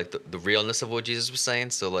about like the realness of what Jesus was saying.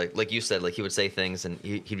 So like you said, like he would say things and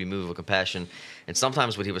he'd be moved with compassion, and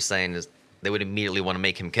sometimes what he was saying is they would immediately want to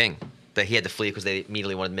make him king. That he had to flee because they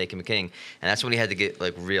immediately wanted to make him a king, and that's when he had to get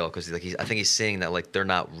like real because like I think he's seeing that like they're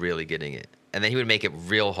not really getting it, and then he would make it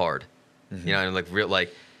real hard, you know, and like real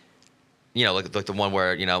like. You know, like the one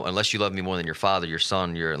where, you know, unless you love me more than your father, your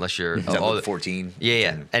son, unless you're 14.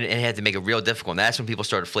 Yeah. And he had to make it real difficult. And that's when people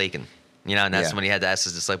started flaking. You know, and that's Yeah. when he had to ask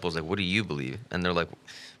his disciples, like, what do you believe? And they're like,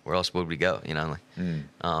 where else would we go? You know, like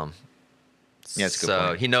Yeah, that's a good so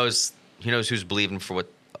point. he knows who's believing for what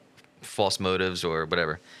false motives or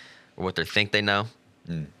whatever, or what they think they know.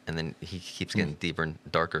 And then he keeps getting deeper and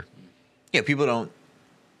darker. Yeah, people don't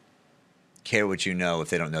care what you know if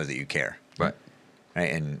they don't know that you care. Right.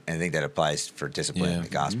 Right, and I think that applies for discipline, and the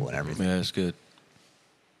gospel, and everything. Yeah, it's good.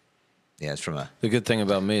 Yeah, it's from a The good thing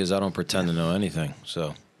about me is I don't pretend to know anything.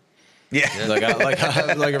 So, yeah. I'm like,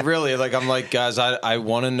 guys, I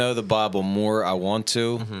want to know the Bible more. I want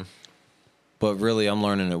to, but really, I'm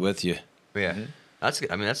learning it with you. Yeah. That's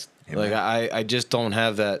good. I mean, that's Like, I just don't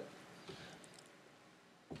have that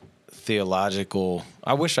theological.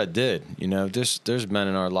 I wish I did. You know, there's men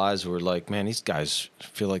in our lives who are like, man, these guys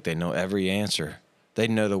feel like they know every answer. They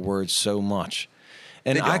know the words so much,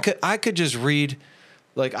 and They don't. I could just read,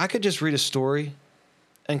 like I could just read a story,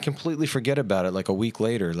 and completely forget about it like a week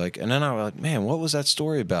later. Like, and then I'm like, man, what was that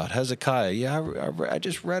story about? Hezekiah. Yeah, I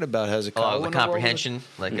just read about Hezekiah. I the wonder what was- comprehension.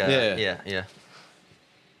 Like, Yeah. yeah.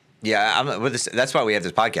 Yeah, I'm with this. That's why we have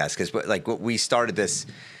this podcast, because like we started this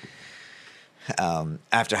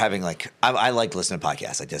after having like I like listening to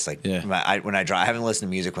podcasts. I just like when I drive. I haven't listened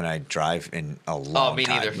to music when I drive in a long me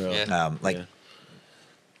time. neither. Really? Yeah.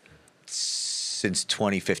 Since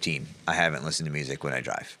 2015, I haven't listened to music when I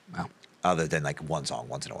drive. Wow. Other than like one song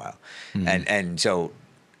once in a while, and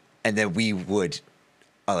then we would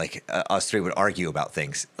us three would argue about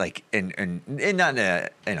things like and not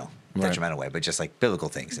in a detrimental way, but just like biblical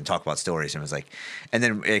things and talk about stories. And it was like, and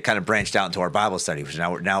then it kind of branched out into our Bible study, which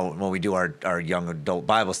now when we do our young adult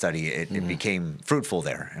Bible study, it became fruitful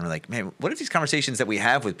there. And we're like, man, what if these conversations that we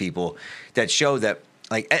have with people that show that.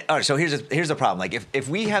 Like, all right, so here's the problem. Like, if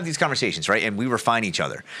we have these conversations, right, and we refine each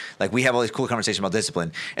other, like we have all these cool conversations about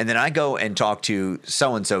discipline, and then I go and talk to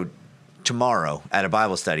so-and-so tomorrow at a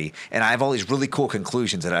Bible study, and I have all these really cool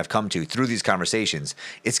conclusions that I've come to through these conversations,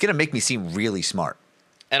 it's going to make me seem really smart.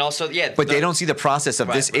 And also, But they don't see the process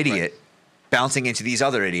of this idiot bouncing into these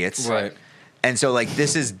other idiots. Right. And so, like,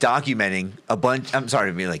 this is documenting a bunch. I'm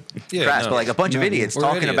sorry to be like crass, but like a bunch of idiots we're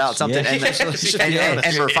talking idiots. about something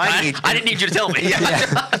and refining each. I didn't need you to tell me.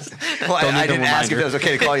 Well, I didn't ask if it was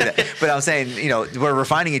okay to call you that, but I'm saying, we're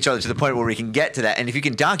refining each other to the point where we can get to that. And if you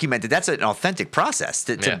can document it, that's an authentic process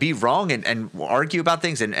to be wrong and argue about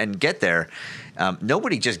things and get there.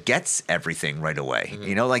 Nobody just gets everything right away.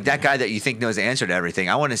 Like that guy that you think knows the answer to everything.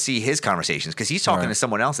 I want to see his conversations because he's talking to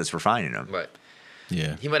someone else that's refining them. Right.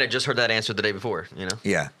 Yeah. He might have just heard that answer the day before,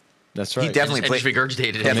 Yeah. That's right. He definitely and just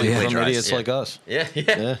regurgitated it. Definitely From plagiarized. idiots like us.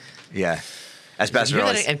 Yeah. Yeah. As Pastor You hear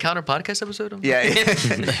always, that Encounter podcast episode? yeah,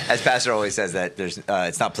 as Pastor always says that there's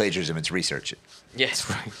it's not plagiarism, it's research. Yes.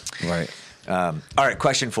 Right. All right,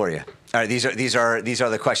 question for you. All right, these are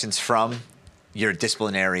the questions from your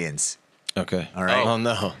disciplinarians. Okay. All right. Oh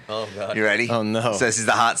no. Oh God. You ready? Oh, no. So this is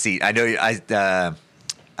the hot seat. I know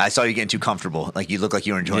I saw you getting too comfortable. Like you look like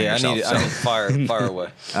you were enjoying Yeah, yourself. I need fire away.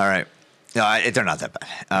 All right. No, they're not that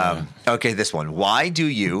bad. Okay, this one. Why do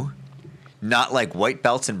you not like white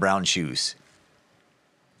belts and brown shoes?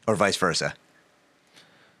 Or vice versa?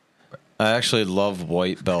 I actually love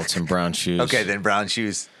white belts and brown shoes. Okay, then brown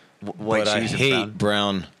shoes, white but shoes I and hate brown.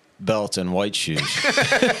 brown belt and white shoes.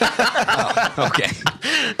 Okay.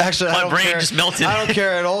 Actually, My brain just melted. I don't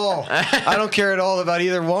care at all. I don't care at all about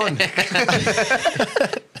either one.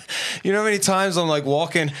 You know how many times I'm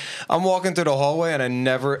walking through the hallway and I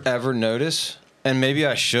never ever notice, and maybe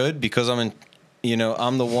I should because I'm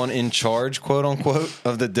the one in charge, quote unquote,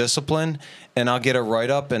 of the discipline, and I'll get a write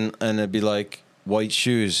up and it'd be like white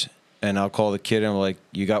shoes, and I'll call the kid and I'm like,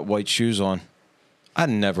 you got white shoes on. I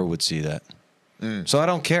never would see that. So I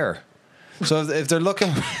don't care. So if they're looking,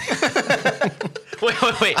 Wait.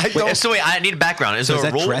 I need a background. Is So there is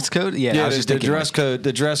a that rule? dress code? Yeah, I yeah, was just the thinking, dress code.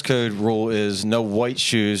 The dress code rule is no white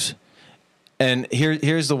shoes. And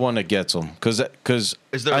here's the one that gets them because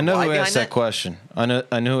Is there a I know why who behind asked that that? question. I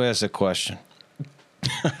know who asked that question.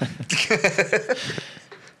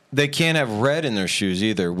 They can't have red in their shoes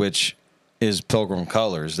either, which is Pilgrim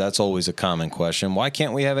colors. That's always a common question. Why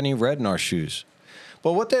can't we have any red in our shoes?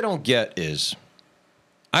 But what they don't get is,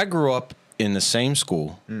 I grew up in the same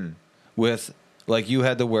school with, like, you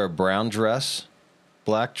had to wear a brown dress,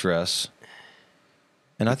 black dress,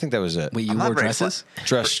 and I think that was it. Wait, you wore dresses?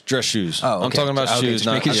 Dress shoes. Oh, okay. I'm talking about shoes,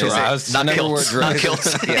 not making sure. I Not never wore kilts. dress. Not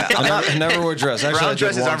kilts. Yeah, I never wore dress. Actually, brown I did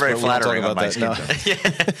dresses aren't once, very but we won't flattering talk on my about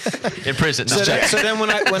skin that. tone. In prison. So then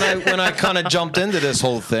when I kind of jumped into this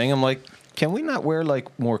whole thing, I'm like, can we not wear like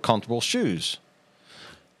more comfortable shoes?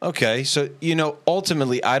 Okay, so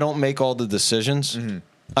ultimately, I don't make all the decisions.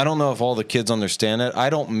 I don't know if all the kids understand that. I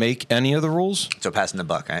don't make any of the rules. So passing the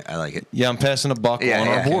buck, I like it. Yeah, I'm passing a buck on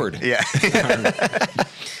our board. Yeah.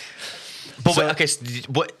 But wait, okay, so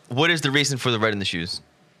what is the reason for the red in the shoes?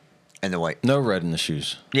 And the white. No red in the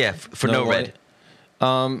shoes. Yeah, for no red.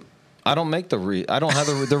 I don't make I don't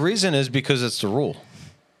have the reason is because it's the rule.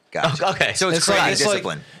 Gotcha. Okay. So it's crazy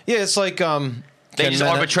discipline. It's like They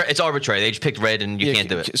just it's arbitrary. They just picked red and you can't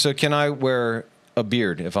do it. So can I wear a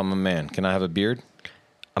beard if I'm a man? Can I have a beard?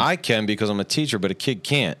 I can because I'm a teacher, but a kid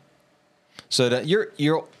can't. So that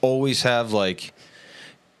you'll always have like,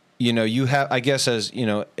 you have, I guess, as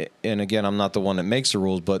and again, I'm not the one that makes the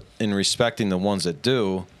rules, but in respecting the ones that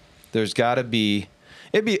do, there's got to be,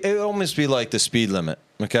 it almost be like the speed limit.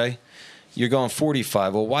 Okay, you're going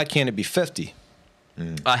 45. Well, why can't it be 50?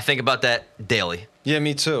 I think about that daily. Yeah,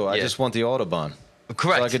 me too. I Yeah. just want the Autobahn.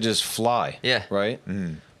 Correct. So I could just fly. Yeah. Right?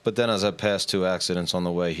 But then as I passed 2 accidents on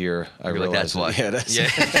the way here, I You're realized like, that's why.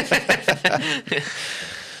 that's Yeah.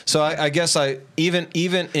 So I guess even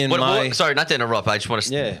in sorry, not to interrupt. I just want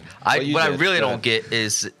to. Yeah. What I really don't get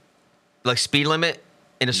is like speed limit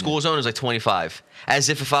in a school zone is like 25. As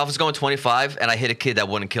if I was going 25 and I hit a kid, that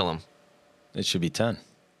wouldn't kill him. it should be 10.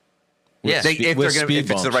 Yeah. If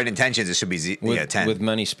it's the right intentions, it should be 10. With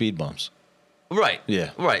many speed bumps. Right. Yeah.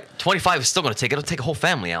 Right. 25 is still going to it'll take a whole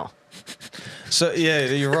family out. So yeah,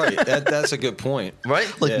 you're right. That's a good point. Right?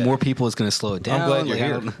 Like Yeah. more people is going to slow it down. I'm glad you're like, I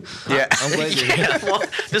here. don't- Yeah. I'm glad you're here. Yeah, well,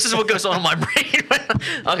 this is what goes on in my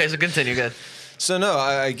brain. Okay, so continue. Good. So no,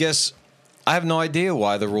 I guess I have no idea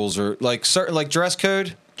why the rules are like certain, like dress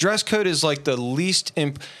code. Dress code is like the least.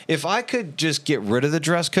 If I could just get rid of the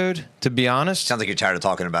dress code, to be honest, Sounds like you're tired of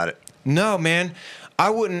talking about it. no, man, I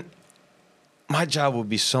wouldn't. My job would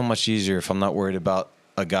be so much easier if I'm not worried about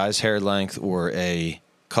a guy's hair length or a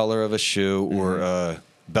color of a shoe or a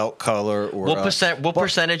belt color or What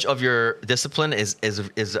percentage of your discipline is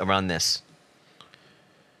around this?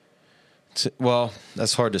 Well,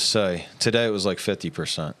 that's hard to say. Today it was like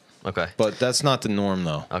 50%, Okay. but that's not the norm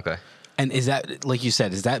though. Okay. And is that, like you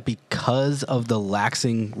said, is that because of the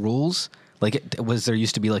laxing rules? Like, was there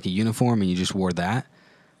used to be like a uniform and you just wore that?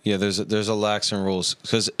 Yeah, there's a lax in rules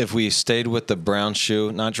because if we stayed with the brown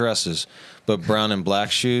shoe, not dresses, but brown and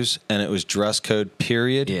black shoes, and it was dress code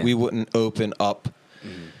period, Yeah. we wouldn't open up.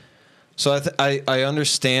 So I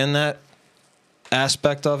understand that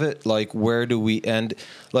aspect of it. Like, where do we end?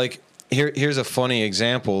 Like, here's a funny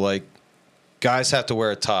example. Like, guys have to wear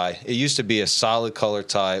a tie. It used to be a solid color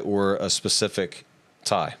tie or a specific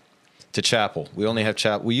tie. To chapel, we only have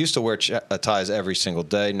chapel. We used to wear ties every single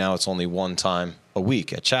day. Now it's only one time a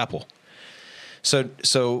week at chapel.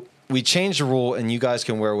 So we changed the rule, and you guys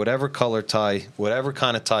can wear whatever color tie, whatever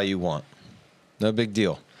kind of tie you want. No big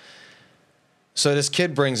deal. So this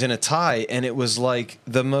kid brings in a tie, and it was like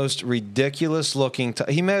the most ridiculous looking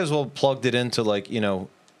tie. He may as well plugged it into like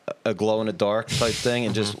a glow in the dark type thing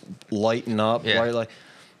and just lighten up. Yeah. Right?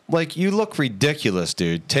 Like you look ridiculous,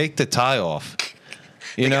 dude. Take the tie off.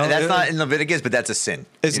 That's not in Leviticus, but that's a sin.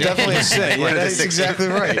 It's definitely a sin. One Yeah, of the that's 6 exactly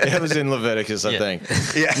right. It was in Leviticus, I Yeah. think.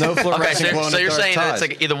 Yeah. No Okay, fluorescent glow in so the you're dark saying that it's ties.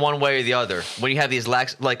 like either one way or the other. When you have these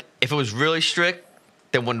lax, like if it was really strict,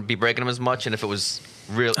 they wouldn't be breaking them as much, and if it was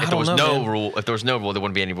real, if there was no rule, there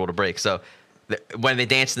wouldn't be any rule to break. So when they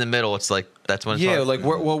dance in the middle, it's like that's when it's Yeah, hard. like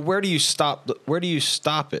where do you stop? Where do you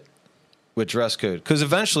stop it with dress code? Because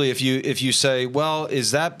eventually, if you say, well,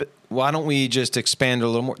 why don't we just expand it a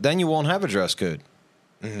little more? Then you won't have a dress code.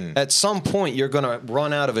 At some point, you're going to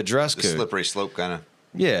run out of a dress The code. slippery slope kind of.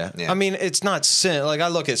 Yeah. Yeah. I mean, it's not sin. Like I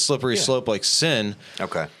look at slippery slope like sin,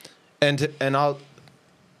 Okay. and I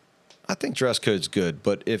think dress code's good.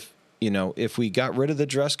 But if we got rid of the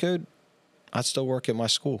dress code, I'd still work at my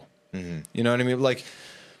school. You know what I mean? Like,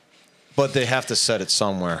 but they have to set it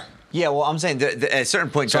somewhere. Yeah, well, I'm saying at a certain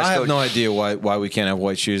point, So dress I have code. no idea why we can't have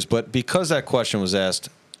white shoes. But because that question was asked,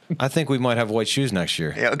 I think we might have white shoes next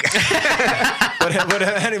year. Yeah, okay.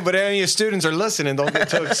 But any of your students are listening, don't get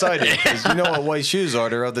too excited. Because you know what white shoes are.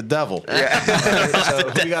 They're of the devil. Yeah.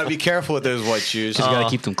 So we got to be careful with those white shoes. Just got to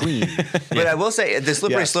keep them clean. But I will say, the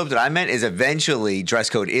slippery Yes. slope that I meant is eventually dress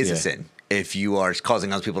code is a Yeah. sin if you are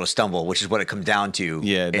causing other people to stumble, which is what it comes down to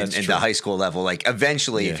Yeah, in that's the true. high school level. Like,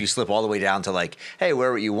 eventually, if Yeah. you slip all the way down to, like, hey,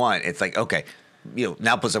 wear what you want, it's like, okay,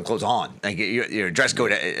 now put some clothes on. Like, your dress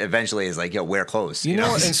code eventually is like, wear clothes. You know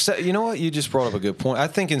what? You know what? You just brought up a good point. I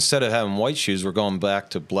think instead of having white shoes, we're going back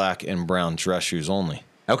to black and brown dress shoes only.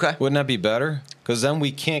 Okay. Wouldn't that be better? Because then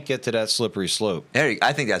we can't get to that slippery slope.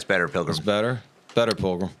 I think that's better, Pilgrim. It's better,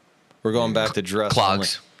 Pilgrim. We're going back to dress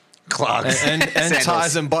Clogs. Clogs. only. and Sandals.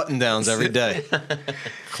 ties and button downs every day.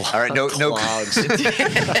 All right, no Clogs.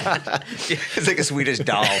 It's like a Swedish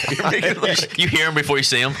doll. You're making like, You hear them before you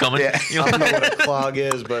see them coming. Yeah. I don't know what a clog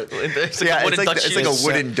is, but It's yeah, a it's wooden like, Dutch it's like a shoe.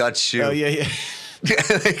 wooden Dutch shoe. oh yeah.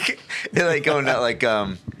 They're like going out like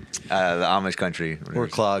the Amish country. We're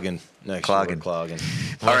clogging next Clogging. year. We're clogging.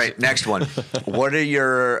 All right, next one. What are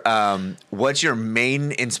your what's your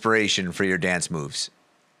main inspiration for your dance moves?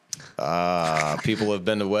 People have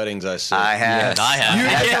been to weddings. I see. I have. I have. You Yeah.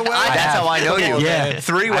 have. That's how I know you. Yeah.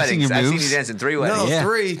 3 I've weddings. seen your I've seen you moves. dance in 3 No, weddings. Yeah.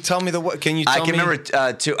 3. Tell me the what? Can you? Tell I can me?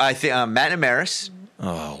 remember two. I think Matt and Maris.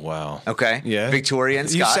 Oh wow. Okay. Yeah. Victoria and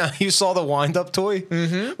Scott. You saw the wind-up toy?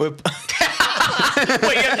 Mm-hmm.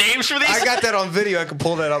 Wait, you have names for these? I got that on video. I can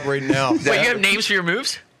pull that up right now. Wait, you have names for your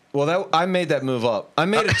moves? Well, I made that move up. I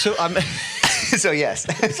made it too. So yes.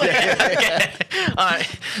 Okay. All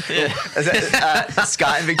right. Yeah.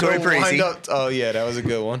 Scott and Victoria Parisi. Oh yeah, that was a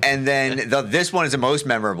good one. And then this one is the most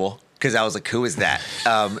memorable because I was like, who is that?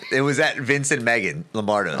 It was at Vince and Megan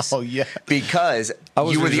Lombardo's. Oh, yeah. Because I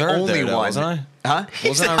was you were the reserved only there, though, one. wasn't I? Huh?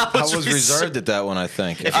 Wasn't said I? I was I was reserved at that one. I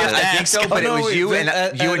think. I think so, but Oh, no, it was you wait,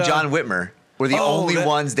 and you and John Whitmer were the only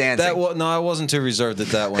ones dancing. No, I wasn't too reserved at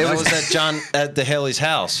that one. It That was- was at the Haley's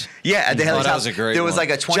house. Yeah, at the Oh, Haley's that house. was a great There was one. like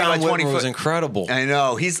a 20 John by 20 Whitmer foot. was incredible. I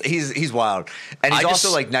know he's wild, and he's I also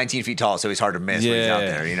just- like 19 feet tall, so he's hard to miss when he's out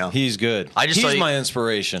there. You know, he's good. saw He's you- my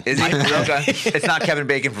inspiration. is he? Okay. It's not Kevin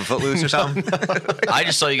Bacon from Footloose or something. I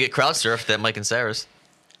just saw you get crowd surfed at Mike and Sarah's.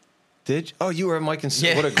 Did you? Oh, you were at Mike and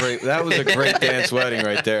Yeah. That was a great dance wedding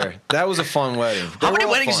right there. That was a fun wedding. They How many were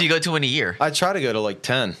all weddings fun. do you go to in a year? I try to go to like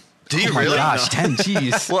 10. Do you Oh my really? gosh, 10,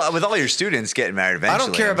 jeez. Well, with all your students getting married eventually, I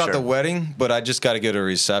don't care I'm about sure. the wedding, but I just got to go to a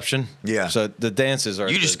reception. Yeah. So the dances are.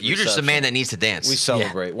 You're the just the reception. man that needs to dance. We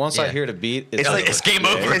celebrate. Once I Yeah. hear the beat, It's like it's game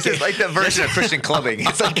over. It's just like the version of Christian clubbing.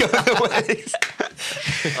 It's like going to weddings.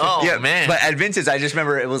 Oh Yeah, man. But at Vince's, I just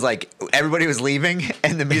remember it was like everybody was leaving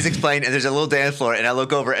and the music's playing and there's a little dance floor and I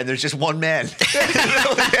look over and there's just one man.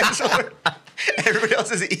 Everybody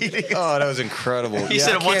else is eating. Oh, that was incredible. he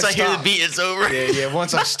said, once I hear the beat, it's over. Yeah.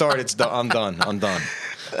 Once I start, it's done. I'm done.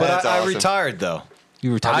 But That's I awesome. retired though.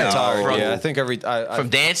 You I retired. retired. From- Yeah, I think from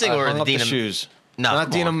dancing I or hung the up Dean the of- shoes. No, not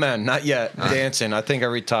come Dean on. of Men. Not yet. Dancing. I think I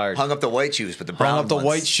retired. Hung up the white shoes, but the brown Hung up the ones.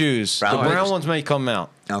 white shoes. Brown the brown ones. ones may come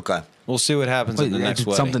out. Okay. We'll see what happens Wait, in the next did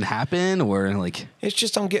wedding. something happen or like? It's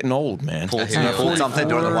just I'm getting old, man. Pulled It's some- not pulled something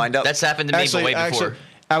during the 44. wind up. That's happened to me, but way before.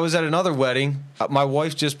 I was at another wedding. My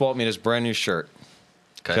wife just bought me this brand new shirt.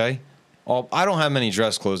 Okay. I don't have many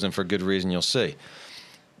dress clothes, and for good reason. You'll see.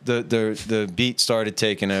 The beat started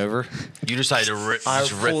taking over. You decided to rip I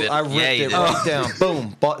it. ripped Yeah, you it did. right down.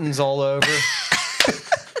 Boom, buttons all over.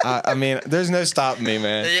 I mean, there's no stopping me,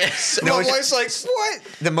 man. Yes. My wife's like, what?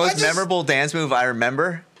 The most I just- memorable dance move I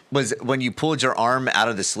remember was when you pulled your arm out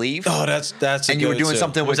of the sleeve. Oh, that's a and you were doing go-to.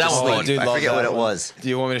 something with Was the that one? sleeve. Oh, dude, I love forget that what it one. was. Do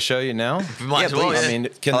you want me to show you now? Might as well, please. yeah. I mean,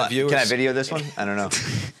 can the viewers? Can I video this one? I don't know.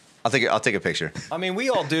 I'll take a picture. I mean, we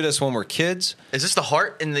all do this when we're kids. Is this the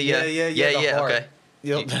heart in the? Yeah, the heart. Okay.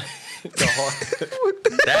 Yep. The heart.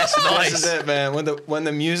 That's This nice. is it, man. When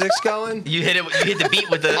the music's going, You hit it. You hit the beat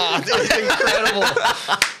with the. it's incredible.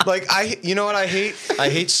 Like you know what I hate? I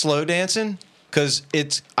hate slow dancing because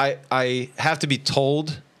I have to be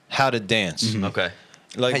told how to dance. Okay.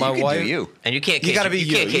 Like Hey, my you can wife, do you. And you can't. You Cage gotta be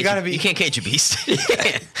you. can't You cage gotta be- You can't cage a beast. You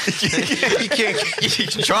can't. you can't. You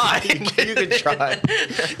can try. You can try.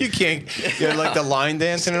 You can't. Like the line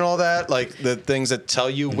dancing and all that. Like the things that tell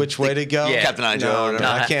you which way to go. Yeah. Captain Joe. No, or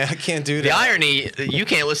no, whatever. I can't do that. The irony, you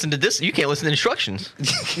can't listen to this. You can't listen to instructions.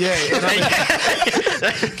 Yeah,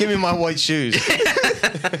 and give me my white shoes.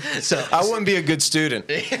 So I wouldn't be a good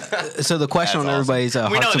student. So the question That's on everybody's We know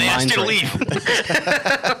hearts and they asked minds you to right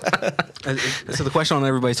leave. So the question on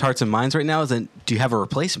everybody's hearts and minds right now is: then, do you have a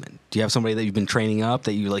replacement? Do you have somebody that you've been training up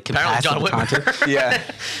that you like can Apparently pass John the baton Whitmer. to? Yeah.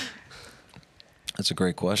 That's a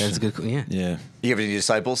great question. That's a good. Yeah. Yeah. You have any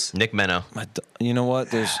disciples? Nick Menno. You know what?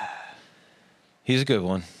 He's a good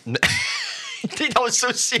one. That was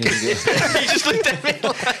so serious. He just looked at me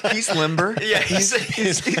like, He's limber. yeah, he's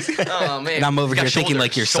oh man. And I'm over Got here thinking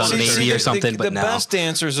like your son shoulders. maybe or something, the but no. best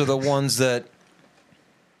dancers are the ones that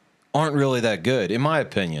aren't really that good, in my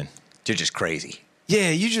opinion. They're just crazy. Yeah,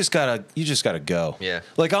 you just gotta go. Yeah.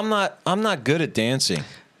 Like I'm not good at dancing,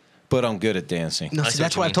 but I'm good at dancing. No, I see, see what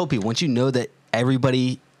that's you why I mean. told people once you know that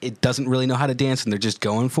everybody it doesn't really know how to dance and they're just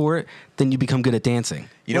going for it, then you become good at dancing.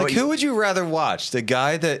 You know like, what? who would you rather watch? The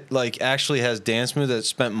guy that like actually has dance moves that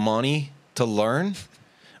spent money to learn,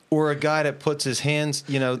 or a guy that puts his hands,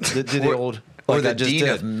 the old or like I the just dean did.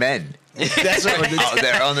 of men. That's what Out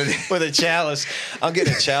there on the. with a chalice. I'm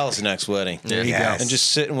getting a chalice next wedding. There you go. And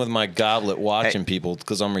just sitting with my goblet watching people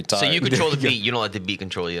because I'm retired. So you control the beat. You don't let the beat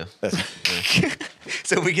control you.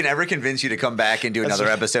 So if we can ever convince you to come back and do another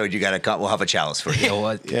episode, you gotta come. We'll have a chalice for you. You know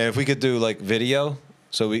what? Yeah, if we could do like video.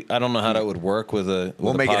 So I don't know how that would work with a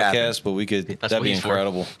We'll with make a it happen. podcast, but we could. That's That'd what be he's for.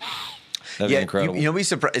 incredible. That'd be incredible. You know,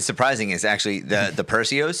 it's surprising is actually the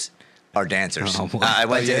Persios are dancers. Oh, what? I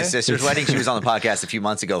went to yeah? his sister's wedding. She was on the podcast a few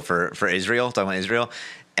months ago for Israel, talking about Israel,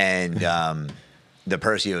 and the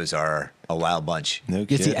Persios are a wild bunch. No You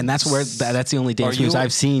kidding. see, and that's where that's the only dance Are moves you-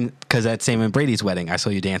 I've seen because at Sam and Brady's wedding, I saw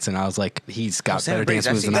you dancing. I was like, he's got Sam better and Brady's, dance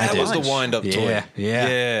I've moves seen than I that That did. was the wind up toy. Yeah,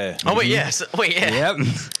 yeah. Oh wait, yes. Wait, yeah. Yep.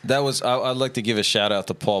 That was. I'd like to give a shout out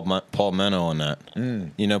to Paul Meno on that.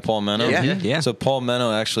 You know Paul Meno? Yeah. Yeah. So Paul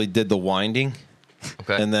Meno actually did the winding,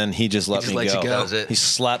 Okay. and then he just let just me let you go. go. That was it. He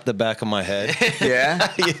slapped the back of my head.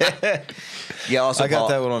 Yeah, yeah. yeah. Also, I got Paul,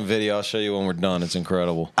 that one on video. I'll show you when we're done. It's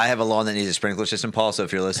incredible. I have a lawn that needs a sprinkler system, Paul. So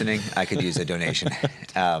if you're listening, I could use a donation.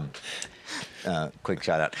 Quick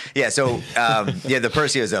shout out. Yeah. So the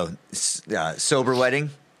Persios though, sober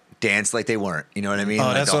wedding, dance like they weren't. You know what I mean? Oh,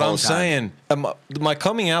 Like that's the what whole I'm time. saying. My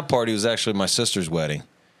coming out party was actually my sister's wedding.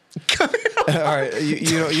 All right,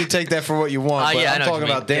 you take that for what you want. But yeah, I I'm know what talking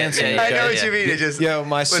you about mean. Yeah, dancing. yeah, yeah. I know okay? what you mean. It just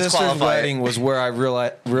My let's sister's qualify it. wedding was where I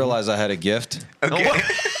realized I had a gift. Okay. Oh, what?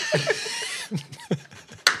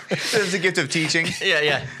 There's the gift of teaching. Yeah,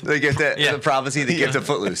 yeah. The gift of Yeah. the prophecy, the gift of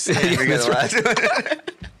footloose. We got the last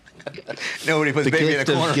one. Nobody puts The baby in a gift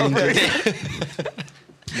of corner. getting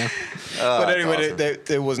But anyway, awesome.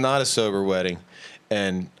 it was not a sober wedding,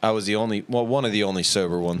 and I was one of the only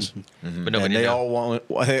sober ones. But And nobody they know.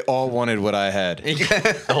 all wanted what I had.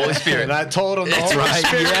 The Holy Spirit. And I told them the That's Holy right.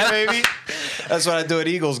 Spirit, baby. That's what I do at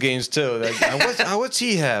Eagles games too. What's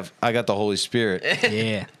he have? I got the Holy Spirit.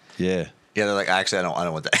 Yeah. Yeah. Yeah, they're like, actually, I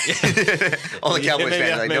don't want that. All the Cowboys maybe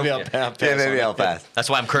fans I'll- are like, maybe nope. I'll pass Yeah, on maybe it. I'll pass. That's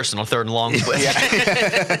why I'm cursing on third and long.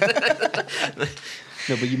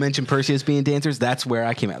 No, but you mentioned Perseus being dancers. That's where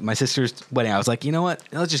I came out. My sister's wedding. I was like, you know what?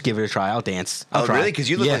 Let's just give it a try. I'll dance. I'll Oh, try. really? 'Cause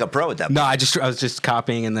you look like a pro at that No, point. I was just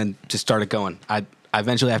copying and then just started going. I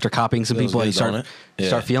eventually after copying some Feels people, you good, don't start it? you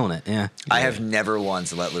start Yeah. feeling it. Yeah. I have never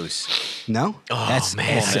once let loose. No. Oh, man. that's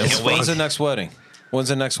I can't wait. When's the next wedding? When's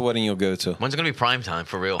the next wedding you'll go to? When's it gonna be prime time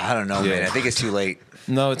for real? I don't know, Yeah. man. I think it's too late.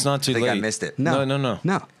 No, it's not too I think late. I missed it. No. No. No.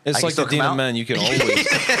 I It's can like still the come Dean out? of Men. You can always.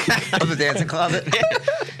 Of the dancing closet.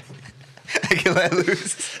 I can let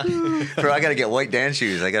loose. Bro, I got to get white dance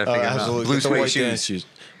shoes. I got to figure them out. Blue Get the suede white dance shoes. shoes.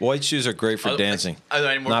 White shoes are great for Are- dancing. are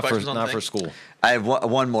there any more not questions for on the not thing? for school. I have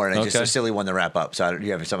one more, and just Okay. a silly one to wrap up. So do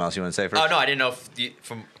you have something else you want to say first? Oh no, I didn't know if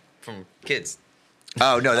from kids.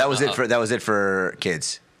 Oh, no, that was it for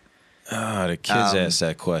kids. Ah, the kids asked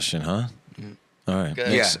that question, huh? All right, Good.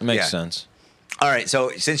 makes Yeah. sense. All right,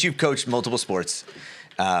 so since you've coached multiple sports,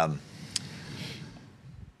 and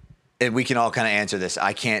we can all kind of answer this.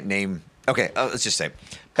 I can't name. Okay, let's just say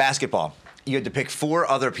basketball. You had to pick 4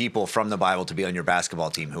 other people from the Bible to be on your basketball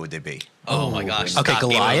team. Who would they be? Oh my gosh. Okay, Stop.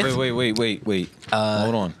 Goliath. Wait.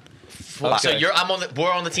 Hold on. So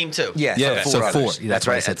we're on the team too. Yeah, Yeah. so So 4 four. others. That's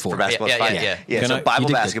why I said For 4. basketball, Yeah, it's 5. yeah. Yeah, Can so I- Bible you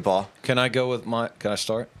did good. basketball. Can I go with my? Can I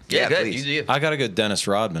start? Yeah, good. please. You do. I gotta go Dennis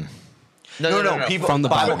Rodman. No, people From the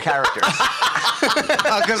Bible Bible. characters.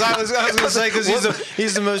 Because I was gonna say because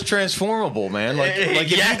he's the most transformable man. Like if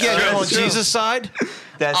Yeah, you get true, on true. Jesus' side,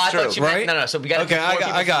 That's I true. thought you meant, right? no. So we got to Okay,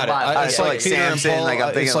 I got it. It's like Samson, Paul. like, I'm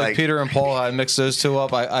thinking it's like like- Peter and Paul. I mixed those two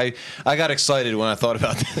up. I got excited when I thought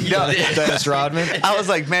about Dennis Rodman. I was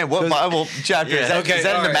like, man, what Bible chapter is that? Yeah. Is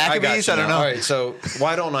that in the all right, Maccabees? got I you don't now. know. All right, so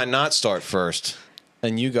why don't I not start first?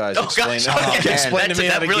 And you guys Oh explain, gosh, okay. explain That to me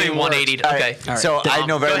took how that the really game 180. works. All Okay. right. All right. So I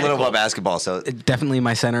know very Go ahead, little Cole. about basketball. So Definitely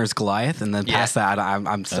my center is Goliath, and then Yeah. past that,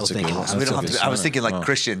 I'm still That's a good thinking. one. we don't have That's a to, good I was thinking like center.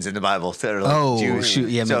 Christians in the Bible. That are like Oh, Jews. shoot,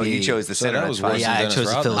 yeah, So maybe- you chose the So center. that That's was fine. worse Yeah, I Dennis chose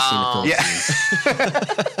the Rodman.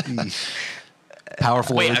 Philistine. Yeah. Power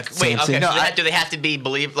forward. Wait, Samson. okay. No, do they have to be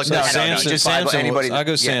believed? Like, No, okay. Samson, just Bible, Samson anybody. was- I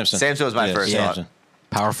go yeah, Samson. Samson was my Yeah, first Samson. thought.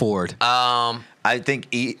 Power forward. I think.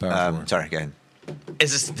 Power forward. Sorry, go ahead.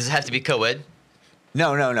 Does it have to be co-ed?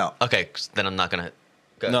 No. Okay, then I'm not gonna.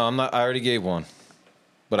 Go. No, I'm not. I already gave one,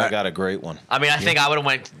 but I got a great one. I mean, I think I would have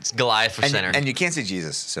went Goliath for center. And you can't say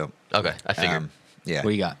Jesus, so. Okay, I figured. Yeah.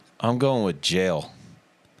 What do you got? I'm going with Jail.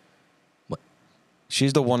 What?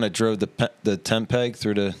 She's the one that drove the tent peg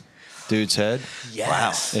through the dude's head.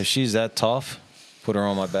 Yes. If she's that tough, put her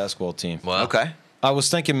on my basketball team. Well, Okay. I was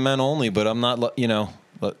thinking men only, but I'm not.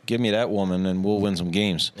 Give me that woman and we'll win some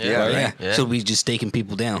games. Yeah, Right? right. Yeah. So we just staking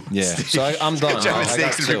people down. Yeah. So I'm done. Driving I got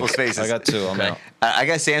stakes in two. people's faces. I got two. I'm Okay. out. I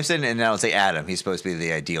got Samson, and then I'll say Adam. He's supposed to be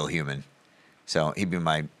the ideal human. So he'd be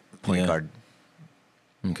my point Yeah. guard.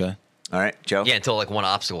 Okay. All right, Joe? yeah, until like one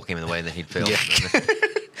obstacle came in the way, and then he'd fail. He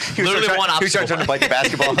was Literally trying- one He was obstacle. trying to bite the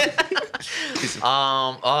basketball.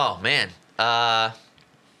 Oh man.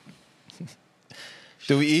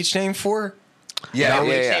 Do we each name four? Yeah, No, we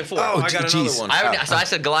yeah. say four. Oh, I got geez. another one. I already, so I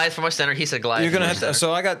said Goliath for my center. He said Goliath. You're gonna for my have to. center.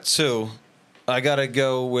 So I got two. I gotta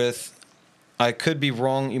go with. I could be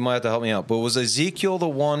wrong. You might have to help me out. But was Ezekiel the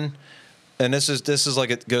one? And this is like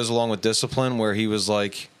it goes along with discipline, where he was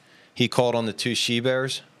like, he called on the two she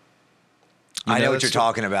bears. I know what that's you're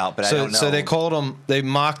talking about, but I don't know. So they called him. They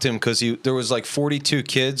mocked him because there was like 42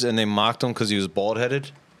 kids, and they mocked him because he was bald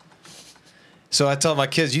headed. So I tell my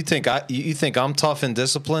kids, you think I'm tough and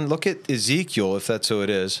disciplined? Look at Ezekiel, if that's who it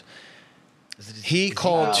is. He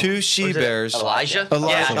called two she bears. Elijah.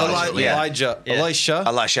 Elijah. Yeah.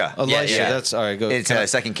 Elisha. Yeah. That's all right. Go. It's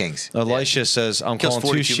 2 Kings. Elisha says, "I'm Kills calling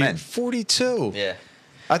 42 two she." men. 42. Yeah.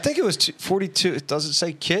 I think it was 42. Does it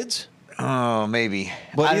say kids? Oh, maybe.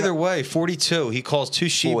 But I don't either know. way, 42. He calls two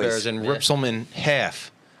she Boys. bears and rips them in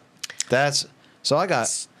half. That's so. I got.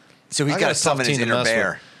 So he's I got got to a tough summon his team to inner mess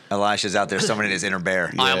bear. Elisha's out there summoning his inner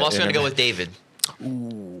bear. I'm also yeah. gonna go with David.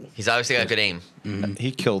 He's obviously got good aim.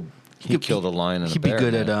 He killed a lion and a He'd be bear.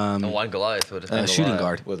 good man. at And one Goliath would have. shooting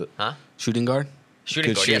guard. with it. Huh? shooting guard. Shooting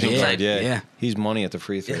Good guard. shooting Yeah, guard. yeah. Yeah. Yeah. He's money at the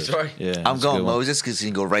free throws. That's right. Yeah, I'm that's a going good one. Moses because he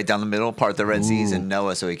can go right down the middle, part the Red Seas, and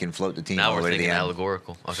Noah so he can float the team Now all the we're way to the thinking end.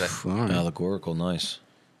 allegorical. Okay. All right. Allegorical, nice.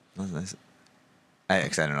 I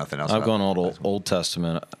don't know nothing else. I've about gone it. Old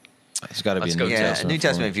Testament. It's got to be Let's a go New New Yeah, Testament. New for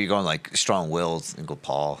Testament. me. If you're going like strong wills, and go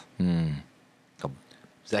Paul.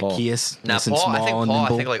 Zacchaeus. Now nice and Paul, small I think and Paul, I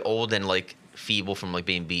nimble. think like old and like feeble from like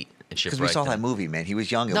being beat and Because shipwrecked. we saw that movie, man. He was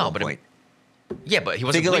young at No, one but point. Yeah, but he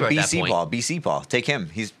wasn't Think a of believer like at that BC point. Paul. BC Paul. Take him.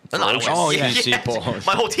 He's No, I don't ferocious. want- yeah. BC Paul.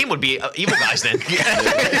 My whole team would be evil guys then.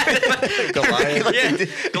 Goliath.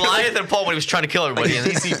 Yeah, Goliath and Paul when he was trying to kill Like everybody. a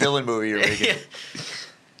DC villain movie you're making.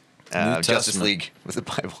 Yeah. New Justice Testament. League with the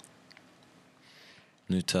Bible.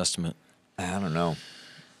 New Testament. I don't know.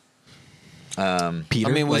 Peter.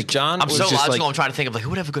 I mean, was like, John? I'm was so just logical. like- I'm trying to think of like who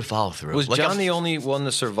would have a good follow through. Was like John the only one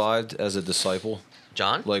that survived as a disciple,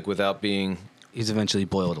 John? like without being he's eventually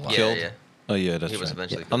boiled alive. Yeah, killed? yeah. Oh yeah, that's He was right.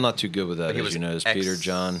 eventually I'm not too good with that, But he as was you know. There's ex- Peter,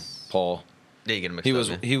 John, Paul. Yeah, you get him mixed He up, was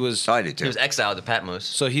yeah. he was Oh, I did too. He was exiled to Patmos.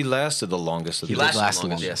 so he lasted the longest of He the lasted lasted the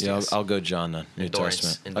longest, longest. yes, Yeah, yes. I'll go John then. New Endurance,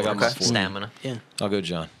 Testament. I got endurance, my four. stamina. Yeah. I'll go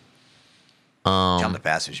John. John the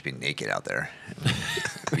Bastard should be naked out there.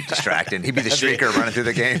 Be distracted. He'd be the shrieker running through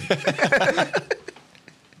the game.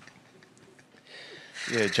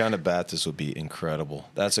 Yeah, John the Baptist would be incredible.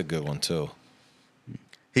 That's a good one too.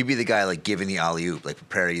 He'd be the guy like giving the alley oop, like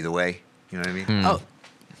prepare either way. You know what I mean? Oh.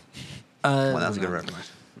 Well, that was a good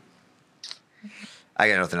reference. I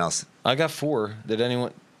got nothing else. I got 4. Did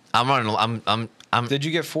anyone? I'm running. I'm. Did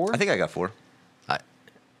you get 4? I think I got 4.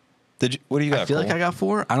 Did you? What do you got? I feel like Cole? I got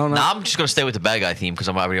 4. I don't know. No, I'm just gonna stay with the bad guy theme because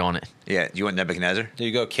I'm already on it. Yeah. Do you want Nebuchadnezzar? Did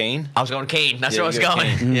you go Cain? I was going Kane. That's Yeah, where I was you go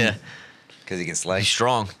going. Cain. Yeah, Because he can slay. he's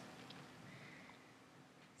strong.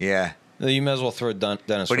 Yeah. You might as well throw Dennis.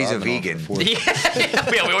 But he's a Rodman on vegan. for 4.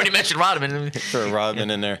 Yeah, we already mentioned Rodman. Throw Rodman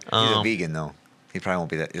in there. He's a vegan, though. He probably won't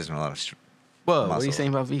be that. He doesn't have a lot of. Whoa, what are muscle. you saying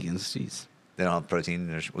about vegans? Jeez. They don't have protein.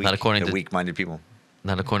 They're weak. Not according They're to- weak-minded people.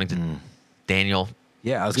 Not according to Daniel,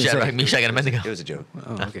 Yeah, I was going to Shadrach, say. Meshach, and It Abednego. was a joke.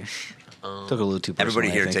 Oh, okay. Took a little too personal. Everybody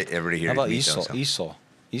here. I think. Everybody here. How about eats Esau? those, so.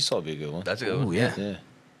 Esau would be a good one. That's a good Oh, one. yeah. Yeah.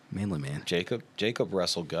 Manly man. Jacob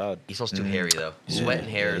wrestled God. Esau's too hairy though. Sweat and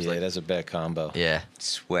hair is yeah, like. that's a bad combo. Yeah.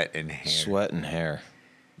 Sweat and hair. Sweat and hair.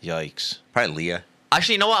 Yikes. Probably Leah.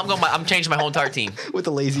 Actually, you know what? I'm changing my whole entire team. With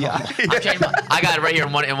the lazy eye. I'm changing I got it right here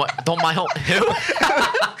in one. Don't my whole who?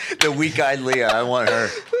 The weak-eyed Leah. I want her.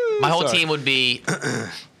 My whole team would be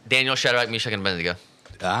Daniel, Shadrach, Meshach, and Abednego.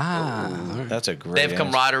 Ah. all right. That's a great They have answer.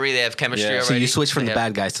 camaraderie. They have chemistry Yeah. already. So you switch from They the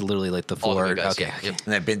have- bad guys to literally like the all the four. good guys, Okay. yeah. Yep.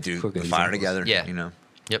 And they've been through Cool, good the fire examples. together. Yeah. You know.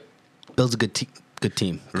 Yep. Builds a good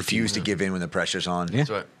team. Refuse to give in when the pressure's on. Yeah. That's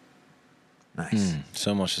right. Nice.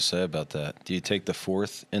 So much to say about that. Do you take the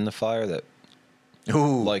 4th in the fire? That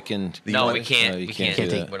Ooh. like in the No, one- we can't. No, you We can't can't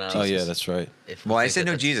do take- that. we're not Oh yeah, Jesus. that's right. If we Well, I think said that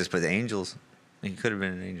no that's- Jesus, but the angels. He could have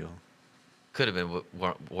been an angel. Could have been.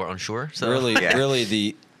 We're unsure. So. Really, really,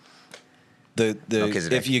 the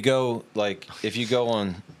Melchizedek. if you go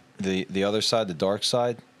on the other side, the dark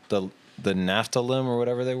side, the Naphthalim or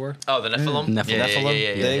whatever they were. Oh, the Nephilim. Nephilim.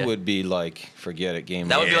 Yeah, They would be like, forget it, game.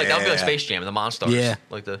 That would over. be like Space Jam, the Monstars. Yeah.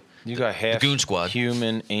 Like the. You got half the Goon Squad.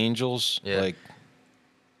 human angels. Yeah. Like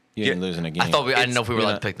you ain't losing a game. I didn't know if we were You're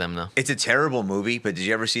allowed not- to pick them though. It's a terrible movie, but did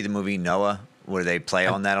you ever see the movie Noah, where they play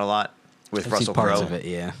on that a lot with I've Russell seen parts Crowe? of it,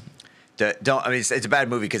 yeah. It's a bad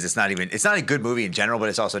movie because it's not a good movie in general, but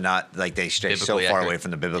it's also not like they stray so Biblically far accurate. away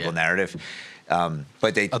from the biblical Yeah. narrative.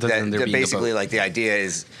 But Other than there being a basically boat. like the idea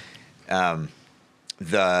is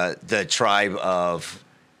the tribe of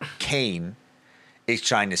Cain is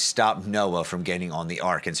trying to stop Noah from getting on the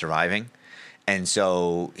ark and surviving, and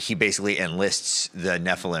so he basically enlists the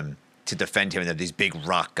Nephilim to defend him. They're these big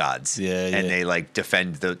rock gods, Yeah, yeah. and they like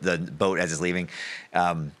defend the boat as it's leaving.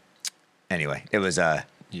 Anyway, it was Yeah,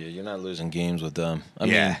 you're not losing games with them. I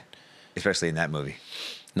yeah, mean, especially in that movie.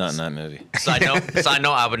 not in that movie. Side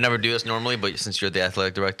note, I would never do this normally, but since you're the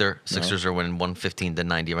athletic director, Sixers are winning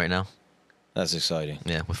 115-90 right now. That's exciting.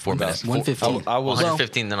 Yeah, with 4 minutes. 115. I was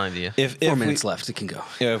 115-90. Yeah. if 4 we- minutes left. It can go.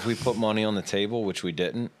 Yeah, if we put money on the table, which we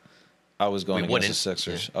didn't, I was going We against the wouldn't,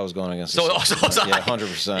 Sixers. I was going against So, the Sixers. so Yeah,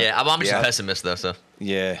 100%. Yeah, I'm just Yeah. a pessimist though. So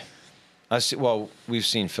Yeah. I see. Well, we've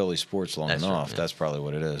seen Philly sports long That's true, enough. yeah. That's probably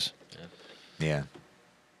what it is. Yeah.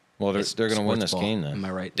 Well, they're going to win this Sports ball. game Am then.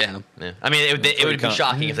 I right? yeah, Adam? yeah. I mean, it would be com-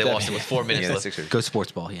 shocking if they lost it with 4 minutes Yeah, the left. Sixers. Go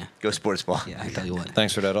sports ball, yeah. Go sports ball. Yeah, I tell you what.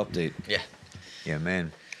 Thanks for that update. Yeah. Yeah,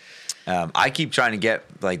 man. I keep trying to get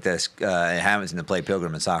like this Hamilton to play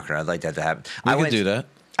Pilgrim in soccer. I'd like that to happen. We could do that.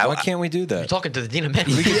 Why can't we do You're that? talking to the Dean of Men.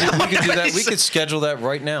 We could do that. We could schedule that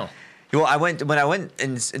right now. Well, when I went,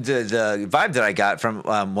 and the vibe that I got from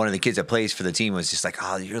one of the kids that plays for the team was just like,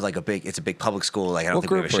 oh, you're like it's a big public school. Like I don't What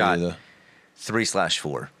think we have group a are shot. you, though?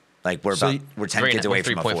 3/4. Like we're So about we're 10 kids away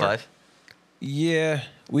from a 4. 3.5. Yeah,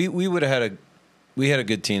 we would have had a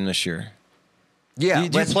good team this year. Yeah.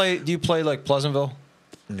 Do you play like Pleasantville?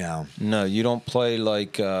 No. No, you don't play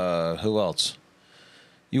like who else?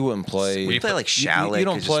 You wouldn't play. We play like you Shallot.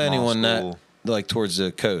 don't it's a play small anyone school. that like towards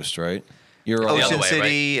the coast, right? You're the all other Ocean way,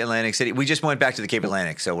 City, Atlantic City. We just went back to the Cape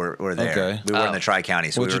Atlantic, so we're there. Okay. We were in Oh. the Tri-County.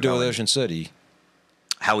 So What'd we you were do with going- Ocean City?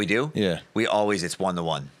 How we do? Yeah. We always it's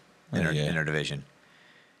 1-1 in our yeah. interdivision.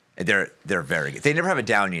 They're very good. They never have a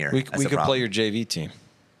down year. We That's could the problem. play your JV team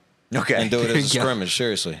Okay. and do it as a There you go. scrimmage.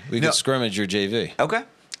 Seriously, we No. could scrimmage your JV. Okay.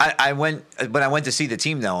 I went when I went to see the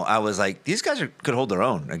team though. I was like, these guys could hold their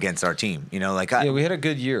own against our team. You know, like Yeah, we had a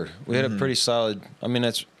good year. We Mm-hmm. had a pretty solid. I mean,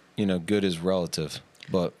 that's good is relative,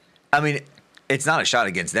 but I mean, it's not a shot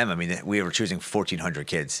against them. I mean, we were choosing 1,400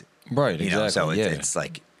 kids. right, You exactly. know, so yeah. it's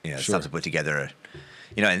like it's Sure. tough to put together.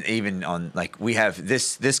 And even on like we have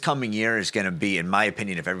this coming year is going to be, in my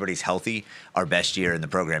opinion, if everybody's healthy, our best year in the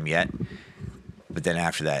program yet. But then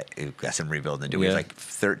after that, we've got some rebuilding to do. We have Yeah. like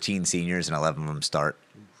 13 seniors and 11 of them start.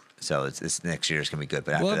 So this next year is going to be good.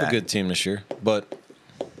 But after We'll have that, a good team this year, but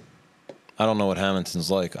I don't know what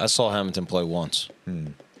Hamilton's like. I saw Hamilton play once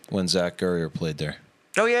when Zach Gurrier played there.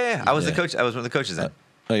 Oh yeah. I was the Yeah. coach. I was one of the coaches then.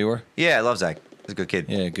 Oh, you were? Yeah, I love Zach. He's a good kid.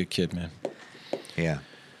 Yeah, good kid, man. Yeah.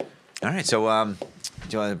 All right. So, do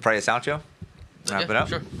you want to pray us out, Joe? Wrap it up.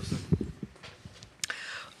 Sure.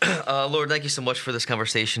 Lord, thank you so much for this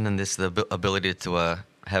conversation and the ability to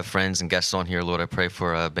have friends and guests on here. Lord, I pray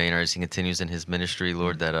for Baehner as he continues in his ministry,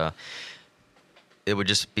 Lord, that it would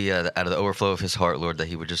just be out of the overflow of his heart, Lord, that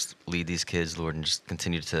he would just lead these kids, Lord, and just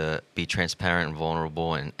continue to be transparent and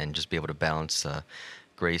vulnerable and just be able to balance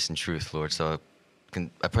grace and truth, Lord. So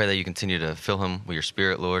I pray that you continue to fill him with your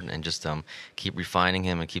spirit, Lord, and just keep refining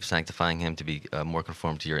him and keep sanctifying him to be more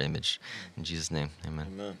conformed to your image. In Jesus' name, amen.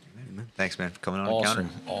 Amen. Thanks, man, for coming on Encounter.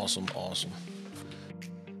 Awesome.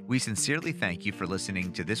 We sincerely thank you for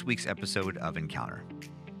listening to this week's episode of Encounter.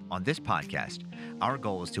 On this podcast, our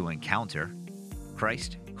goal is to encounter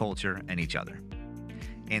Christ, culture, and each other.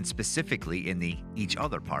 And specifically in the each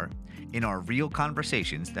other part, in our real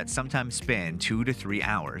conversations that sometimes span 2 to 3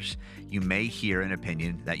 hours, you may hear an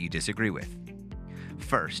opinion that you disagree with.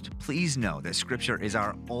 First, please know that Scripture is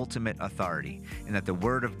our ultimate authority and that the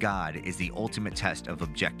Word of God is the ultimate test of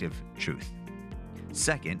objective truth.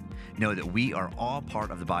 Second, know that we are all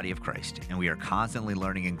part of the body of Christ and we are constantly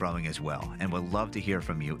learning and growing as well, and would love to hear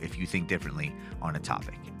from you if you think differently on a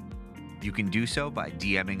topic. You can do so by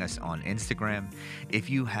DMing us on Instagram. If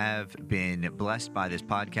you have been blessed by this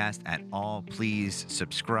podcast at all, please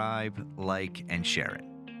subscribe, like, and share it.